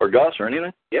 Or Gus or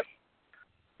anything? Yep.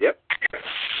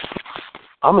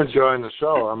 I'm enjoying the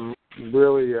show. I'm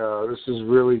really, this is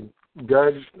really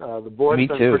good. The board's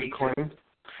been pretty clean.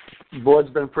 The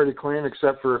board's been pretty clean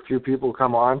except for a few people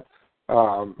come on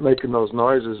making those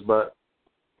noises, but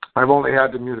I've only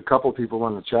had to mute a couple people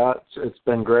in the chat. It's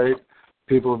been great.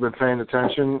 People have been paying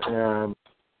attention, and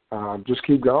just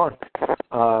keep going.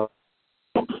 Hey,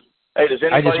 does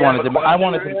anybody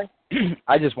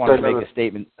I just wanted to make a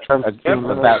statement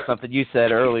about something you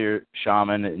said earlier,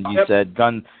 Shaman, and you said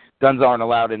guns aren't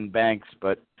allowed in banks,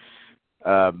 but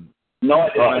no,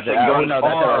 I didn't. I said guns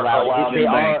are allowed in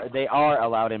banks. They are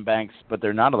allowed in banks, but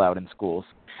they're not allowed in schools.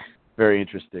 Very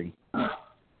interesting.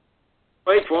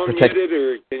 My phone muted,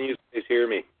 or can you guys hear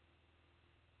me?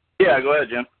 Yeah, go ahead,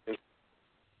 Jim.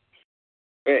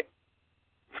 Hey.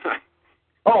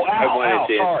 Oh, Al,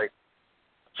 sorry.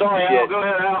 Sorry, Al, go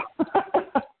ahead, Al.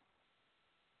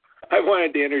 I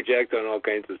wanted to interject on all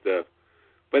kinds of stuff.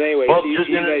 But anyway,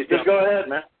 just go ahead,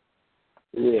 man.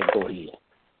 Yeah, go ahead.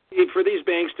 For these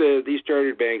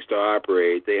chartered banks to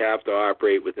operate, they have to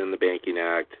operate within the Banking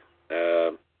Act,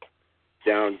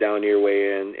 down your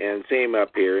way in, and same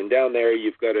up here. And down there,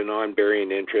 you've got a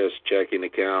non-bearing interest checking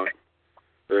account,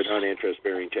 or a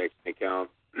non-interest-bearing checking account,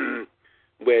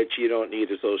 which you don't need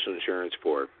a social insurance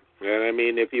for. And I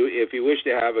mean, if you wish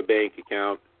to have a bank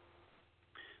account,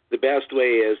 the best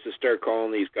way is to start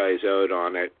calling these guys out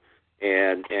on it,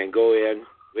 and go in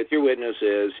with your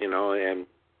witnesses, and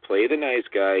play the nice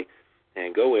guy,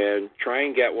 and go in, try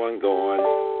and get one going,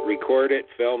 record it,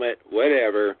 film it,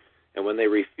 whatever. And when they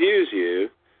refuse you,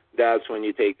 that's when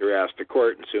you take their ass to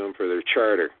court and sue them for their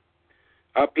charter.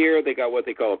 Up here, they got what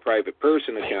they call a private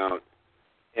person account,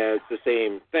 and it's the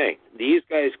same thing. These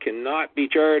guys cannot be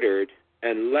chartered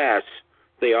unless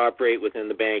they operate within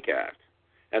the Bank Act.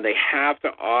 And they have to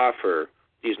offer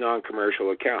these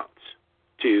non-commercial accounts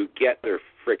to get their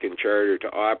frickin' charter to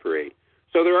operate.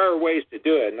 So there are ways to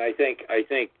do it, and I think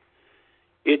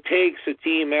it takes a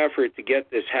team effort to get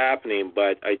this happening,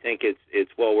 but I think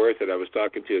it's well worth it. I was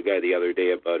talking to a guy the other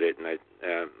day about it, and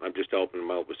I'm just helping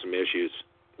him out with some issues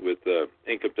with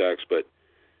income tax, but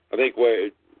I think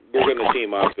we're going to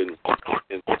team up and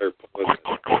start.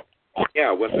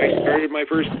 Yeah, when I started my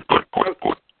first,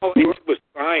 all I did was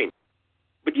sign.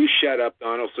 But you shut up,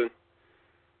 Donaldson.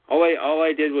 All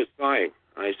I did was sign.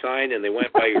 I signed, and they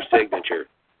went by your signature.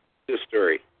 This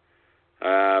story.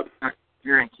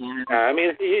 You're in Canada. I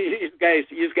mean, you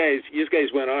guys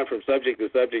went on from subject to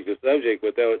subject to subject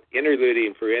without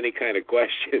interluding for any kind of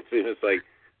questions. And it's like,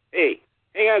 hey,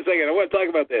 hang on a second, I want to talk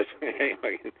about this.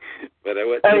 But I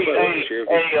wasn't sure.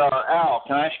 Hey, Al,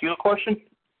 can I ask you a question?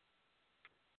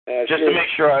 Just sure. to make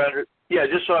sure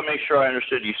just so I make sure I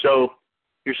understood you. So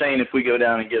you're saying if we go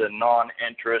down and get a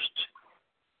non-interest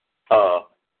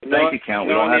bank account,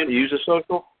 we don't have to use a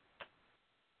social?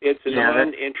 It's a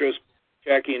non-interest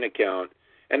checking account.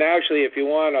 And actually, if you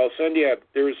want, I'll send you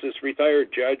there was this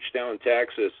retired judge down in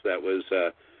Texas that was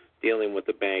dealing with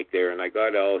the bank there, and I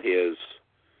got all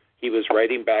he was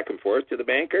writing back and forth to the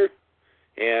banker,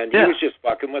 and he was just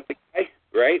fucking with the guy,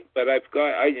 right? But I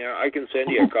can send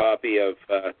you a copy of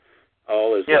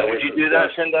all his letters. Would you do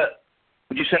that?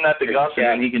 Would you send that to Gus, and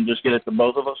then he can just get it to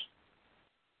both of us?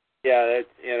 Yeah, it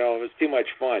was too much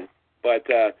fun. But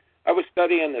I was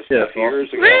studying this stuff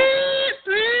years ago.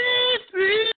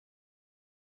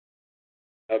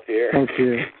 Up here. Thank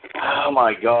you. Oh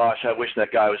my gosh, I wish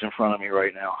that guy was in front of me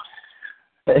right now.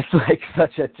 It's like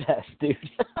such a test, dude.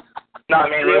 No, I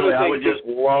mean, really, I would just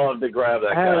love to grab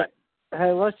that guy.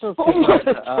 Hey, let's just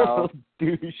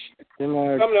douche. I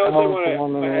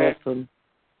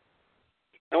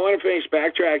want to finish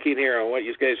backtracking here on what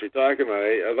you guys are talking about.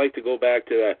 I'd like to go back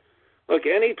to that. Look,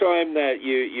 any time that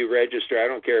you register, I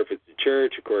don't care if it's a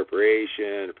church, a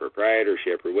corporation, a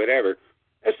proprietorship, or whatever,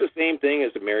 that's the same thing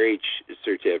as a marriage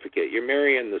certificate. You're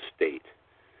marrying the state,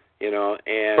 and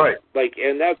right.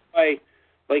 And that's why,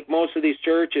 most of these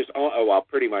churches,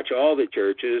 pretty much all the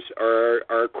churches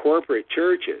are corporate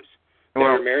churches.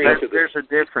 There's a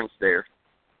difference there.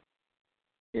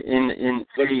 In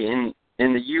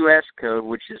the U.S. code,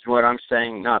 which is what I'm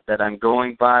saying, not that I'm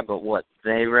going by, but what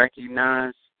they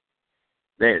recognize,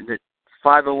 the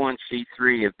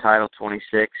 501c3 of Title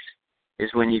 26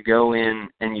 is when you go in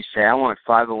and you say, I want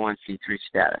 501c3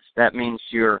 status. That means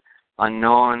you're a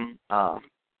non-income,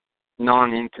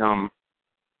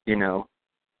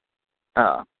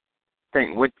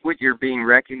 thing. What you're being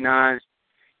recognized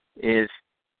is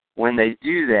when they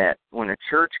do that, when a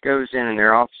church goes in and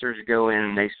their officers go in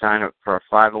and they sign up for a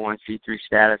 501c3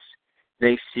 status,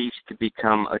 they cease to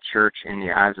become a church in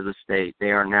the eyes of the state.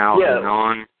 They are now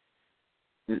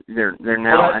they're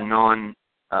now a non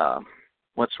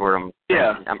what's the word?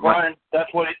 Brian,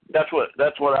 that's what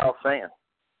I was saying.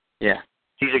 Yeah.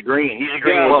 He's agreeing.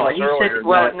 Well, with us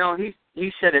earlier.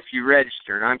 He said if you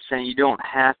register, and I'm saying you don't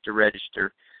have to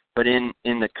register, but in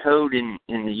the code in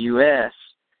the U.S.,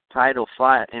 Title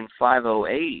 5 and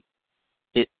 508,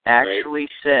 it actually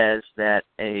says that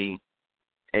a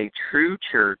true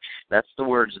church, that's the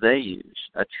words they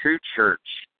use, a true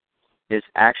church is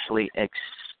actually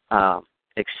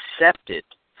accepted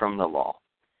from the law.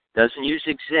 Doesn't use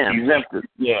exempt. Exempted,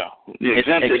 yeah. It's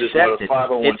Exempted accepted. is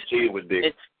what a 501c would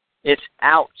be. It's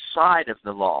outside of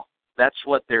the law. That's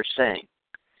what they're saying.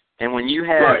 And when you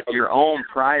have your own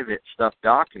private stuff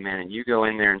documented, you go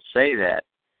in there and say that.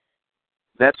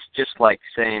 That's just like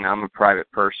saying I'm a private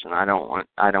person. I don't want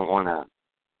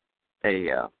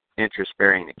a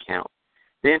interest-bearing account.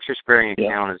 The interest-bearing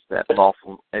account is that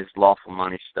lawful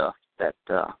money stuff that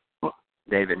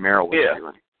David Merrill was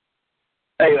doing.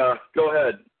 Hey, go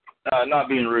ahead. Not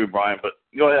being rude, Brian, but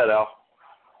go ahead, Al.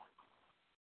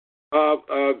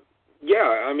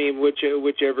 Yeah, I mean,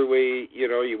 whichever way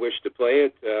you wish to play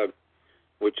it,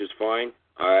 which is fine.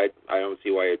 I don't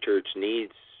see why a church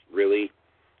needs really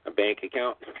a bank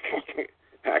account,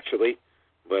 actually,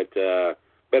 but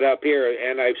up here,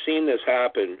 and I've seen this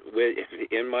happen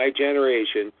in my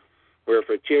generation, where if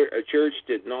a church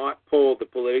did not pull the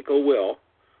political will,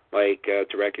 like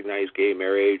to recognize gay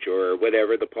marriage or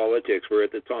whatever the politics were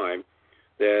at the time,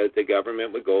 the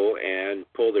government would go and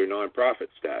pull their nonprofit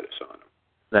status on them.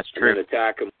 That's true. And then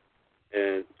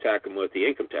attack them with the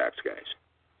income tax guys.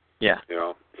 Yeah.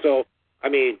 So I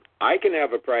mean, I can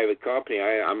have a private company.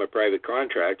 I'm a private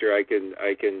contractor. I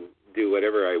can do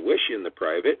whatever I wish in the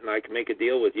private, and I can make a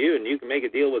deal with you, and you can make a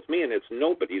deal with me, and it's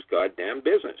nobody's goddamn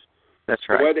business. That's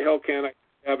right. So why the hell can't I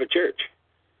have a church?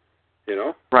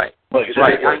 Right. Exactly.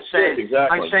 Right.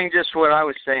 I'm saying just what I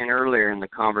was saying earlier in the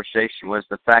conversation was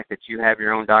the fact that you have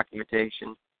your own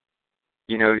documentation.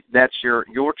 That's your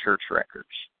church records.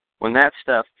 When that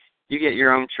stuff, you get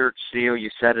your own church seal, you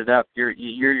set it up, you're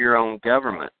your own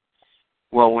government.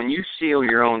 Well, when you seal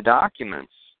your own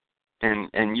documents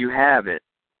and you have it,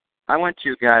 I went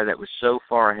to a guy that was so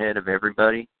far ahead of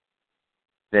everybody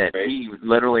that he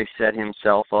literally set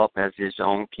himself up as his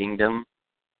own kingdom.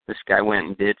 This guy went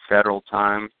and did federal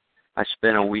time. I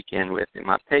spent a weekend with him.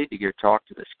 I paid to go talk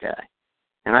to this guy.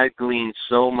 And I gleaned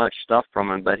so much stuff from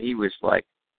him, but he was like,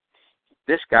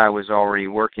 this guy was already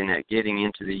working at getting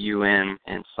into the UN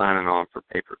and signing on for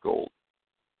paper gold.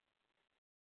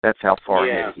 That's how far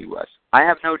ahead he was. I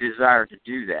have no desire to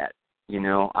do that.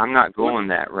 I'm not going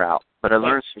that route, but I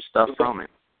learned some stuff from him.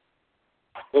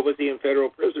 What was he in federal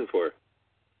prison for?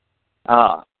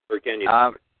 Or can you?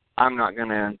 I'm not going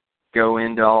to go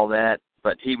into all that,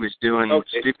 but he was doing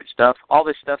stupid stuff. All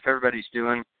this stuff everybody's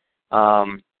doing,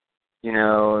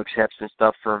 accepting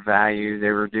stuff for value. They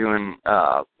were doing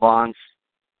bonds,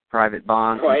 private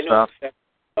bonds and stuff.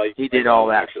 He did all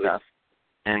that stuff,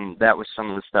 and that was some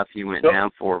of the stuff he went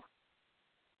down for.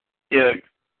 Yeah.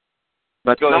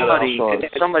 But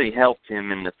somebody helped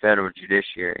him in the federal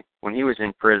judiciary. When he was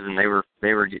in prison, they were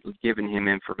giving him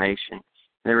information.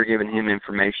 They were giving him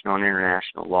information on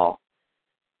international law.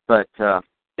 But now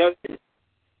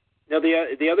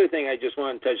the other thing I just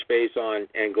want to touch base on,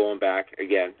 and going back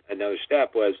again, another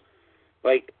step was,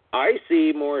 like, I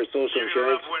see more social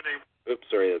insurance. Oops,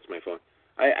 sorry, that's my phone.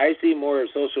 I see more of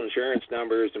social insurance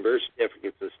numbers and birth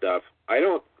certificates and stuff. I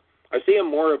see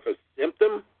them more of a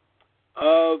symptom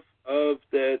of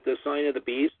the sign of the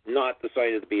beast, not the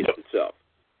sign of the beast itself.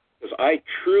 Because I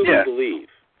truly believe,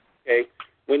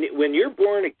 when you're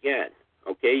born again,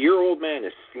 your old man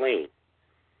is slain,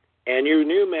 and your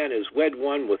new man is wed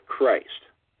one with Christ,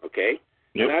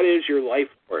 and that is your life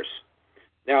force.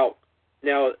 Now,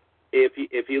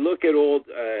 if you look at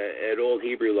old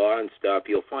Hebrew law and stuff,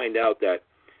 you'll find out that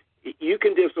you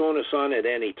can disown a son at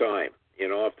any time.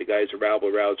 If the guy's a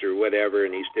rabble-rouser or whatever,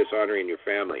 and he's dishonoring your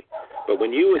family. But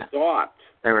when you adopt...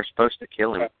 They were supposed to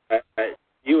kill him.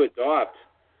 You adopt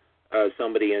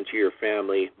somebody into your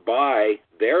family by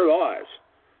their laws,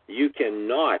 you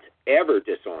cannot ever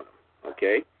disown them,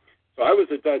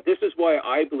 So this is why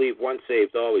I believe once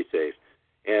saved, always saved.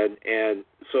 And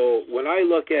so when I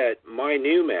look at my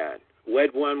new man,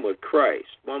 wed one with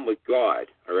Christ, one with God,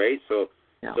 all right? So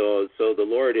the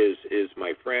Lord is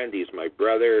my friend, he's my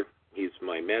brother, he's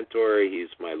my mentor, he's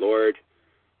my Lord,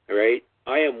 all right?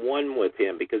 I am one with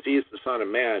him because he is the Son of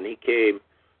Man. He came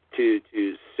to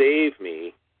save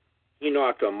me. He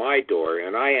knocked on my door,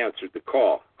 and I answered the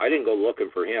call. I didn't go looking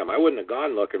for him. I wouldn't have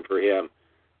gone looking for him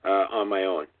on my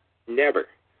own. Never.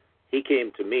 He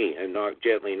came to me and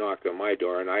gently knocked on my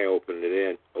door, and I opened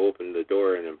the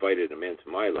door and invited him into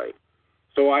my life.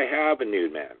 So I have a new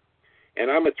man. And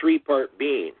I'm a three-part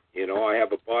being. I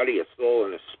have a body, a soul,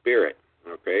 and a spirit.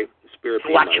 The spirit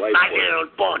being my life force. My little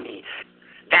pony.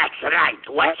 That's right.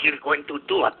 What you're going to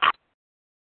do about it?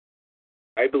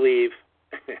 I believe,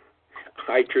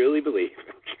 I truly believe,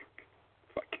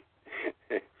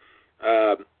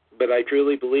 but I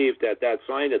truly believe that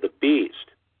sign of the beast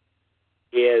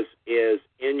is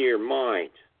in your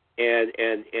mind,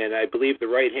 and I believe the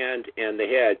right hand and the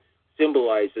head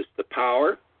symbolizes the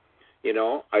power.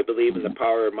 I believe in the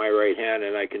power of my right hand,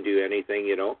 and I can do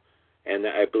anything. And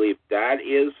I believe that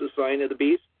is the sign of the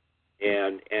beast,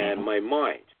 and my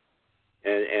mind,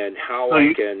 and how so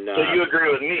I can. So you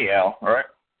agree with me, Al, right?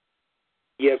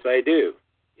 Yes, I do.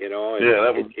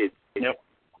 Yep.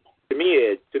 To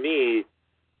me,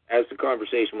 as the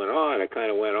conversation went on, it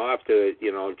kind of went off to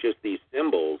just these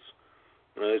symbols.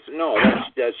 And I said, no,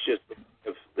 that's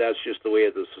just the way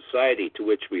of the society to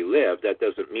which we live. That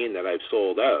doesn't mean that I've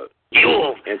sold out.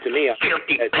 And to me,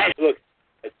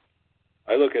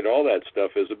 I look at all that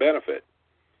stuff as a benefit,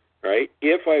 right?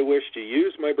 If I wish to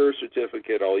use my birth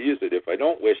certificate, I'll use it. If I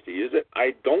don't wish to use it,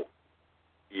 I don't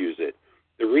use it.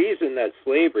 The reason that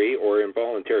slavery or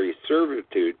involuntary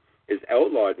servitude is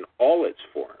outlawed in all its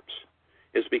forms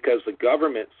is because the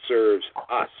government serves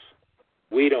us.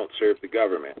 We don't serve the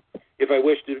government. If I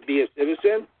wish to be a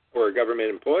citizen or a government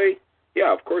employee,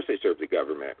 yeah, of course I serve the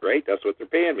government, right? That's what they're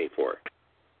paying me for.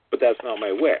 But that's not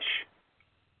my wish.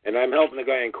 And I'm helping the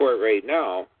guy in court right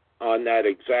now on that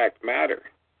exact matter.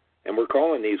 And we're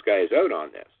calling these guys out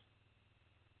on this.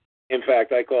 In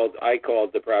fact, I called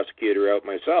the prosecutor out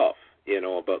myself,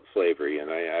 about slavery.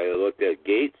 And I looked at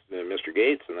Gates, Mr.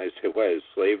 Gates, and I said, what, is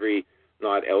slavery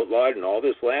not outlawed in all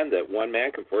this land that one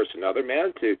man can force another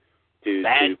man to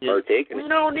partake in? We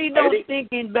don't need no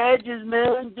stinking badges,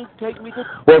 man. Just take me to...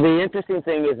 Well, the interesting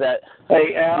thing is that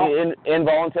Al,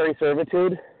 involuntary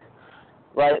servitude,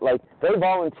 right, like they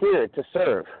volunteer to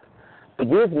serve. But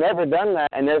you've never done that,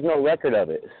 and there's no record of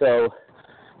it. So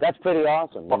that's pretty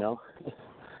awesome,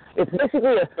 It's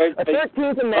basically a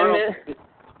 13th Amendment.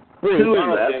 Who is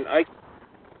that?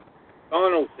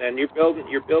 Donald, and you're building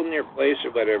your place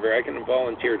or whatever. I can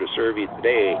volunteer to serve you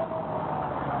today.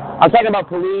 I'm talking about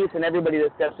police and everybody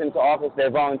that steps into office. They're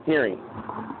volunteering.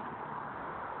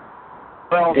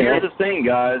 Well, here's the thing,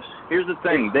 guys. Here's the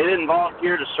thing. They didn't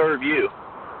volunteer to serve you.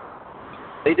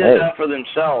 They did that for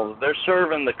themselves. They're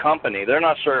serving the company. They're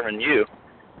not serving you.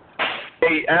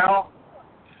 Hey, Al,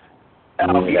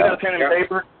 if you got a pen and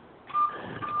paper?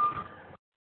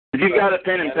 If you got a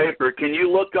pen and paper, can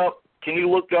you look up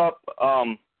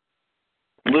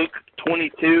Luke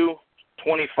 22,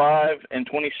 25, and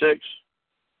 26?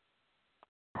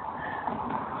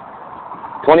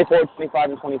 24, 25,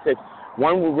 and 26.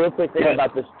 One real quick thing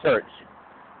about this church.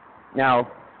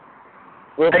 Now,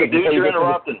 real quick, dude, you're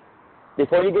interrupting.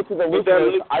 Before you get to the Luke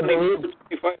verse, I believe...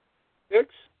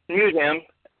 6? Mute him.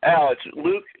 Al, it's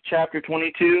Luke chapter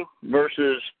 22,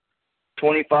 verses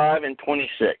 25 and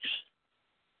 26.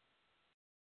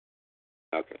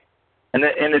 Okay. And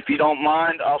if you don't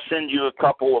mind, I'll send you a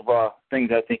couple of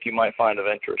things I think you might find of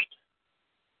interest.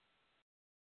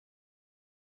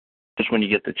 Just when you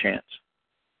get the chance.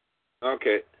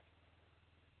 Okay.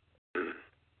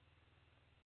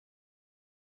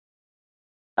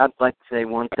 I'd like to say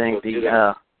one thing.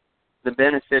 The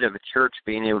benefit of a church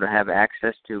being able to have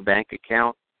access to a bank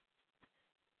account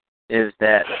is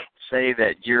that, say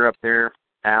that you're up there,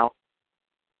 Al,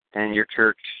 and your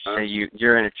church, say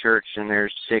you're in a church and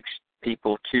there's 6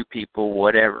 people, 2 people,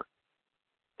 whatever,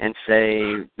 and say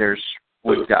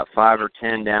we've got 5 or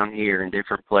 10 down here in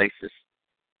different places.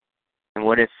 And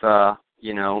what if,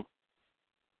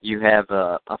 you have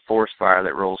a forest fire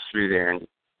that rolls through there and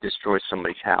destroys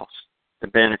somebody's house? The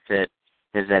benefit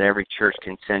is that every church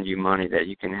can send you money that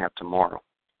you can have tomorrow.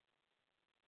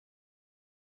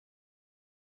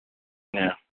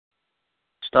 Yeah.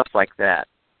 Stuff like that.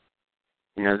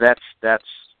 That's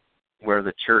where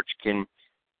the church can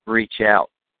reach out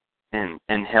and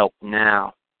help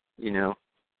now.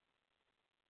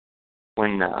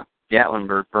 When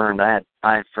Gatlinburg burned, I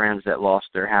had friends that lost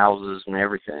their houses and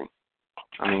everything.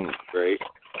 I mean, great.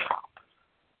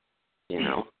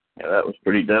 Yeah, that was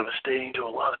pretty devastating to a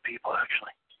lot of people,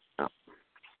 actually.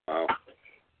 Wow.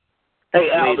 Hey,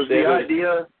 Al, does the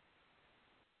idea...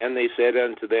 And they said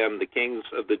unto them, the kings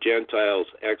of the Gentiles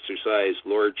exercise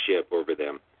lordship over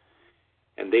them,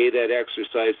 and they that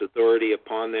exercise authority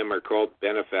upon them are called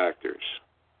benefactors.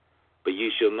 But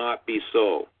you shall not be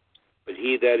so. But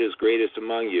he that is greatest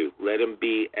among you, let him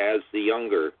be as the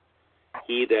younger,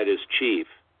 he that is chief,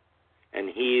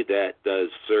 and he that does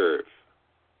serve.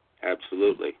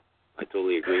 Absolutely. I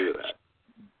totally agree with that.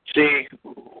 See,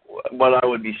 what I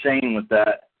would be saying with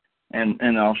that,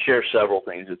 and I'll share several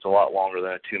things. It's a lot longer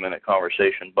than a 2-minute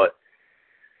conversation, but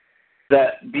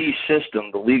that beast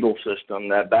system, the legal system,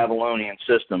 that Babylonian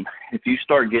system, if you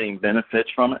start getting benefits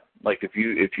from it, like if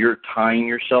you're tying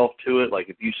yourself to it, like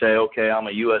if you say, okay, I'm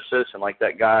a U.S. citizen, like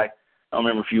that guy, I don't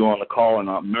remember if you were on the call or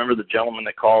not. Remember the gentleman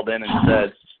that called in and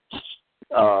said,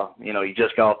 he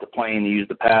just got off the plane to use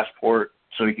the passport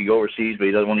so he could go overseas, but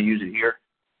he doesn't want to use it here.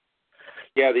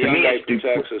 Yeah, the young guy from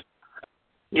Texas.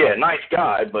 Yeah, nice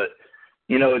guy, but,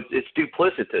 it's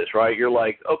duplicitous, right? You're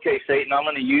like, okay, Satan, I'm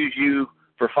going to use you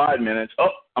for 5 minutes. Oh,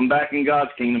 I'm back in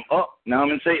God's kingdom. Oh, now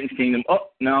I'm in Satan's kingdom. Oh,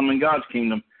 now I'm in God's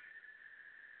kingdom.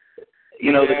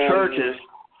 The churches,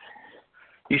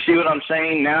 you see what I'm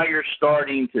saying? Now you're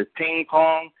starting to ping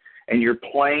pong and you're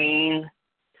playing.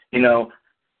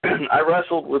 I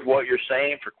wrestled with what you're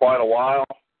saying for quite a while.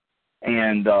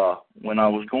 And when I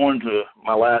was going to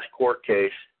my last court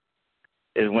case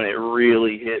is when it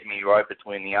really hit me right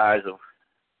between the eyes of,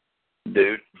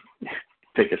 dude,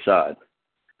 pick a side.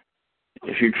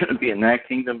 If you're going to be in that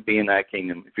kingdom, be in that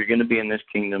kingdom. If you're going to be in this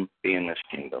kingdom, be in this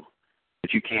kingdom.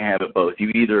 But you can't have it both. You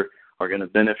either are going to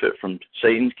benefit from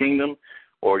Satan's kingdom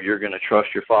or you're going to trust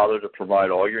your Father to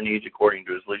provide all your needs according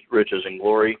to his riches and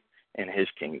glory in his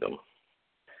kingdom.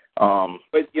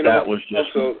 But that was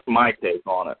just also my take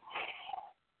on it.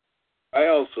 I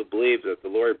also believe that the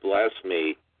Lord blessed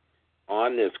me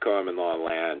on this common law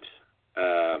land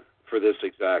for this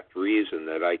exact reason,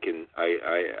 that I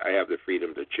have the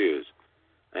freedom to choose,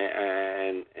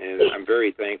 and I'm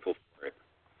very thankful for it.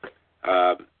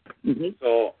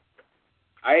 So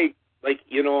I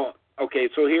okay,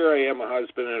 so here I am, a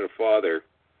husband and a father,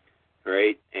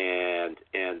 right?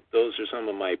 And those are some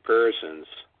of my persons,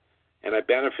 and I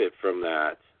benefit from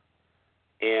that.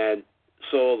 And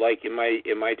so, am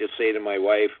I just say to my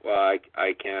wife, well,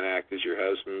 I can't act as your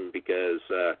husband because,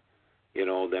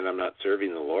 then I'm not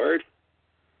serving the Lord?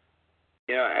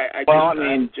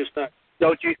 I'm just not.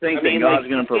 Don't you think that God's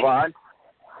going to provide?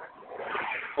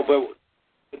 Oh,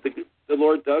 but the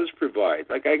Lord does provide.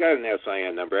 I got an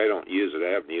SIN number. I don't use it.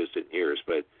 I haven't used it in years.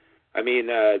 But,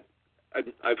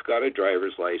 I've got a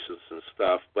driver's license and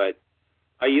stuff, but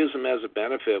I use them as a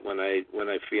benefit when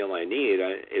I feel I need.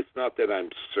 It's not that I'm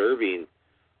serving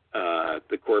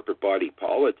the corporate body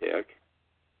politic.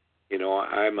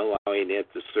 I'm allowing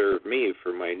it to serve me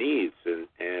for my needs,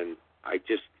 and I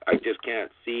just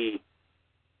can't see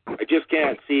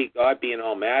God being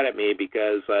all mad at me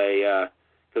because I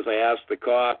asked the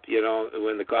cop,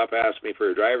 when the cop asked me for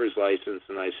a driver's license,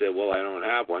 and I said, well, I don't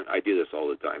have one. I do this all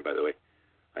the time, by the way.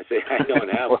 I say, I don't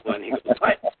have one. He goes,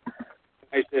 what?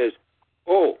 I says,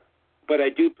 oh, but I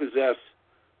do possess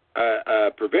a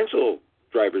provincial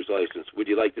driver's license. Would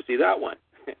you like to see that one?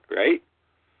 Right?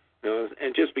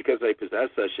 And just because I possess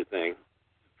such a thing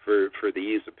for the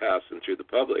ease of passing through the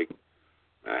public,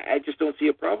 I just don't see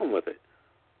a problem with it.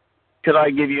 Could I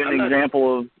give you an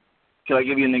example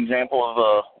of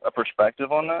a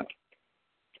perspective on that?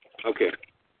 Okay.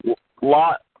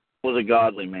 Lot was a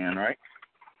godly man, right?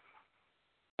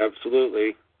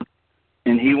 Absolutely.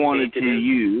 And he wanted to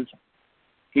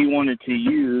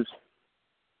use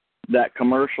that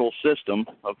commercial system,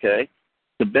 okay,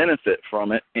 to benefit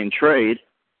from it in trade.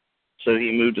 So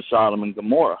he moved to Sodom and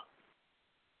Gomorrah.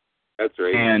 That's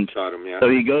right. And Sodom, yeah. So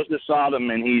he goes to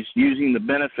Sodom and he's using the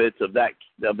benefits of that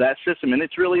system, and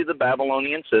it's really the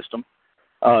Babylonian system,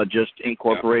 just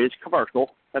incorporated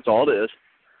commercial. That's all it is.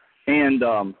 And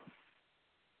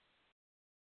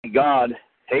God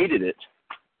hated it,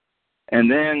 and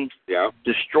then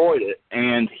destroyed it,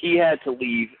 and he had to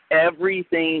leave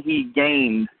everything he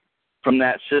gained from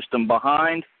that system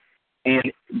behind.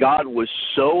 And God was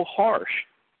so harsh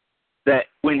that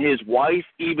when his wife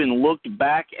even looked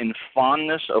back in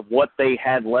fondness of what they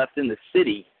had left in the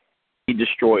city, he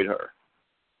destroyed her.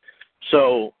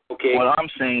 So what I'm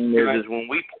saying is when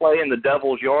we play in the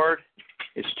devil's yard,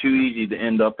 it's too easy to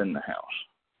end up in the house.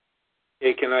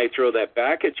 Hey, can I throw that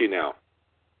back at you now?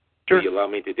 Sure. Will you allow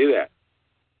me to do that?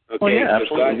 Okay, well, yeah,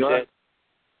 absolutely. God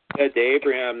said to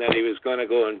Abraham that he was going to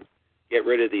go and get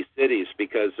rid of these cities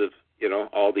because of,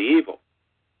 all the evil.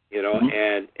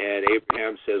 And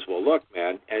Abraham says, well, look,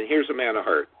 man, and here's a man of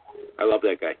heart. I love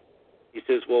that guy. He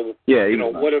says, well,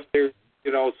 what if there's,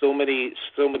 so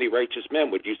many righteous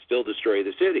men, would you still destroy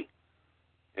the city?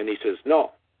 And he says,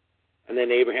 no. And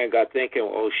then Abraham got thinking,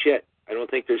 oh, shit, I don't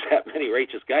think there's that many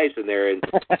righteous guys in there. And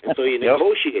so he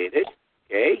negotiated,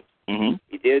 okay? Mm-hmm.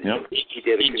 He did. Yep. He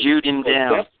did. He Jewed him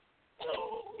down.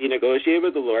 He negotiated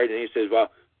with the Lord, and he says,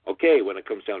 well, okay, when it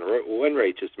comes down to one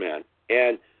righteous man.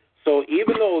 And so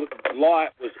even though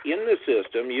Lot was in the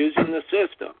system, using the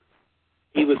system,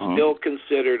 he was still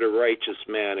considered a righteous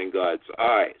man in God's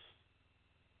eyes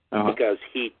because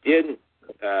he didn't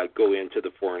go into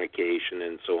the fornication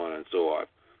and so on and so on,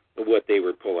 what they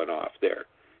were pulling off there.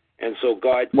 And so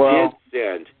God did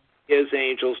send his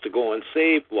angels to go and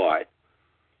save Lot.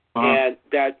 And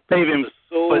that save him,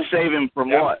 but save him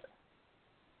from what?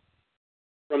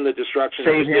 From the destruction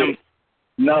save of the him. city.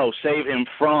 No, save him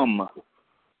from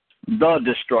the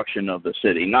destruction of the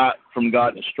city, not from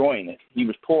God destroying it. He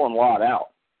was pulling Lot out.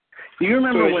 Do you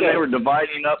remember when they were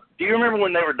dividing up? Do you remember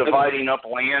when they were dividing up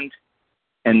land,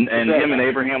 and him and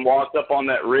Abraham walked up on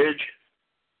that ridge,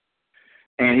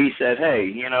 and he said,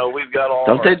 "Hey, we've got all."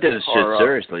 Don't take this shit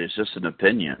seriously. It's just an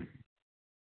opinion.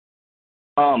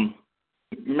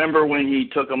 Remember when he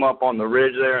took them up on the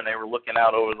ridge there, and they were looking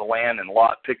out over the land, and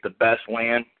Lot picked the best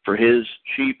land for his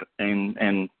sheep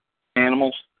and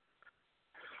animals.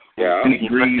 Yeah, and he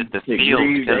looked at the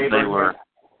fields because they were.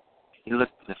 He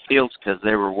looked at the fields because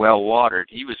they were well watered.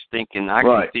 He was thinking, I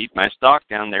can feed my stock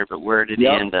down there, but where did he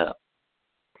end up?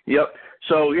 Yep.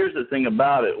 So here's the thing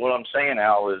about it. What I'm saying,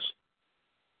 Al, is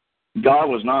God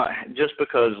was not, just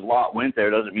because Lot went there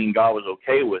doesn't mean God was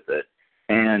okay with it.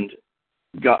 And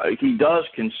God, he does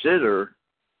consider,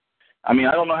 I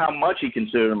don't know how much he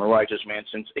considered him a righteous man,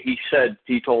 since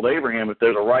he told Abraham, if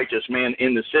there's a righteous man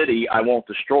in the city, I won't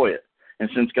destroy it. And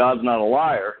since God's not a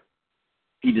liar,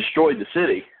 he destroyed the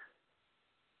city.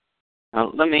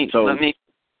 Let me.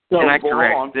 Can I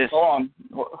correct this?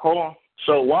 Hold on.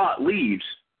 So Lot leaves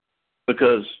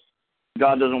because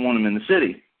God doesn't want him in the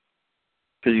city,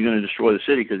 because he's going to destroy the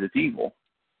city because it's evil.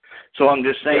 So I'm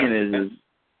just saying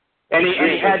and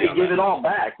he had to give it all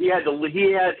back. He had to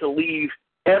leave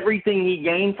everything he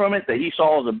gained from it that he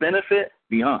saw as a benefit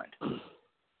behind.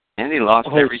 And he lost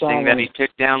everything that he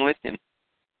took down with him.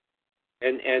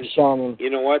 And Shaman. You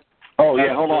know what? Oh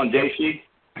yeah, hold on, JC.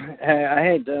 Hey, I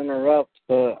hate to interrupt,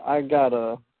 but I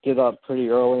gotta get up pretty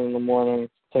early in the morning,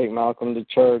 take Malcolm to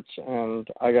church, and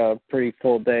I got a pretty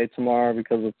full day tomorrow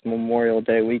because it's Memorial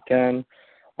Day weekend.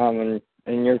 And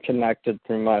you're connected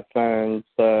through my phone,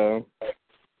 so.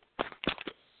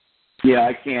 Yeah,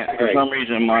 I can't. For some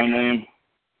reason, my name.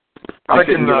 I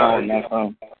can get on my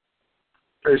phone.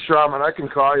 Hey, Shaman, I can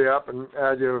call you up and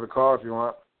add you to the call if you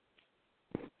want.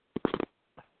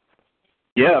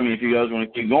 Yeah, if you guys want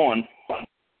to keep going.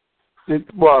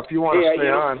 Well, if you want to stay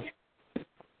on.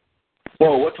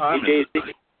 Well, what time is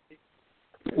it?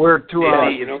 We're 2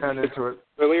 hours and 10 into it.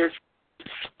 Earlier.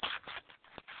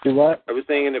 Do what? I was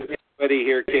thinking if anybody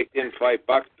here kicked in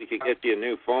 $5, we could get you a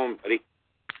new phone, buddy.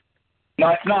 No,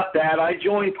 it's not that. I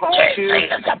joined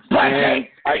TalkShoe, and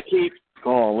I keep...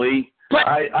 Golly.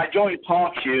 I joined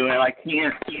TalkShoe, and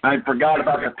I forgot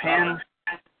about the pen,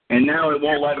 and now it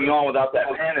won't let me on without that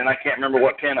pen, and I can't remember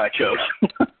what pen I chose.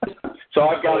 So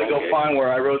I've got to go find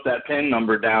where I wrote that pen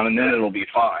number down, and then it'll be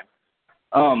fine.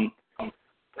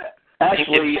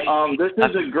 Actually, this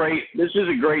is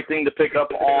a great thing to pick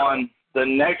up on the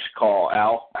next call,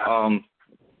 Al,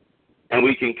 and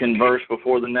we can converse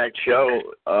before the next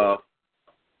show.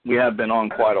 We have been on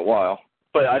quite a while,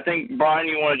 but I think, Brian,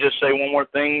 you want to just say one more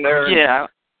thing there? Yeah,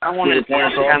 I wanted to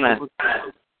kind of.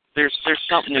 There's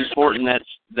something important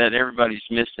that everybody's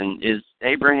missing. Is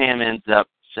Abraham ends up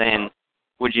saying,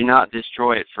 "Would you not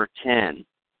destroy it for 10?"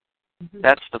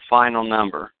 That's the final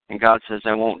number, and God says,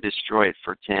 "I won't destroy it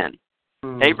for 10."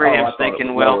 Abraham's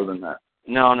thinking, well,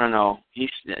 no.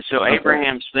 So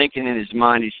Abraham's thinking in his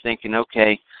mind, he's thinking,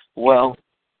 okay, well,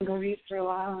 he's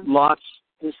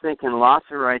thinking Lot's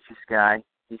a righteous guy.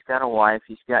 He's got a wife.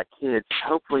 He's got kids.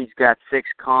 Hopefully he's got 6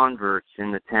 converts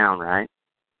in the town, right?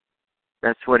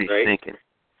 That's what he's thinking.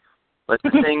 But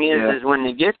the thing is when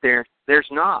they get there, there's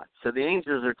not. So the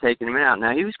angels are taking him out.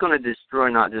 Now, he was going to destroy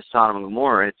not just Sodom and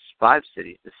Gomorrah. It's 5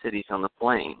 cities, the cities on the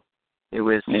plain. It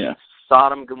was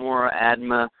Sodom, Gomorrah,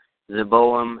 Admah,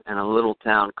 Zeboim, and a little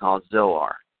town called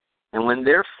Zoar. And when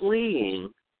they're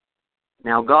fleeing,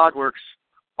 now God works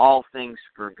all things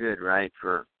for good, right?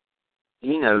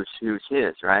 He knows who's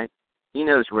his, right? He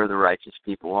knows where the righteous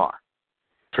people are.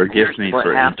 Forgive me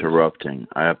for interrupting.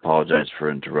 I apologize for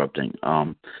interrupting.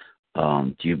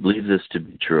 Do you believe this to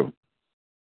be true?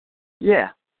 Yeah.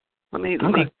 Let me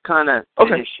kind of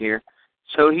finish here.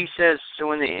 So he says, so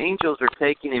when the angels are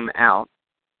taking him out,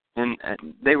 and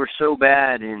they were so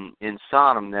bad in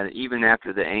Sodom that even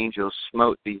after the angels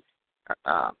smote these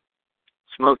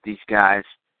guys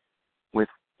with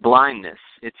blindness,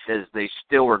 it says they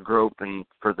still were groping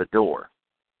for the door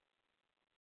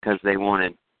because they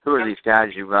wanted, who are these guys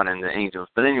you got in the angels?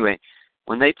 But anyway,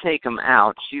 when they take them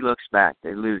out, she looks back.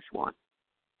 They lose one.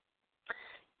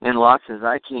 And Lot says,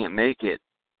 I can't make it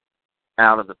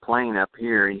out of the plain up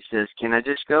here. He says, can I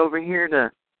just go over here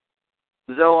to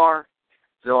Zoar?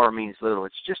 Zoar means little.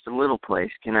 It's just a little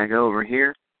place. Can I go over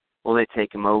here? Well, they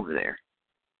take him over there.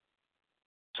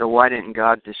 So why didn't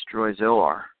God destroy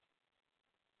Zoar?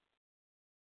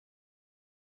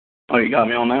 Oh, you got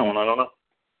me on that one. I don't know.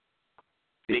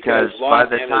 Because by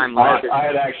the time Lot... I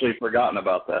had actually forgotten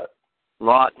about that.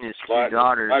 Lot and his two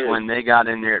daughters, when they got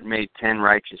in there, it made 10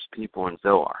 righteous people in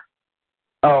Zoar.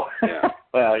 Oh, yeah.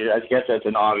 Well, I guess that's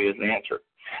an obvious answer.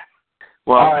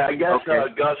 Well, all right, I guess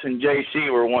Gus and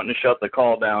JC were wanting to shut the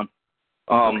call down.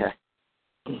 Okay.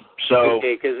 So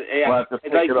because we'll have to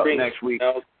pick it up next week.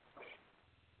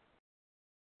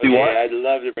 Do what? I'd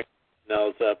love to bring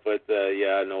else up, but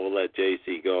yeah, no, we'll let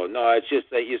JC go. No, it's just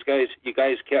that you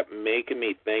guys kept making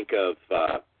me think of.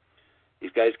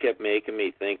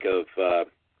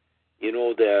 You know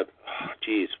what it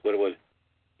was?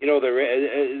 You know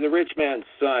the rich man's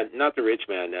son, not the rich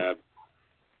man.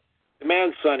 The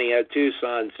man's son. He had two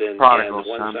sons, and one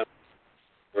son in the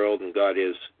world, and God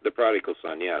is the prodigal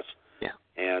son. Yes. Yeah.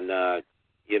 And and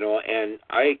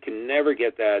I can never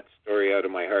get that story out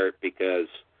of my heart because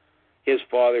his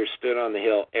father stood on the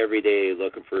hill every day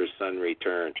looking for his son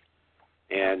returned.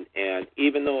 And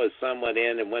even though his son went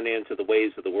into the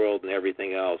ways of the world and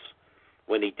everything else,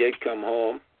 when he did come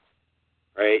home,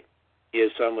 right,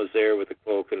 his son was there with a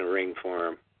cloak and a ring for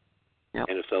him,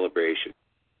 and a celebration.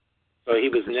 So he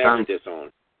was never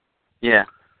disowned. Yeah,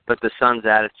 but the son's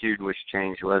attitude was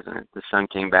changed, wasn't it? The son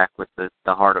came back with the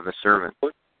heart of a servant.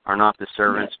 Are not the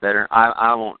servants better?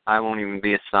 I won't even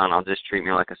be a son. I'll just treat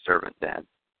me like a servant, Dad.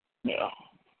 Yeah.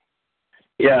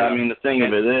 Yeah, I mean, the thing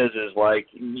of it is like,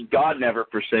 God never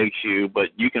forsakes you, but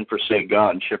you can forsake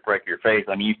God and shipwreck your faith.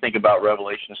 I mean, you think about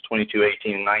Revelations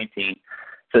 22:18 and 19. It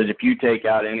says, if you take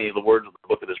out any of the words of the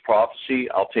book of this prophecy,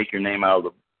 I'll take your name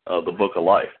out of the book of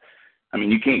life. I mean,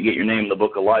 you can't get your name in the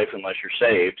book of life unless you're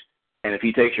saved. And if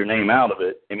he takes your name out of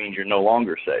it, it means you're no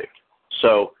longer saved.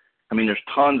 So, I mean, there's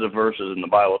tons of verses in the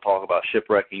Bible that talk about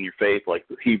shipwrecking your faith, like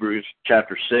Hebrews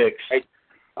chapter 6.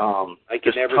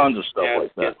 Just tons of stuff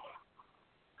like that.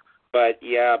 But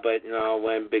no,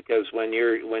 when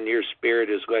your spirit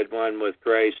is wed one with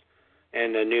Christ,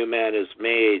 and the new man is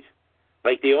made,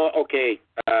 like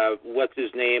what's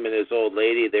his name and his old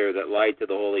lady there that lied to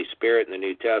the Holy Spirit in the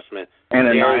New Testament,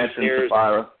 Ananias and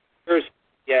Sapphira. There's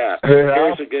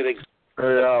a good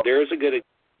example. There's a good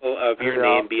example of your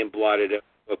name being blotted out of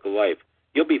the book of life.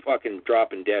 You'll be fucking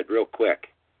dropping dead real quick.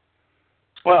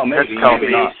 Well, maybe that's called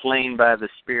being slain by the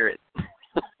Spirit.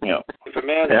 If a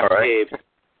man is saved.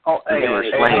 They were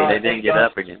slain. They didn't get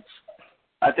up again.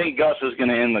 I think Gus is going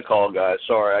to end the call, guys.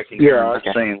 Sorry, I can keep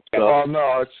saying stuff. Oh,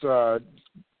 no, it's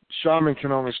Shaman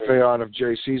can only stay on if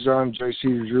JC's on.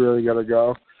 JC's really got to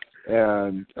go.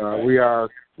 And we're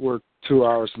 2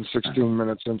 hours and 16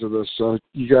 minutes into this. So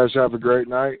you guys have a great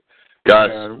night.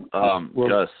 Gus,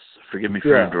 Gus, forgive me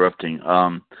for interrupting.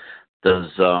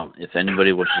 If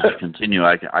anybody wishes to continue,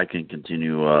 I can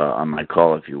continue on my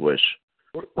call if you wish.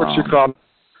 What's your call?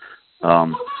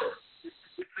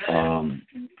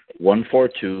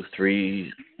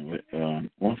 14230.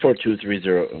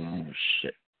 Oh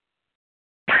shit.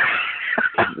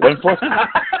 14.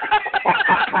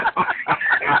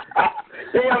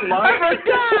 Damn, Mike. Oh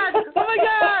my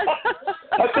god!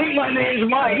 I think my name's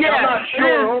Mike. Yeah, I'm not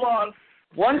sure. Hold on.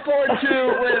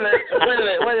 142. Wait a minute.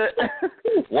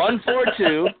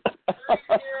 142.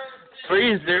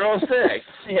 306.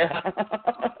 Yeah.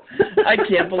 I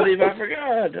can't believe I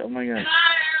forgot. Oh my god.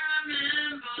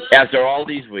 After all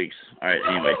these weeks. All right.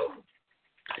 Anyway.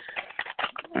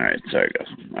 All right. Sorry, guys.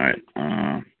 All right.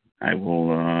 I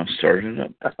will start it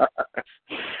up.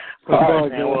 All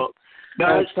right, man. Well,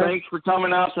 guys, thanks for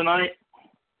coming out tonight.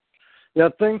 Yeah,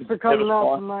 thanks for coming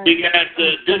out tonight. You got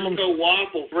the disco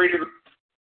waffle freedom.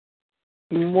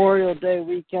 Memorial Day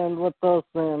weekend with us,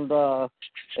 and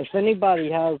if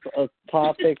anybody has a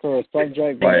topic or a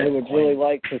subject that they would really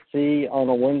like to see on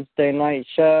a Wednesday night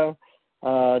show,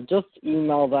 just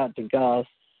email that to Gus,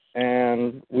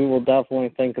 and we will definitely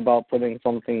think about putting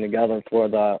something together for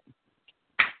that.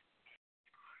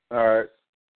 All right.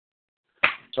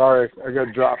 Sorry, I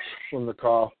got dropped from the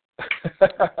call.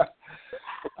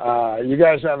 You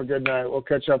guys have a good night. We'll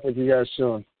catch up with you guys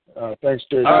soon. Thanks,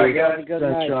 Jason. All right, guys. Have a good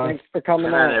Thanks, night. John. Thanks for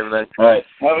coming out. Everybody. All right.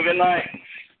 Have a good night.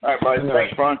 All right, bye.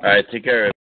 Thanks, Ron. All right, take care.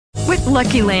 With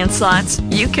Lucky Land Slots,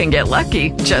 you can get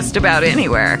lucky just about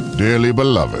anywhere. Dearly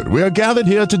beloved, we are gathered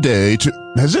here today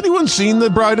to... Has anyone seen the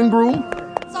bride and groom?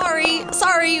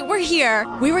 Sorry, we're here.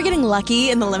 We were getting lucky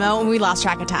in the limo and we lost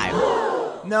track of time.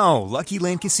 No, Lucky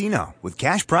Land Casino, with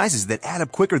cash prizes that add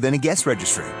up quicker than a guest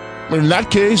registry. In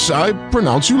that case, I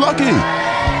pronounce you lucky.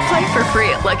 Play for free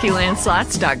at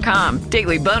LuckyLandSlots.com.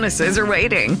 Daily bonuses are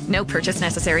waiting. No purchase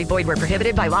necessary. Void where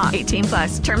prohibited by law.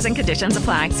 18+. Terms and conditions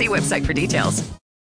apply. See website for details.